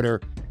my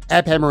Twitter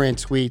at Pat Moran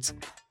Tweets.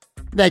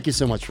 Thank you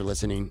so much for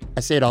listening.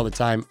 I say it all the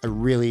time. I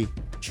really,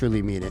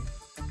 truly mean it.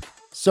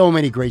 So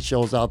many great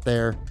shows out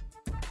there.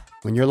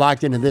 When you're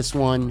locked into this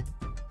one,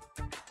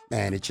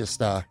 man, it just,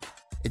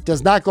 it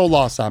does not go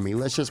lost on me.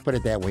 Let's just put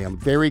it that way. I'm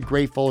very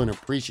grateful and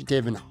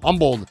appreciative and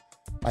humbled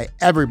by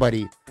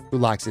everybody who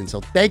locks in. So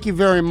thank you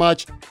very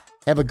much.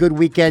 Have a good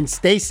weekend.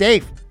 Stay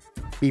safe.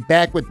 Be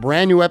back with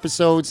brand new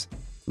episodes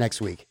next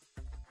week.